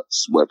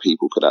concerts where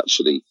people could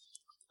actually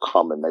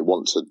come and they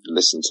want to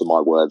listen to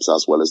my words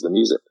as well as the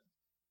music.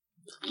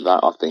 That,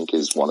 I think,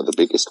 is one of the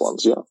biggest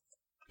ones, yeah.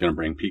 Gonna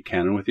bring Pete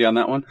Cannon with you on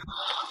that one?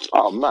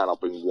 Oh man, I'll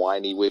bring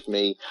Whiny with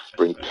me,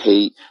 bring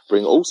Pete,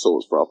 bring all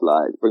sorts, bruv,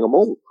 like, bring them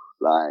all.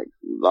 Like,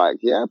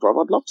 yeah,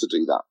 bruv, I'd love to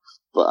do that.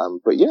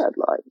 But yeah,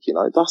 like, you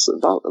know, that's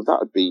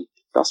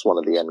one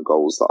of the end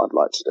goals that I'd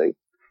like to do.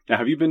 Now,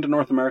 have you been to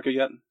North America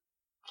yet?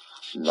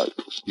 Nope.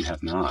 You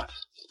have not.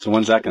 So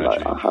when's that gonna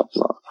change? I have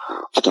not.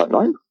 I don't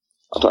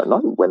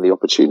know when the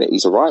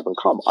opportunities arrive and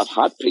come. I've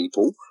had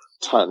people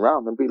turn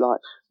around and be like,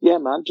 yeah,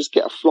 man, just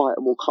get a flight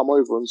and we'll come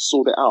over and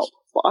sort it out.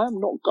 But I am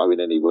not going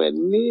anywhere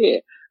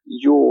near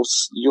your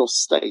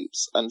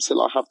states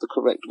until I have the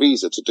correct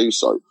visa to do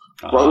so.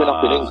 Growing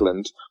up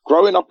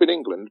in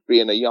England,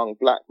 being a young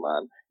black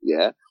man,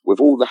 yeah, with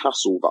all the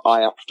hassle that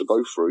I have to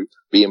go through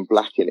being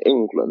black in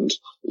England,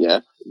 yeah,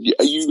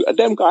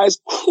 them guys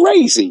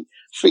crazy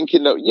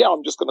thinking that, yeah,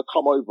 I'm just going to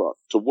come over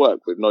to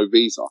work with no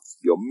visa.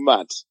 You're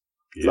mad.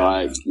 Yeah,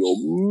 like, man.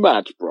 You're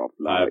mad, bro.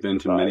 Like, I've been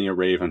to many a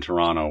rave in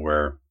Toronto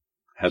where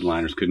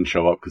headliners couldn't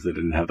show up because they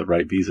didn't have the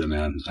right visa,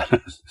 man.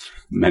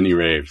 Many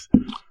raves.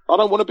 I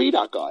don't want to be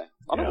that guy.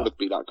 I don't want to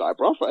be that guy,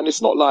 bro. And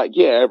it's not like,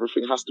 yeah,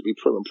 everything has to be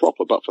prim and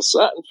proper, but for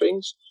certain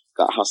things,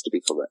 that has to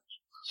be correct.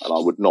 And I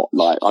would not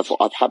like,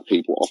 I've had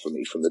people offer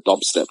me from the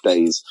dubstep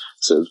days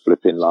to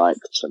flipping like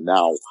to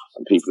now,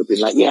 and people have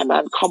been like, yeah,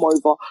 man, come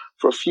over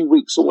for a few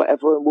weeks or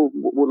whatever, and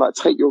we'll like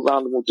take you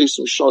around and we'll do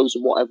some shows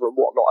and whatever and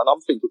whatnot. And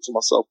I'm thinking to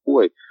myself,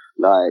 boy,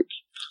 like,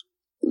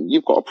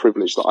 you've got a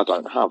privilege that I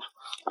don't have.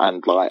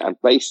 And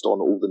based on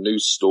all the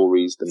news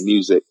stories, the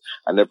music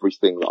and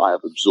everything that I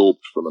have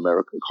absorbed from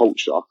American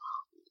culture,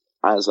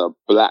 as a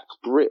black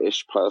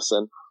British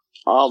person,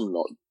 I'm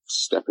not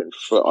stepping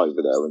foot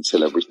over there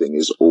until everything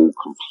is all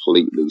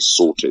completely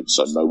sorted,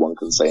 so no one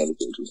can say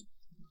anything to me.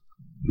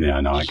 Yeah,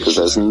 no, I get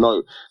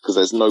because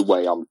there's no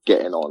way I'm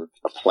getting on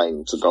a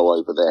plane to go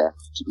over there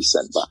to be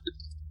sent back.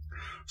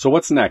 So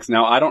what's next?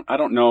 Now, I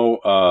don't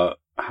know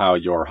how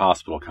your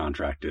hospital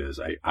contract is.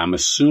 I'm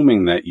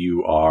assuming that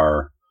you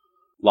are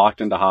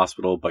locked into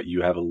hospital, but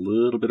you have a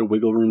little bit of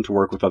wiggle room to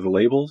work with other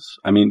labels.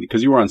 I mean,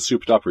 because you were on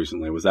Souped Up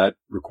recently. Was that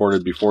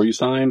recorded before you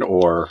signed,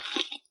 or?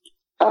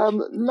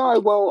 No,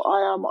 well,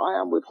 I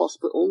am with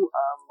Hospital.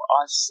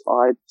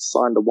 I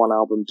signed a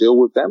 1-album deal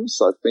with them,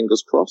 so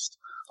fingers crossed.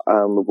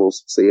 We'll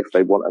see if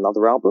they want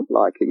another album.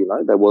 Like, you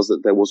know, there was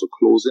a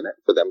clause in it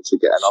for them to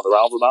get another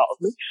album out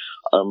of me.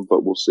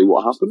 But we'll see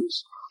what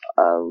happens.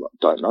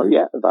 Don't know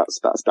yet.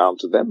 That's down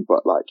to them.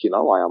 But like, you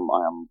know, I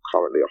am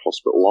currently a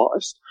Hospital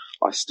artist.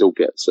 I still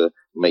get to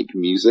make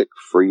music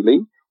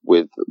freely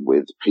with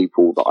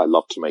people that I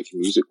love to make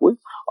music with.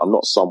 I'm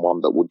not someone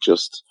that would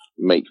just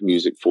make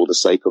music for the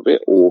sake of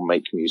it or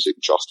make music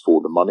just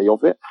for the money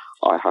of it.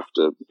 I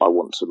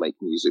want to make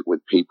music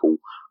with people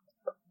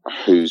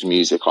whose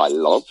music I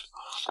love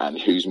and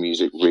whose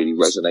music really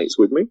resonates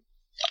with me.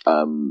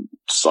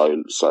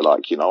 So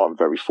like, you know, I'm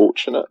very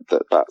fortunate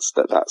that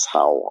that's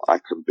how I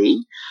can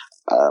be.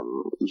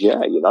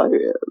 Yeah, you know,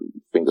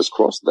 fingers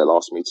crossed they'll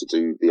ask me to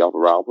do the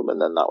other album,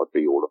 and then that would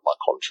be all of my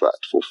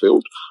contract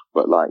fulfilled.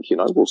 But like, you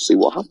know, we'll see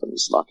what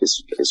happens. Like,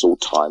 it's all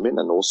timing,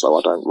 and also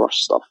I don't rush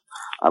stuff.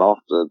 And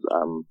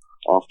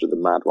after the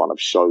mad run of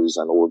shows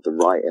and all of the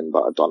writing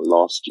that I've done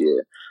last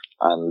year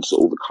and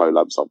all the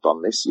collabs I've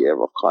done this year,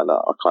 I kind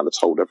of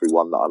told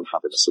everyone that I'm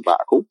having a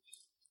sabbatical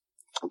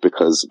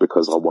because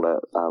I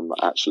want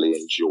to actually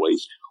enjoy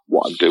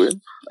what I'm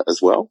doing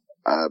as well.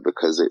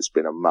 Because it's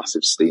been a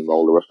massive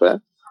steamroller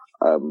affair.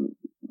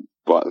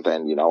 But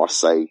then, you know, I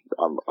say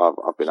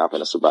I've been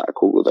having a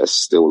sabbatical, but there's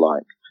still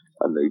like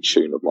a new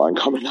tune of mine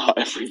coming out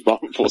every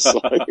month or so.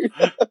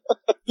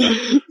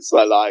 So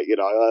like, you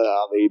know,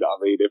 I mean,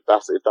 if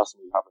that's me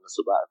having a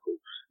sabbatical,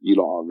 you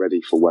lot are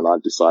ready for when I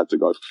decide to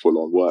go full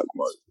on work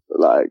mode.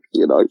 Like,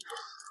 you know,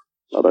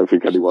 I don't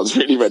think anyone's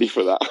really ready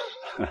for that.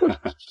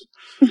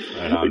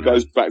 It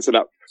goes back to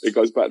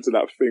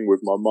that thing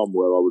with my mum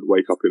where I would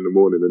wake up in the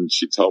morning and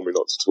she'd tell me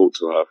not to talk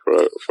to her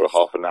for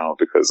half an hour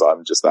because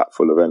I'm just that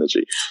full of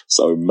energy.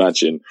 So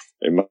imagine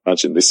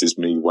this is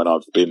me when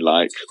I've been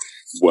like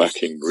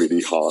working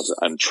really hard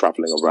and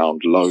traveling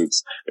around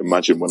loads.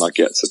 Imagine when I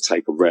get to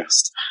take a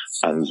rest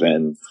and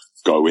then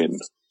go in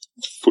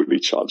fully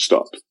charged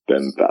up,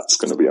 then that's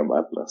going to be a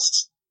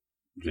madness.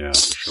 Yeah,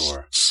 for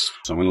sure.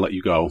 So I'm going to let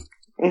you go.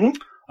 Mm-hmm.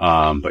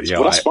 But yeah,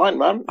 well, that's fine,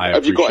 man.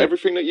 Have you got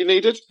everything that you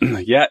needed?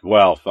 Yeah.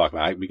 Well, fuck,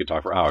 we could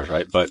talk for hours,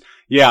 right? But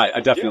yeah,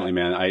 I definitely,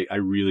 man. I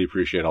really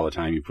appreciate all the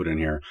time you put in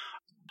here.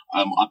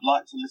 I'd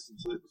like to listen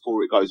to it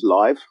before it goes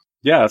live.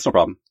 Yeah, that's no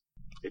problem.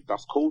 If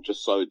that's cool,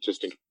 just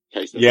in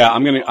case. Yeah,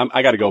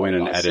 I got to go in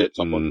and edit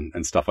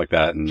and stuff like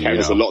that. And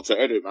there's a lot to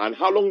edit, man.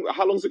 How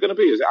long's it going to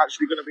be? Is it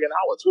actually going to be an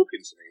hour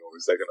talking to me, or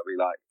is there going to be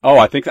like?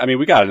 Oh,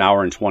 we got an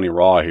hour and 20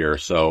 raw here,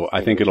 so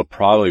I think it'll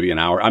probably be an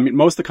hour. I mean,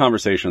 most of the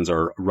conversations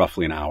are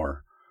roughly an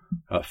hour.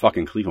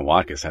 Fucking Cleveland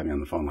Watkins had me on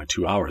the phone like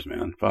 2 hours,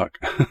 man. Fuck.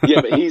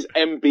 Yeah, but he's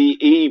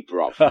MBE,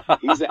 bro.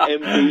 He's an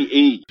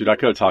MBE. Dude, I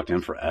could have talked to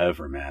him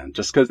forever, man.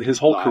 Just because his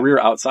whole career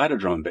outside of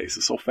drum and bass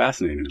is so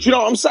fascinating. Do you know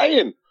what I'm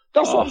saying?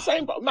 That's what I'm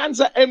saying, but man's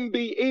an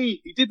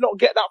MBE. He did not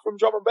get that from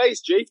drum and bass,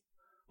 G.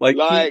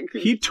 Like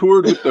he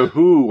toured with The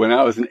Who when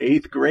I was in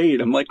 8th grade.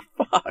 I'm like,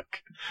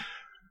 fuck.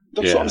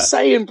 That's what I'm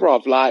saying,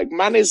 bruv. Like,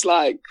 man is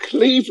like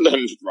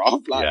Cleveland,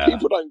 bruv. Like,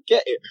 people don't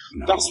get it.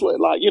 No. That's what,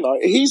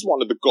 he's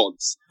one of the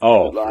gods.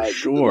 Oh, like, for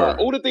sure. Like,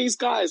 all of these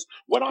guys,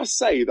 when I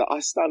say that I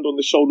stand on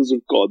the shoulders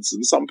of gods,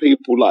 and some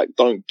people,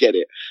 don't get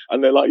it.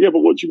 And they're like, yeah,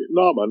 but what do you mean?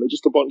 Nah, man, they're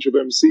just a bunch of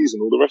MCs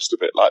and all the rest of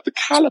it. Like, the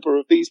caliber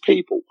of these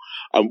people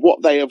and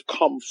what they have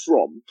come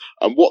from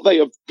and what they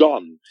have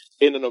done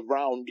in and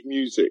around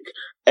music,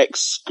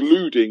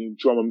 excluding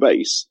drum and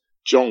bass,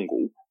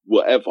 jungle,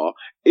 whatever,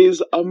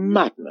 is a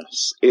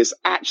madness. It's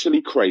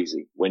actually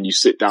crazy when you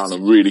sit down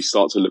and really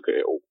start to look at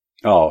it all.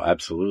 Oh,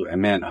 absolutely.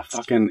 And man,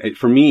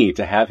 for me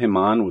to have him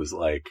on was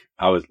I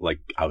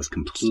was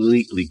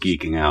completely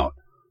geeking out,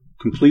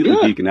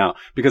 geeking out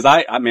because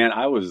I've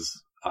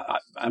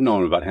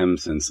known about him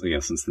since the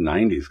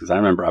 90s. Cause I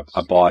remember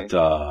I bought,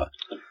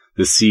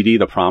 the CD,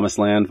 The Promised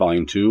Land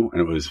Volume 2,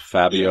 and it was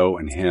Fabio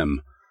and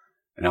him.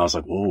 And I was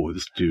like, whoa,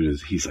 this dude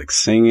he's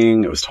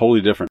singing. It was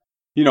totally different.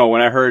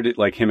 When I heard it,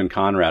 him and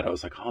Conrad, I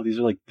was like, oh,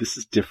 this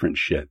is different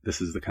shit.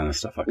 This is the kind of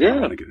stuff I kind of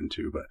want to get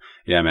into. But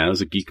yeah, man, it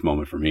was a geek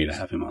moment for me to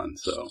have him on.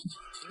 So,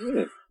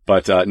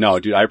 but,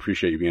 no, dude, I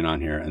appreciate you being on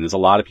here. And there's a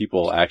lot of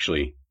people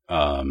actually,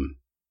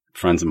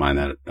 friends of mine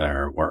that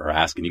are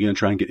asking, you going to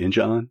try and get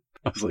Inja on?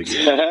 I was like,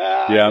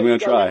 yeah, I'm going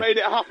to try. We made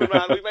it happen,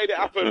 man. We made it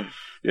happen.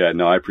 Yeah,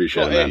 no, I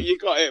appreciate it, man. You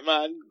got it,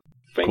 man.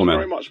 Thank you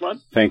very much,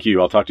 man. Thank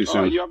you. I'll talk to you soon.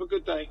 All right, you have a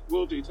good day.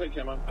 Will do. Take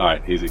care, man. All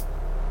right, easy.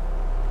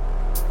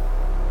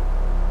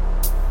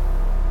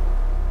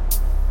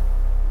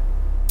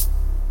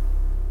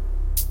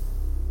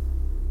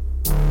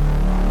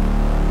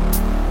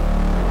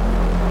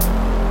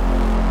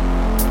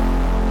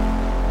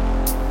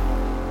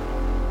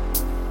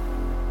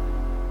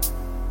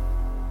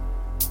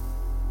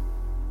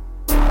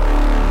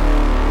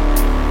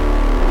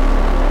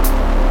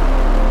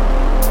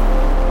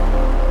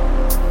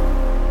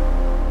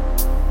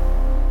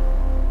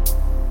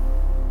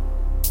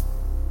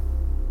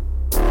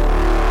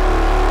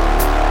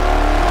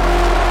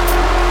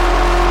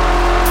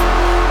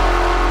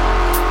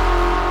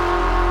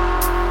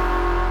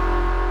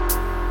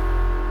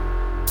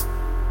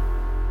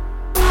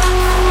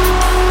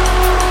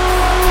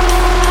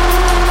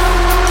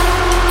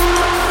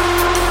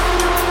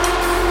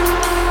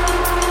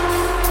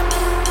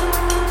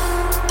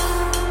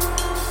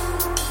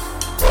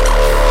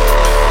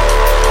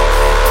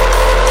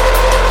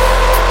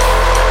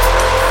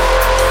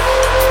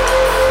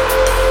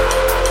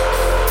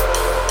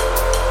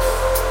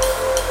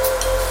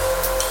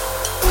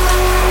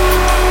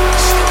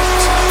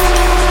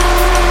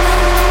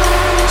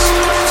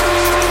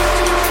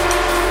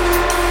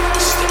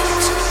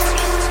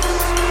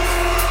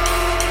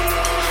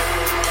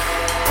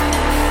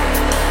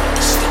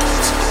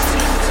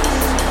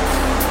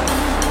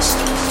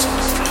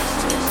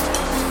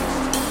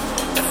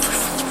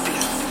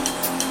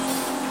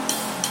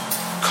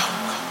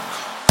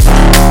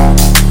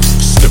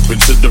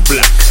 into the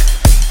black.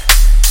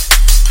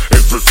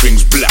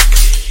 Everything's black.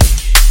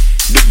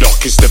 The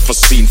darkest ever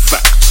seen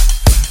fact.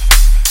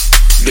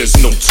 There's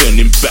no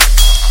turning back.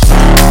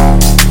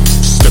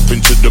 Step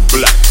into the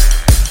black.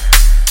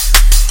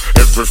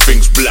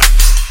 Everything's black.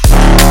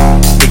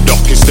 The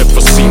darkest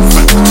ever seen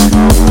fact.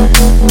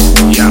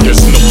 Yeah,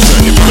 there's no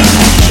turning back.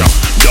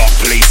 Dark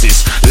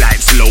places,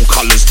 lights low,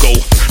 colors go.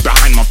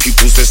 Behind my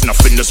pupils there's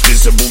nothing that's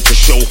visible to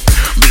show.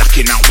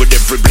 Blacking out with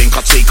every blink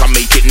I take, I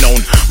make it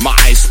known. My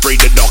eyes spray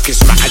the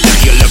darkest matter that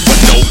you'll ever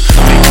know.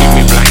 They keep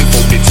me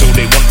blindfolded till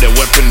they want their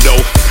weapon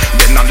though.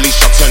 Then unleash,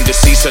 I turn the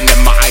seas and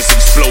then my eyes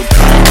explode.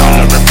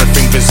 Color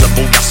everything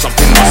visible, that's up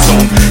in my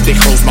zone. They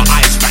close my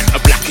eyes, man, a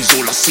black is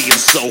all I see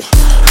and so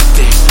I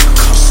can't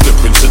slip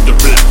into the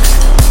black.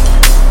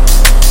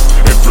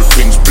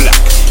 Everything's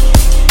black.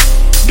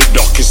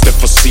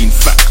 never seen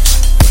fact.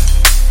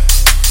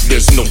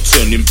 There's no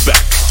turning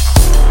back.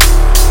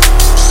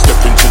 Step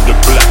into the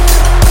black.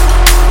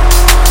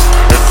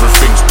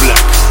 Everything's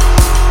black.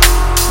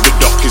 The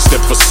darkest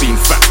ever seen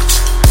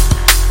fact.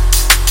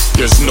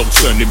 There's no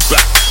turning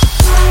back.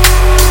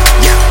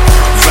 Yeah,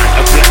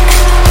 Vanna Black.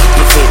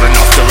 Before and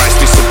after eyes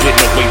disappear,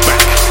 no way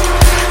back.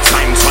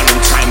 Time tunnel,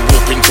 time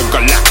warp into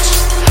galact.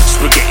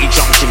 Spaghetti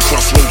junction,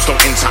 crossroads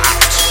don't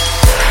interact.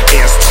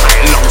 Ears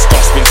tight, lungs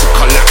gasping to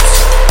collapse.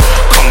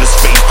 Colors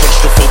fade,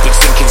 claustrophobic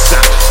sinking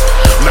sand.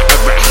 Matter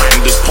at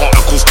hand as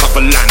particles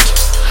cover land.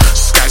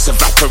 Skies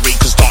evaporate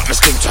cause darkness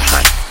came to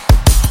hand.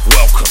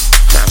 Welcome,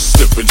 now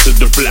step into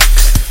the black.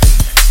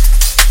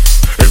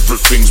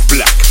 Everything's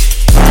black.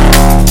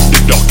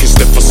 The darkest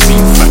ever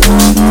seen fact.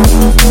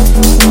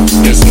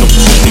 There's no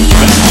turning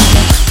back.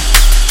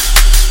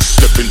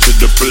 Step into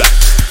the black.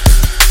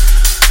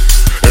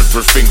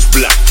 Everything's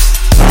black.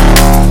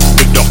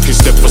 The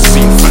darkest ever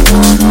seen fact.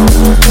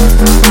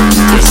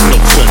 There's no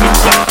turning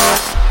back.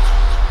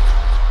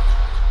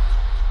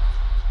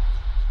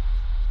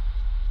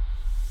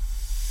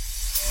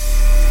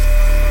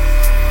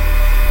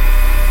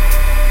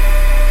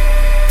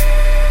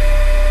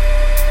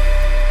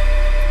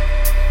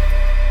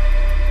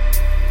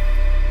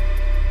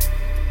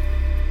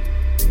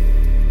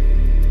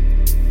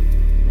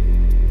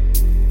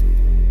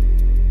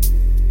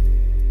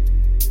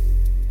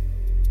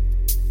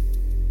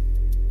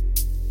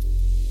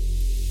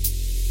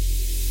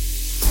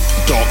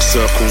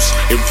 Circles,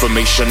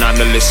 information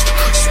analyst.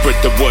 Spread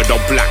the word,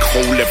 I'll black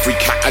hole every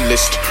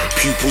catalyst.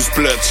 Pupils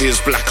blur, tears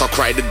black, I'll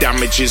cry the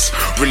damages.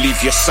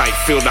 Relieve your sight,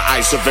 feel the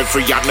eyes of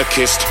every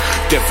anarchist.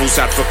 Devil's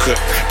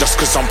advocate, that's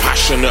cause I'm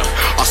passionate.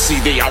 I see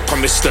the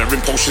alchemists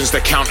stirring potions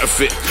that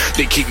counterfeit.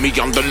 They keep me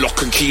under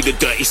lock and key, the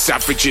dirty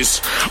savages.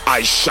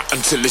 Eyes shut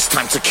until it's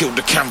time to kill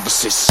the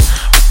canvases.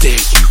 I dare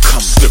you,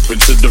 come step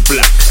into the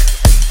black.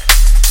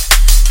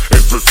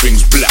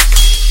 Everything's black.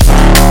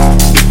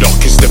 The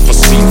darkest ever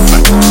seen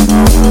fact.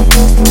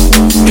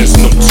 There's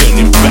no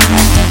turning